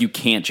 I feel like you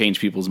can't change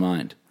people's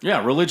mind.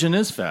 Yeah, religion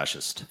is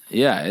fascist.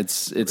 Yeah,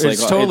 it's like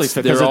totally it's,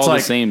 because they're it's all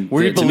like the same.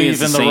 we To me, believe it's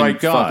the in the same right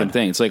God. fucking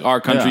thing. It's like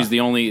our country's Yeah. the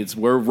only.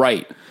 We're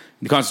right.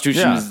 The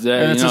Constitution Yeah, is.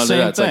 and it's you the know,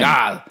 same it's like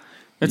thing.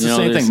 It's you the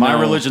know, same there's thing. My no-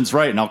 religion's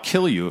right, and I'll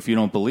kill you if you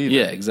don't believe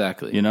Yeah, it.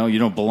 exactly. You know, you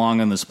don't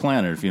belong on this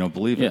planet if you don't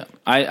believe Yeah, it.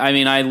 I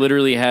mean, I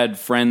literally had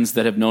friends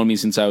that have known me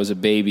since I was a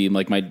baby.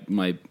 Like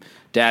my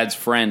dad's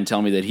friend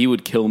tell me that he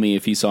would kill me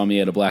if he saw me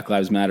at a Black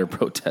Lives Matter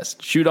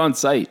protest. Shoot on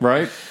sight.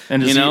 Right?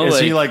 And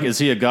is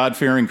he a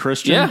God-fearing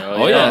Christian? Yeah.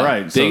 Oh, yeah. All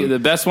right. Big- the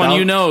best one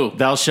you know.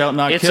 Thou shalt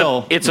not It's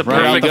kill. it's a right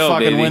out perfect the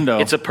fucking baby. window.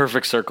 It's a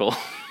perfect circle.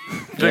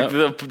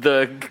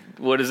 the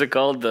what is it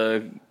called?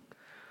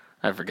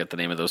 I forget the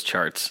name of those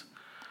charts.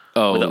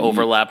 Oh, With the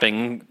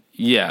overlapping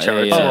yeah,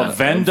 charts. yeah, yeah. Oh, a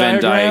Venn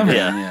diagram?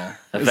 Yeah.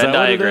 A Is Venn that what it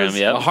diagram, is?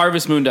 yep. A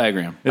harvest moon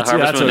diagram. It's,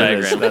 Harvest that's Moon what it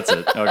is. diagram. That's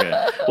it.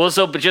 Okay.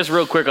 Well, but just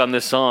real quick on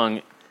this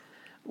song,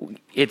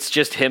 it's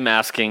just him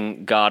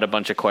asking God a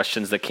bunch of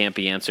questions that can't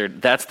be answered.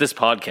 That's this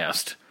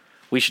podcast.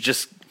 We should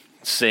just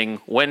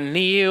sing, when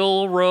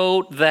Neil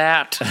wrote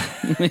that,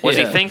 was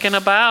he thinking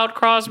about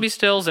Crosby,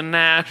 Stills, and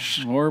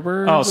Nash?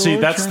 Oh, see,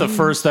 that's the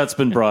first that's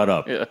been brought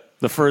up. Yeah.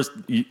 The first.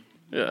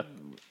 Yeah.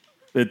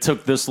 It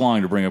took this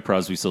long to bring up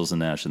Crosby, Stills, and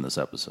Nash in this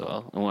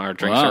episode. Well, our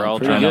drinks Wow, are all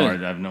pretty I dry.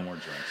 know. I have no more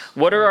drinks.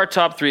 What are our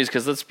top threes?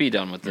 Because let's be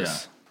done with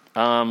this.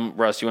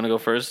 Russ, you want to go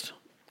first?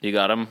 You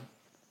got them?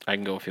 I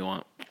can go if you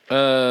want.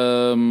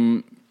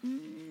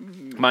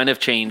 Mine have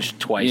changed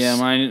twice. Yeah,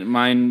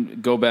 mine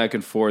go back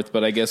and forth,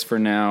 but I guess for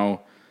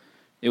now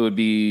it would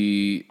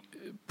be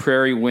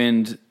Prairie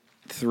Wind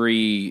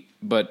 3,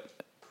 but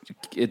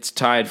it's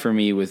tied for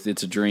me with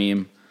It's a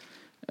Dream.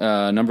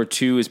 Number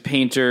 2 is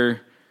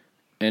Painter,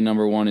 and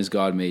number 1 is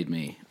God Made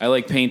Me. I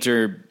like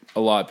Painter a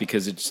lot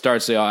because it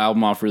starts the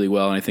album off really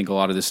well, and I think a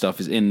lot of this stuff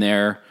is in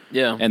there.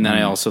 Yeah. And then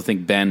I also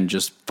think Ben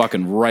just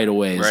fucking right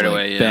away is Right like,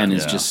 away, yeah. Ben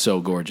is Yeah. just so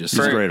gorgeous.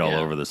 He's great all yeah.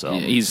 over this Yeah,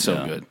 album. he's so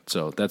Yeah. good.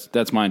 So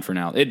that's mine for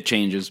now. It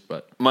changes,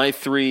 but My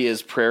 3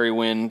 is Prairie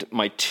Wind.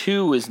 My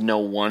 2 is No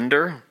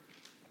Wonder,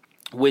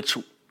 which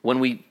when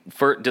we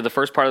did the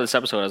first part of this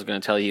episode, I was going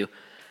to tell you,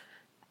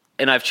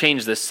 and I've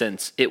changed this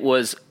since. It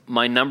was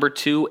my number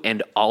 2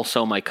 and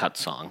also my cut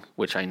song,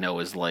 which I know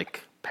is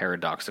like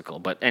paradoxical.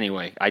 But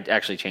anyway, I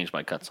actually changed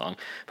my cut song.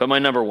 But my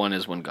number 1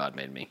 is When God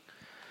Made Me.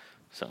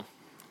 So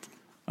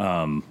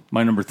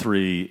My number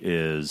 3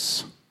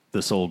 is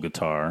This Old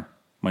Guitar.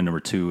 My number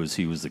 2 is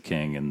He Was the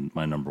King, and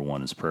my number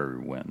 1 is Prairie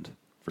Wind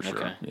for sure.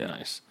 okay, Yeah,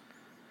 nice.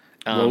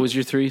 what was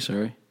your 3?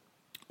 Sorry.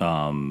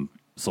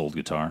 This Old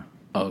Guitar.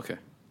 Oh, okay.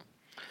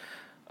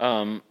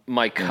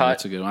 My Yeah, cut.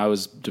 that's a good one. I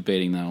was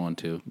debating that one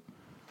too.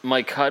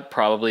 My cut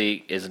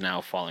probably is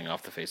now falling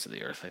off the face of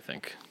the earth, I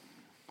think.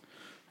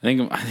 I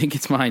think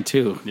it's mine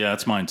too. Yeah,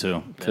 it's mine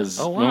too. Because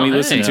Oh, wow. when we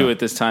listened to Yeah. it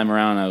this time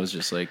around, I was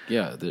just like,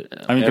 yeah.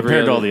 I mean,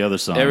 compared to all the other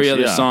songs, every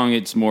other yeah. song,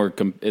 it's more.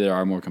 They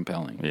are more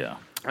compelling. Yeah.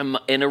 And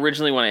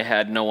originally when I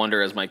had No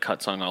Wonder as my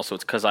cut song also,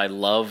 it's because I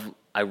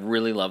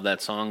really love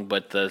that song,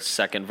 but the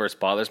second verse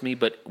bothers me.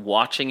 But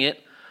watching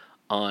it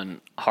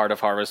on Heart of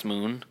Harvest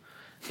Moon,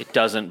 it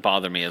doesn't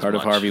bother me as Heart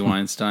much. of Harvey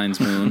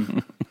Weinstein's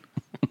Moon.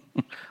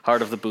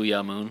 Heart of the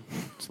Booyah Moon.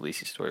 It's a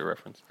Lacey Story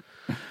reference.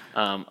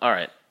 All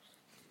right.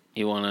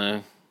 You want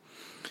to...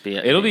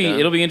 It'll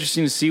be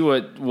interesting to see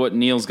what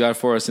Neil's got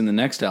for us in the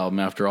next album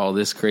after all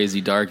this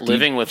crazy dark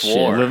Living deep with shit.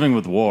 War. Living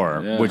with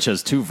War, Yeah. which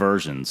has 2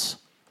 versions.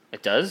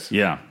 It does?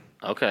 Yeah.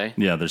 Okay.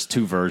 Yeah, there's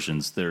 2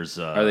 versions. There's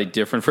Are they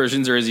different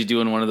versions, or is he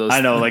doing one of those? I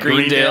know, like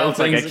Greendale. Like,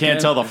 I things can't again?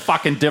 tell the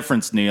fucking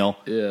difference, Neil.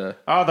 Yeah,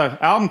 Oh, the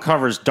album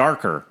cover's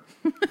darker.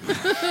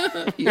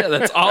 yeah.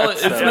 That's all.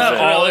 It's not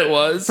all it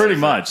was. Pretty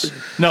much.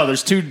 No,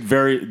 there's 2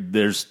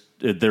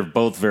 they're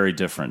both very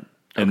different,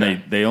 and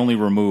Okay. they only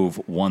remove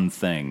one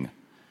thing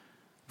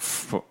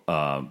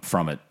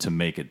from it to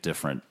make it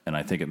different, and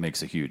I think it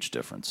makes a huge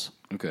difference.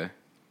 Okay.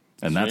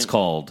 And that's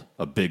called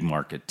a big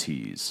market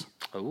tease.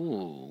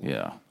 Ooh.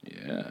 Yeah.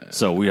 Yeah.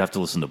 So we have to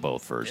listen to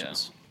both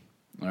versions.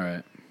 All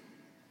right.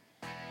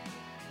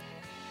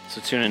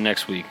 So tune in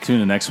next week. Tune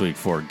in next week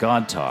for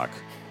God Talk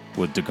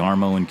with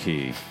DeGarmo and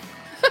Key.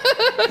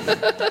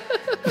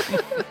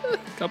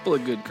 Couple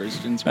of good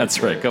Christians.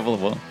 That's right. A couple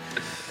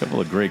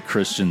of great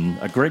Christian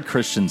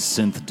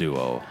synth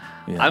duo.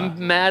 Yeah.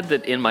 I'm mad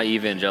that in my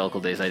evangelical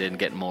days I didn't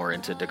get more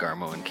into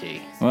DeGarmo and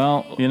Key.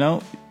 Well, you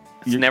know,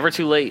 It's never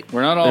too late.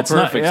 We're not all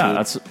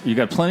perfect. You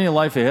got plenty of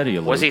life ahead of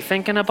you, Luke. Was he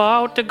thinking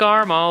about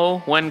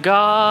DeGarmo when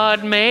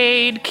God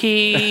made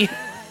Key?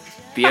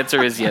 The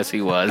answer is yes,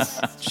 he was.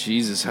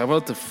 Jesus, how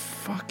about the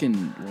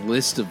fucking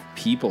list of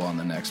people on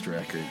the next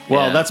record?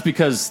 Well, Yeah. that's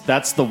because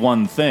that's the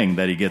one thing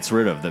that he gets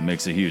rid of that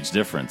makes a huge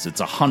difference.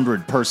 It's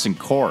 100-person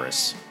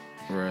chorus.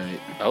 Right.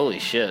 Holy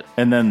shit.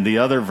 And then the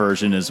other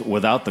version is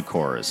without the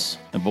chorus.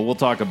 But we'll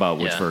talk about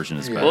which Yeah. version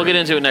is better. We'll get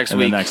into it next in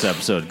week. the next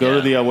episode. Go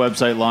to the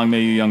website,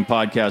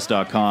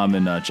 longmayouyoungpodcast.com,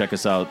 and check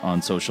us out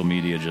on social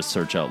media. Just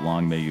search out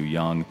Long May You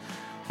Young.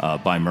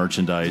 Buy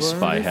merchandise,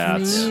 buy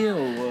hats.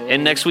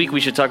 And next week we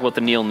should talk about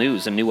the Neil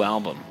News, a new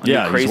album. A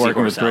Yeah, new Crazy he's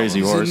working Horse with Crazy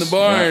album. Horse. In the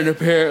barn,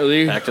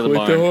 apparently. Back to the with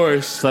barn. the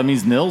horse. So that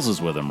means Nils is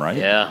with him, right?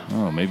 Yeah.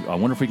 Oh, maybe. I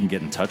wonder if we can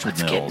get in touch with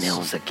Let's Nils. get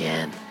Nils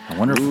again. I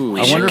wonder.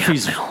 We I should wonder if get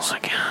he's. Nils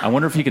again. I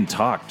wonder if he can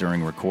talk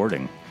during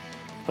recording.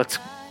 Let's.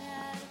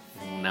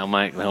 Now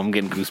I'm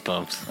getting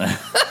goosebumps.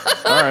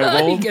 All right.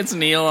 Well, He gets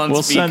Neil on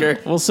we'll speaker.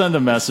 send. We'll send a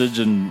message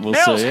and we'll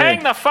Nils, say, hang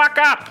hey, the fuck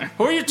up!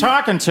 who are you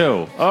talking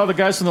to? Oh, the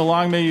guys from the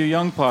Long May You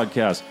Young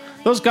podcast.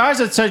 Those guys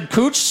that said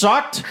Cooch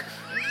sucked.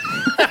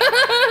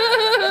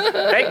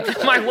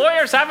 My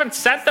lawyers haven't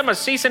sent them a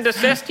cease and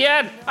desist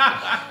yet.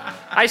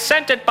 I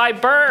sent it by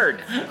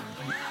bird.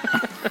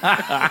 All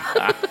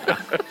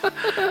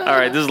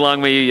right, this is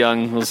Long May You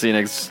Young. We'll see you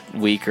next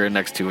week or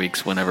next 2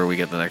 weeks, whenever we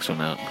get the next one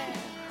out.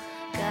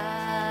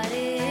 God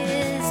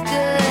is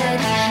good.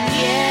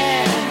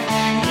 Yeah,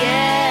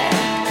 yeah,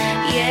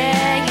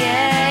 yeah,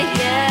 yeah,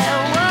 yeah.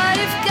 What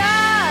if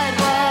God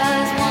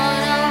was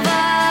one of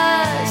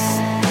us?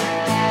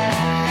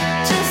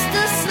 Just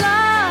a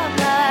slob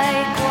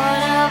like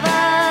one of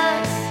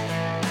us.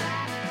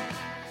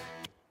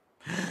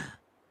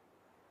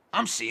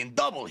 I'm seeing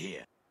double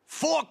here.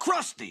 4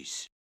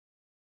 Crusties.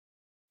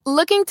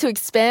 Looking to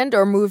expand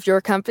or move your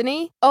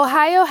company?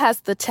 Ohio has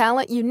the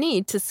talent you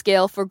need to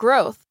scale for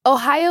growth.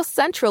 Ohio's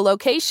central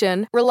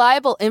location,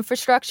 reliable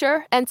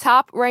infrastructure, and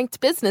top-ranked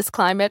business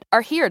climate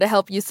are here to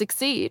help you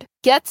succeed.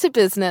 Get to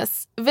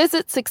business.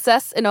 Visit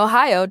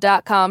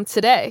successinohio.com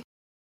today.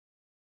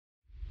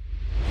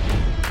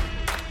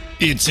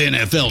 It's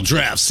NFL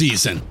draft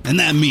season, and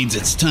that means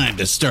it's time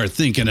to start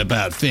thinking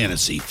about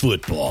fantasy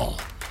football.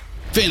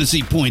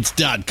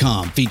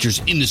 FantasyPoints.com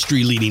features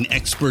industry-leading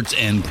experts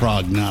and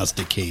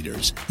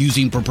prognosticators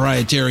using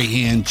proprietary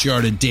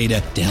hand-charted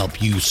data to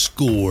help you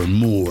score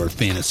more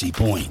fantasy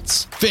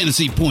points.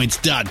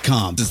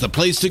 FantasyPoints.com is the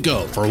place to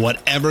go for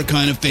whatever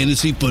kind of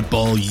fantasy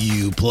football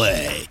you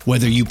play.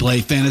 Whether you play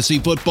fantasy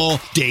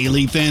football,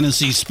 daily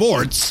fantasy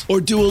sports,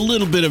 or do a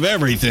little bit of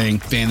everything,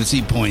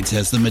 Fantasy Points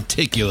has the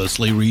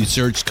meticulously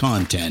researched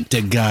content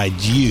to guide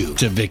you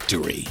to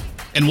victory.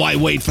 And why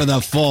wait for the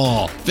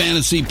fall?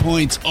 Fantasy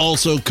Points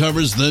also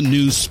covers the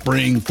new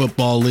spring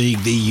football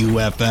league, the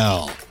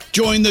UFL.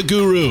 Join the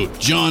guru,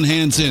 John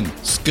Hansen,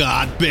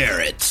 Scott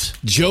Barrett,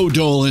 Joe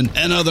Dolan,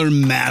 and other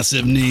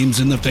massive names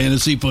in the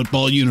fantasy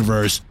football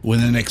universe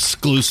with an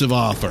exclusive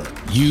offer.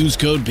 Use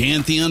code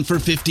Pantheon for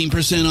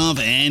 15% off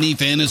any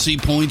Fantasy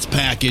Points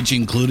package,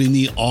 including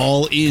the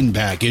all-in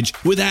package,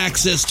 with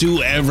access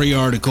to every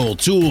article,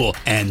 tool,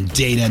 and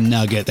data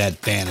nugget that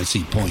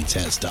Fantasy Points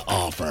has to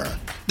offer.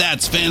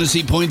 That's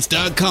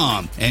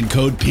FantasyPoints.com and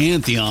code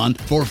Pantheon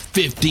for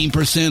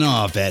 15%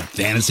 off at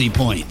Fantasy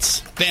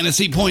Points.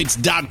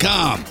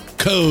 FantasyPoints.com.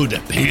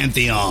 Code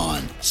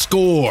Pantheon.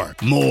 Score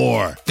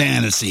more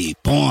fantasy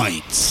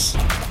points.